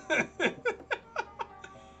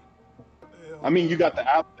 I mean, you got the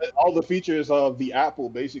app. All the features of the Apple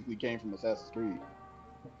basically came from Assassin's Creed.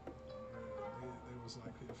 They was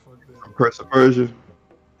like, yeah, fuck that. Prince of Persia.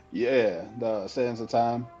 Yeah, the Sands of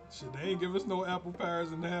Time. Shit, they ain't give us no Apple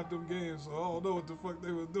powers in half them games, so I don't know what the fuck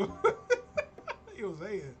they was doing. He was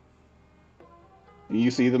saying.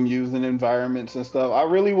 You see them using environments and stuff. I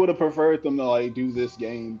really would have preferred them to like do this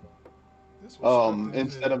game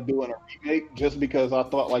instead of doing a remake, just because I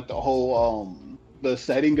thought like the whole the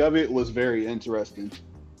setting of it was very interesting.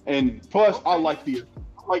 And plus I like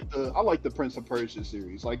the Prince of Persia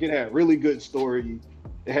series. Like it had really good story,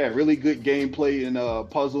 it had really good gameplay and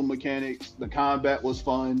puzzle mechanics. The combat was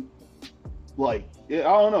fun. Like I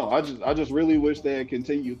don't know. I just really wish they had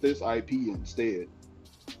continued this IP instead.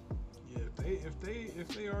 If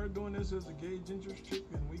they are doing this as a gauge interest trip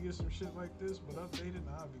and we get some shit like this but updated,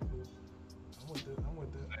 nah, I'd be cool. I'm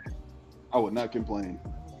with that. I would not complain.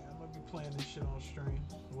 I'm gonna be playing this shit on stream.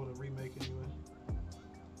 What a remake anyway.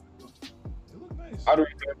 It look nice. I'd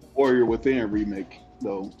remake Warrior Within remake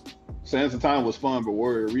though. Sands of Time was fun, but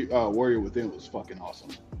Warrior Within was fucking awesome.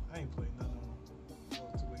 I ain't played none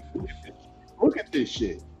of them. Look at this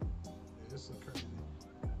shit. it's a crazy.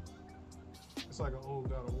 It's like an old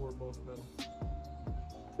God of War both of them.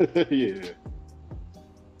 Yeah.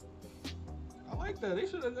 I like that. They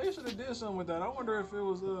should have did something with that. I wonder if it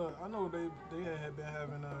was I know they had been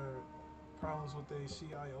having problems with their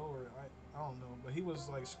CIO or I don't know, but he was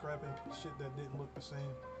like scrapping shit that didn't look the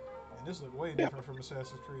same. And this looked way different from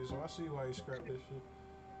Assassin's Creed, so I see why he scrapped this shit.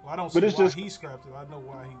 Well, I don't see why he scrapped it. I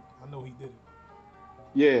know he did it.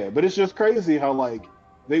 Yeah, but it's just crazy how like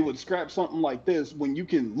they would scrap something like this when you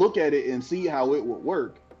can look at it and see how it would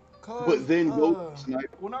work. But then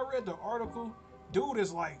when I read the article, dude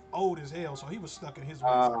is like old as hell, so he was stuck in his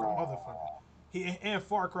ways like a motherfucker. He and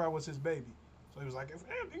Far Cry was his baby, so he was like,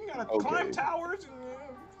 "You gotta climb towers and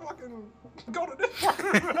fucking go to this part."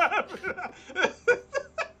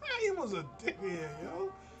 He was a dickhead,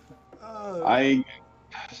 yo. I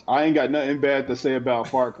ain't got nothing bad to say about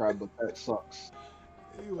Far Cry, but that sucks.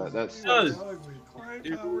 That sucks. Climb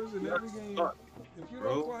towers in every game. If you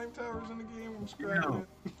don't climb towers in the game, I'm scrapping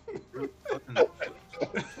it.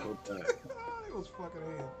 It was fucking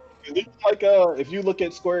hell. It's like if you look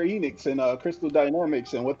at Square Enix and Crystal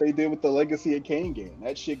Dynamics and what they did with the Legacy of Kain game,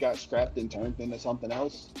 that shit got scrapped and turned into something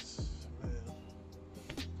else.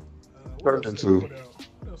 What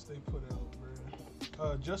else they put out,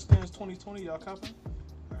 bro? Just Dance 2020, y'all copying?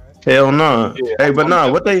 Right. Hell no. Yeah, hey, but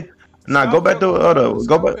nah, what they? Nah, go back to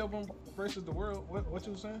go back. Versus the World. What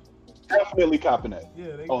you saying? Definitely copying that.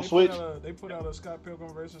 Yeah, on Switch. They put out a Scott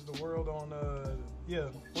Pilgrim versus the World on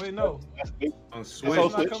Wait, no. On Switch.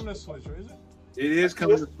 It's not coming to Switch, or is it? It is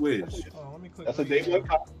coming to Switch. Oh, let me click. That's a day one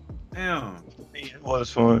copy. Damn. It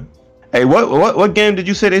was fun. Hey, what game did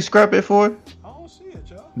you say they scrap it for? I don't see it,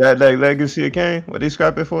 y'all. That Legacy of Kain? What they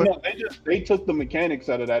scrap it for? No, they took the mechanics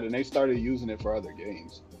out of that and they started using it for other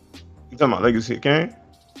games. You talking about Legacy of Kain?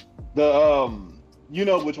 The you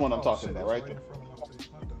know which one I'm talking about, right?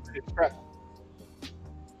 It's scrapped.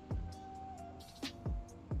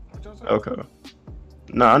 Okay.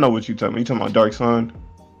 Nah, I know what you talking about. You talking about Dark Sun?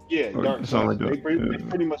 Yeah, Dark Sun. Like they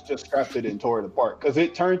pretty much just scrapped it and tore it apart because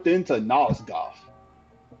it turned into Nosgoth.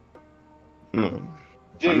 No.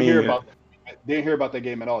 Didn't hear about that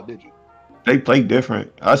game at all, did you? They play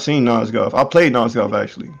different. I seen Nosgoth. I played Nosgoth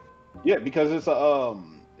actually. Yeah, because it's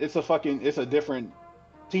a different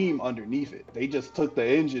team underneath it. They just took the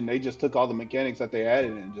engine, they just took all the mechanics that they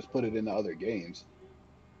added and just put it into other games.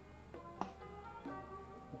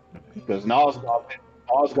 Because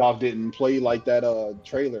Nosgoth didn't play like that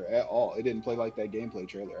trailer at all. It didn't play like that gameplay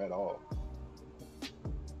trailer at all.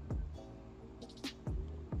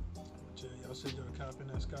 Y'all said y'all copying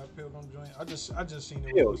that Scott Pilgrim joint. I just seen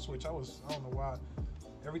it on the Switch. I don't know why.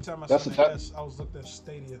 Every time I saw that, I was looking at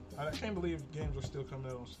Stadia. I can't believe games are still coming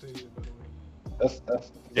out on Stadia, by the way.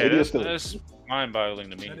 That's mind-boggling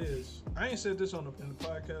to me. That is. I ain't said this in the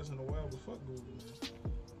podcast in a while, but fuck Google, man.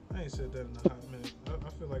 I ain't said that in a hot minute. I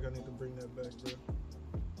feel like I need to bring that back, bro.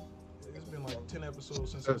 It's been like 10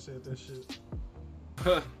 episodes since I said that shit.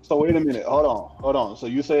 So wait a minute, hold on. So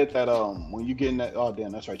you said that when you get in that, oh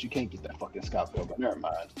damn, that's right, you can't get that fucking Scott Pilgrim. Never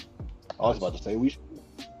mind. I was about to say we should.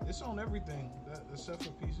 It's on everything except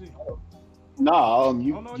for PC. Nah, it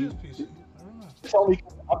is PC. I don't know. It's only.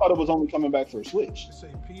 I thought it was only coming back for Switch. It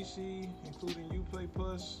say PC, including Uplay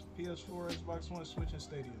Plus, PS4, Xbox One, Switch, and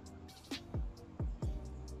Stadia.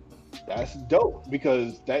 That's dope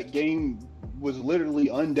because that game was literally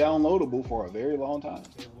undownloadable for a very long time.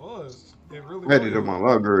 It was. It really I had it in my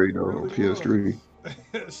library though on PS3.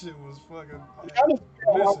 That shit was fucking.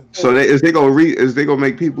 So is they gonna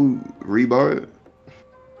make people rebuy it?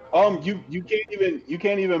 You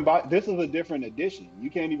can't even buy. This is a different edition. You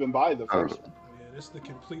can't even buy the first one. Yeah, this is the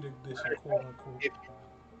complete edition, quote unquote.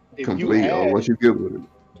 If complete, what you get with it?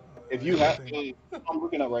 If you have, I'm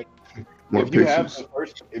looking up right. If you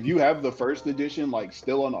have the first edition, like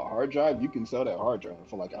still on a hard drive, you can sell that hard drive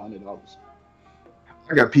for like $100.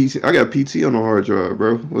 I got PT on the hard drive,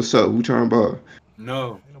 bro. What's up? Who trying to buy?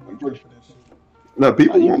 No. No,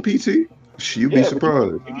 people want PT. You'd be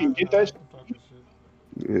surprised. You can get that.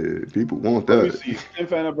 Yeah, people want that. Let me see.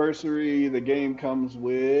 10th anniversary. The game comes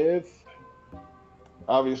with.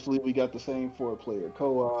 Obviously, we got the same 4-player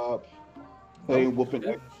co-op. Same whooping.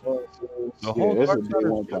 The whole this is day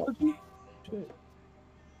one cop.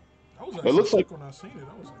 It looks like when I seen it,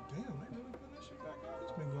 I was like, damn, they really put that shit back out.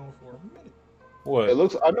 It's been going for a minute. What? It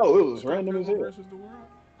looks. I know it was random as hell.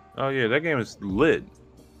 Oh yeah, that game is lit.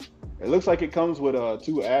 It looks like it comes with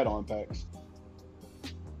 2 add-on packs.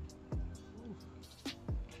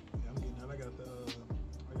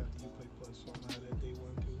 Uplay Plus, so I'm at that day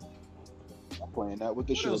 1 too. I'm playing that with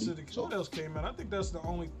the shorty. What else came out? I think that's the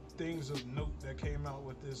only things of note that came out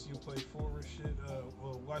with this You Play Forward shit.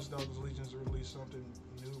 Well, Watch Dogs Legions released something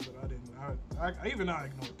new, but I didn't. I even I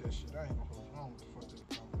ignored that shit. I ain't gonna hold you. I don't know what the fuck they were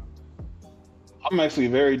talking about. I'm actually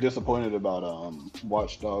very disappointed about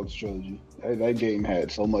Watch Dogs trilogy. That game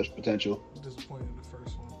had so much potential. I'm disappointed in the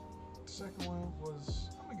first one. The second one was,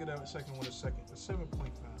 I'm gonna get that second one a 7.5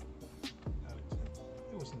 out of 10.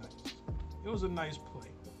 It was nice. It was a nice play.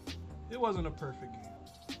 It wasn't a perfect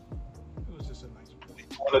game. It was just a nice play.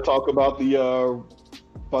 Want to talk about the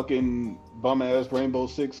fucking bum ass Rainbow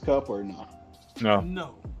Six Cup or not? No.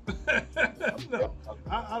 No. No.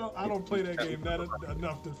 I don't play that game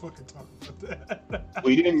enough to fucking talk about that.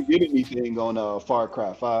 We didn't get anything on Far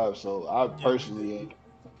Cry 5, so I personally ain't.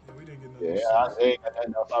 Yeah, we didn't get I ain't got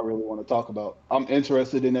nothing else I really want to talk about. I'm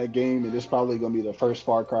interested in that game, and it's probably gonna be the first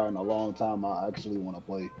Far Cry in a long time I actually want to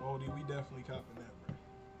play. Odie, we definitely copping that, bro.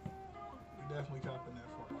 We definitely copping that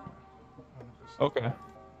Far Cry. 100%. Okay.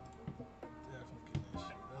 Definitely get that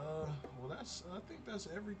shit. Well, I think that's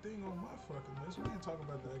everything on my fucking list. We didn't talk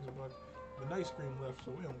about the Xbox. The night screen left,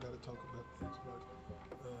 so we don't got to talk about the Xbox.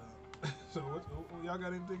 So y'all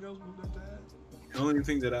got anything else with that to add? The only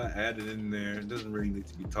thing that I added in there, it doesn't really need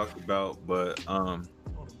to be talked about, but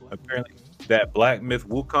apparently that Black Myth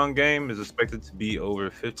Wukong game is expected to be over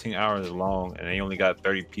 15 hours long, and they only got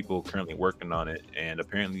 30 people currently working on it, and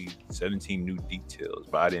apparently 17 new details,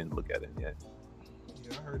 but I didn't look at it yet.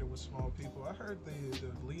 Yeah, I heard it was small people. I heard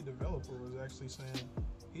the lead developer was actually saying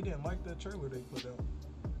he didn't like that trailer they put out.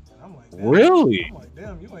 And I'm like, damn, really? I'm like,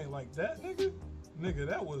 damn, you ain't like that, nigga? Nigga,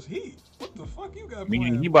 that was heat. What the fuck you got Meaning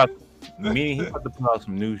planned, he about nigga? to put out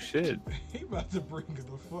some new shit. He about to bring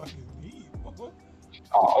the fucking heat. What?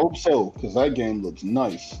 I hope so, because that game looks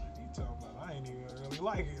nice. He talking about I ain't even really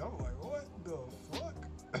like it. I'm like, what the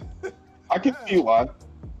fuck? I can see why.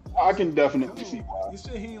 I can definitely see why. You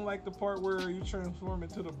said he didn't like the part where you transform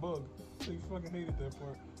into the bug. So he fucking hated that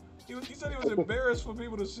part. He said he was embarrassed for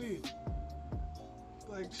people to see it.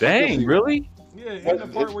 Like, dang, really? Yeah, and the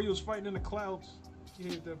part where he was fighting in the clouds. He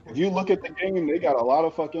hated that part. If you look at the game, they got a lot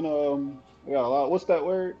of fucking they got a lot. What's that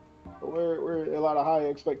word? Where a lot of high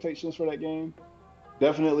expectations for that game.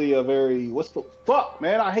 Definitely a very what's the fuck,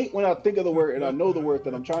 man? I hate when I think of the word and I know the word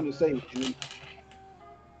that I'm trying to say.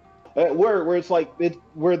 That word where it's like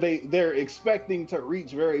where they're expecting to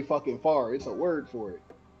reach very fucking far. It's a word for it.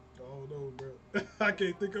 Oh no, bro. I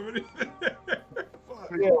can't think of it.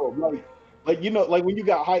 Yeah, like you know, like when you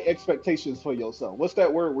got high expectations for yourself. What's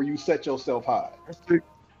that word where you set yourself high?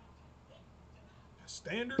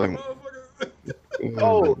 Standard, motherfucker.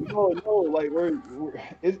 No. Like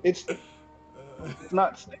it's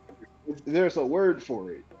not standard. There's a word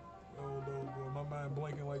for it. Oh no, bro. My mind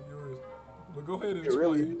blanking like yours. But go ahead and It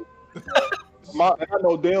really explain. I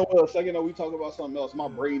know damn well. The second that we talk about something else, my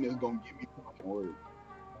brain is gonna give me the fucking word.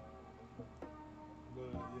 But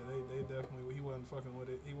yeah, they definitely. He wasn't fucking with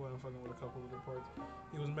it. He wasn't fucking with a couple of the parts.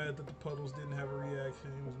 He was mad that the puddles didn't have a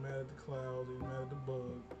reaction. He was mad at the clouds. He was mad at the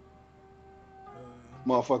bug.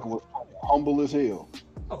 Motherfucker was humble as hell.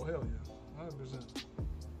 Oh hell yeah,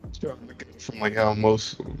 100%. From like how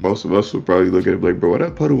most of us would probably look at it like, bro, why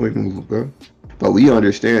that puddle ain't moving, bro? But we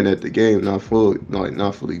understand that the game not fully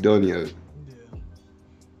done yet. Yeah.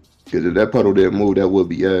 Because if that puddle didn't move, that would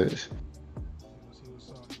be ass. He was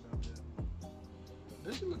talking about that.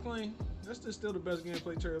 This shit look clean. That's just still the best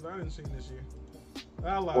gameplay trailer I didn't see this year.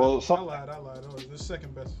 I lied. Well, I lied. Oh, the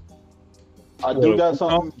second best. I do got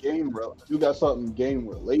something game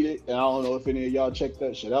related, and I don't know if any of y'all checked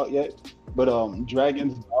that shit out yet. But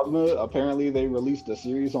Dragon's Dogma, apparently they released a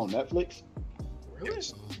series on Netflix. Really?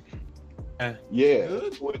 Yeah.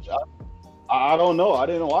 Which I don't know. I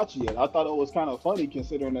didn't watch it yet. I thought it was kind of funny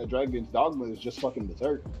considering that Dragon's Dogma is just fucking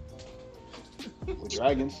berserk with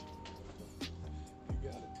dragons. You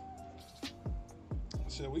got it.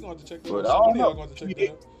 So we gonna have to check that But out. I don't know. Going to check that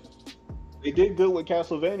out. They did good with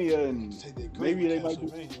Castlevania, and maybe they might do.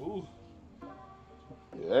 Ooh.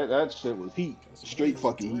 Yeah, that shit was heat. Straight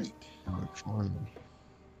fucking heat. Alright, well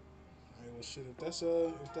shit, if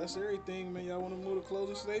that's everything, man, y'all wanna move to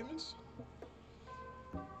closing statements?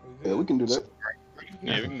 Yeah, we can do that.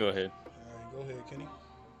 Yeah, we can go ahead. Alright, go ahead, Kenny.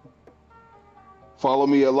 Follow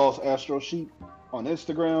me at Lost Astro Sheep on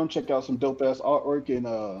Instagram. Check out some dope ass artwork,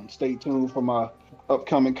 and stay tuned for my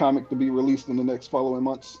upcoming comic to be released in the next following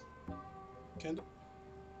months. Kendall?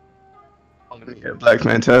 Yeah, Black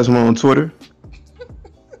Phantasma on Twitter.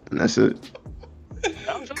 And that's it.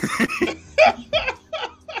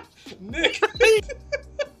 Nick.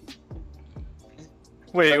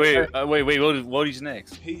 Wait. Wodie's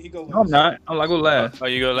next. He go last. No, I'm not. I go last. Oh,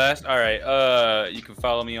 you go last. All right. You can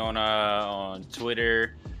follow me on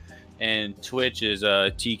Twitter and Twitch is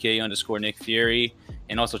TK_Nick Fury.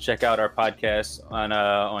 And also check out our podcast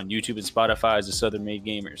on YouTube and Spotify as the Southern Made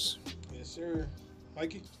Gamers. Yes, sir.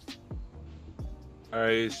 Mikey? All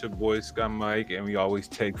right, it's your boy Scott Mike, and we always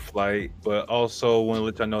take flight. But also want to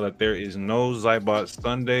let y'all know that there is no Zybot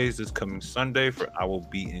Sundays this coming Sunday. For I will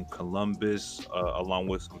be in Columbus along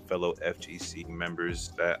with some fellow FGC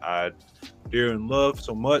members that I dear and love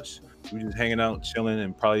so much. We're just hanging out, chilling,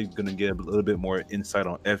 and probably gonna get a little bit more insight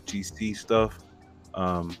on FGC stuff.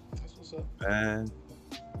 That's what's up. And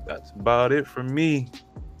that's about it for me.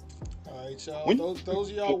 All right, y'all. Those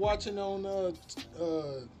of y'all watching on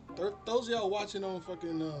those of y'all watching on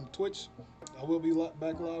fucking Twitch, I will be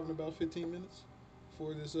back live in about 15 minutes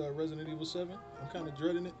for this Resident Evil 7. I'm kind of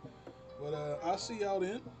dreading it, but I'll see y'all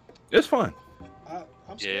then. It's fun.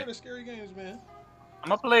 I'm scared of scary games, man. I'm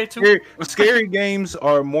gonna play it too. Scary games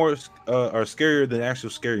are more are scarier than actual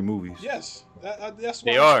scary movies. Yes, that's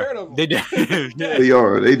why I'm scared of them. They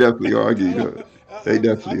are. They definitely are. I give you that. They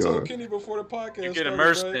definitely I told are. Kenny before the podcast. You get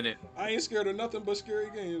immersed in it. I ain't scared of nothing but scary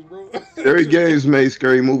games, bro. Scary games made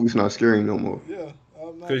scary movies not scary no more. Yeah,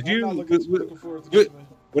 Because looking forward to this, man.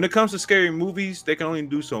 When it comes to scary movies, they can only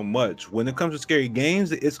do so much. When it comes to scary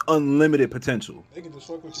games, it's unlimited potential. They can just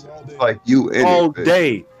fuck with you all day. Like you in all it,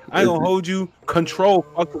 day. I ain't gonna hold you. Control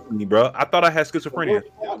fuck with me, bro. I thought I had schizophrenia.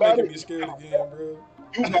 Y'all making me scared again, bro.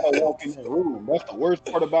 You gotta walk in the room. That's the worst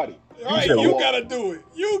part about it. All right, you gotta do it.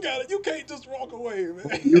 You can't just walk away,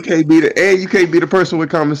 man. You can't be the person with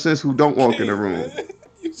common sense who don't walk in the room.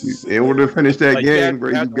 In order to finish that game, bro,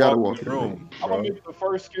 you gotta walk in the room. I'm gonna make the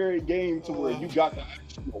first scary game to where you got to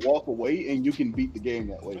actually walk away and you can beat the game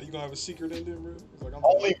that way. Are you gonna have a secret ending, bro? It's like, I'm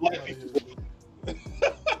only black people.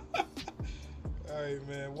 All right,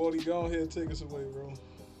 man. Wally, go ahead and take us away, bro.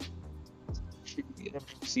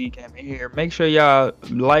 Here. Make sure y'all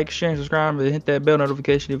like, share, and subscribe, and hit that bell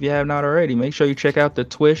notification if you have not already. Make sure you check out the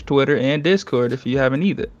Twitch, Twitter, and Discord if you haven't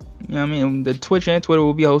either. You know what I mean? The Twitch and Twitter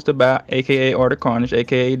will be hosted by AKA Art of Carnage,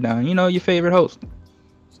 AKA Don. You know, your favorite host.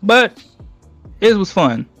 But it was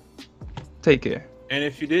fun. Take care. And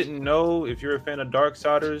if you didn't know, if you're a fan of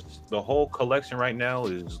Darksiders, the whole collection right now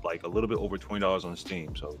is like a little bit over $20 on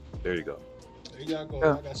Steam. So there you go. There y'all go.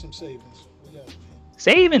 Yeah. I got some savings. We got it, man.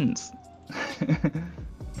 Savings.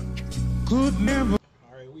 Could never.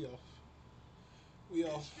 All right, we off. We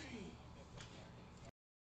off.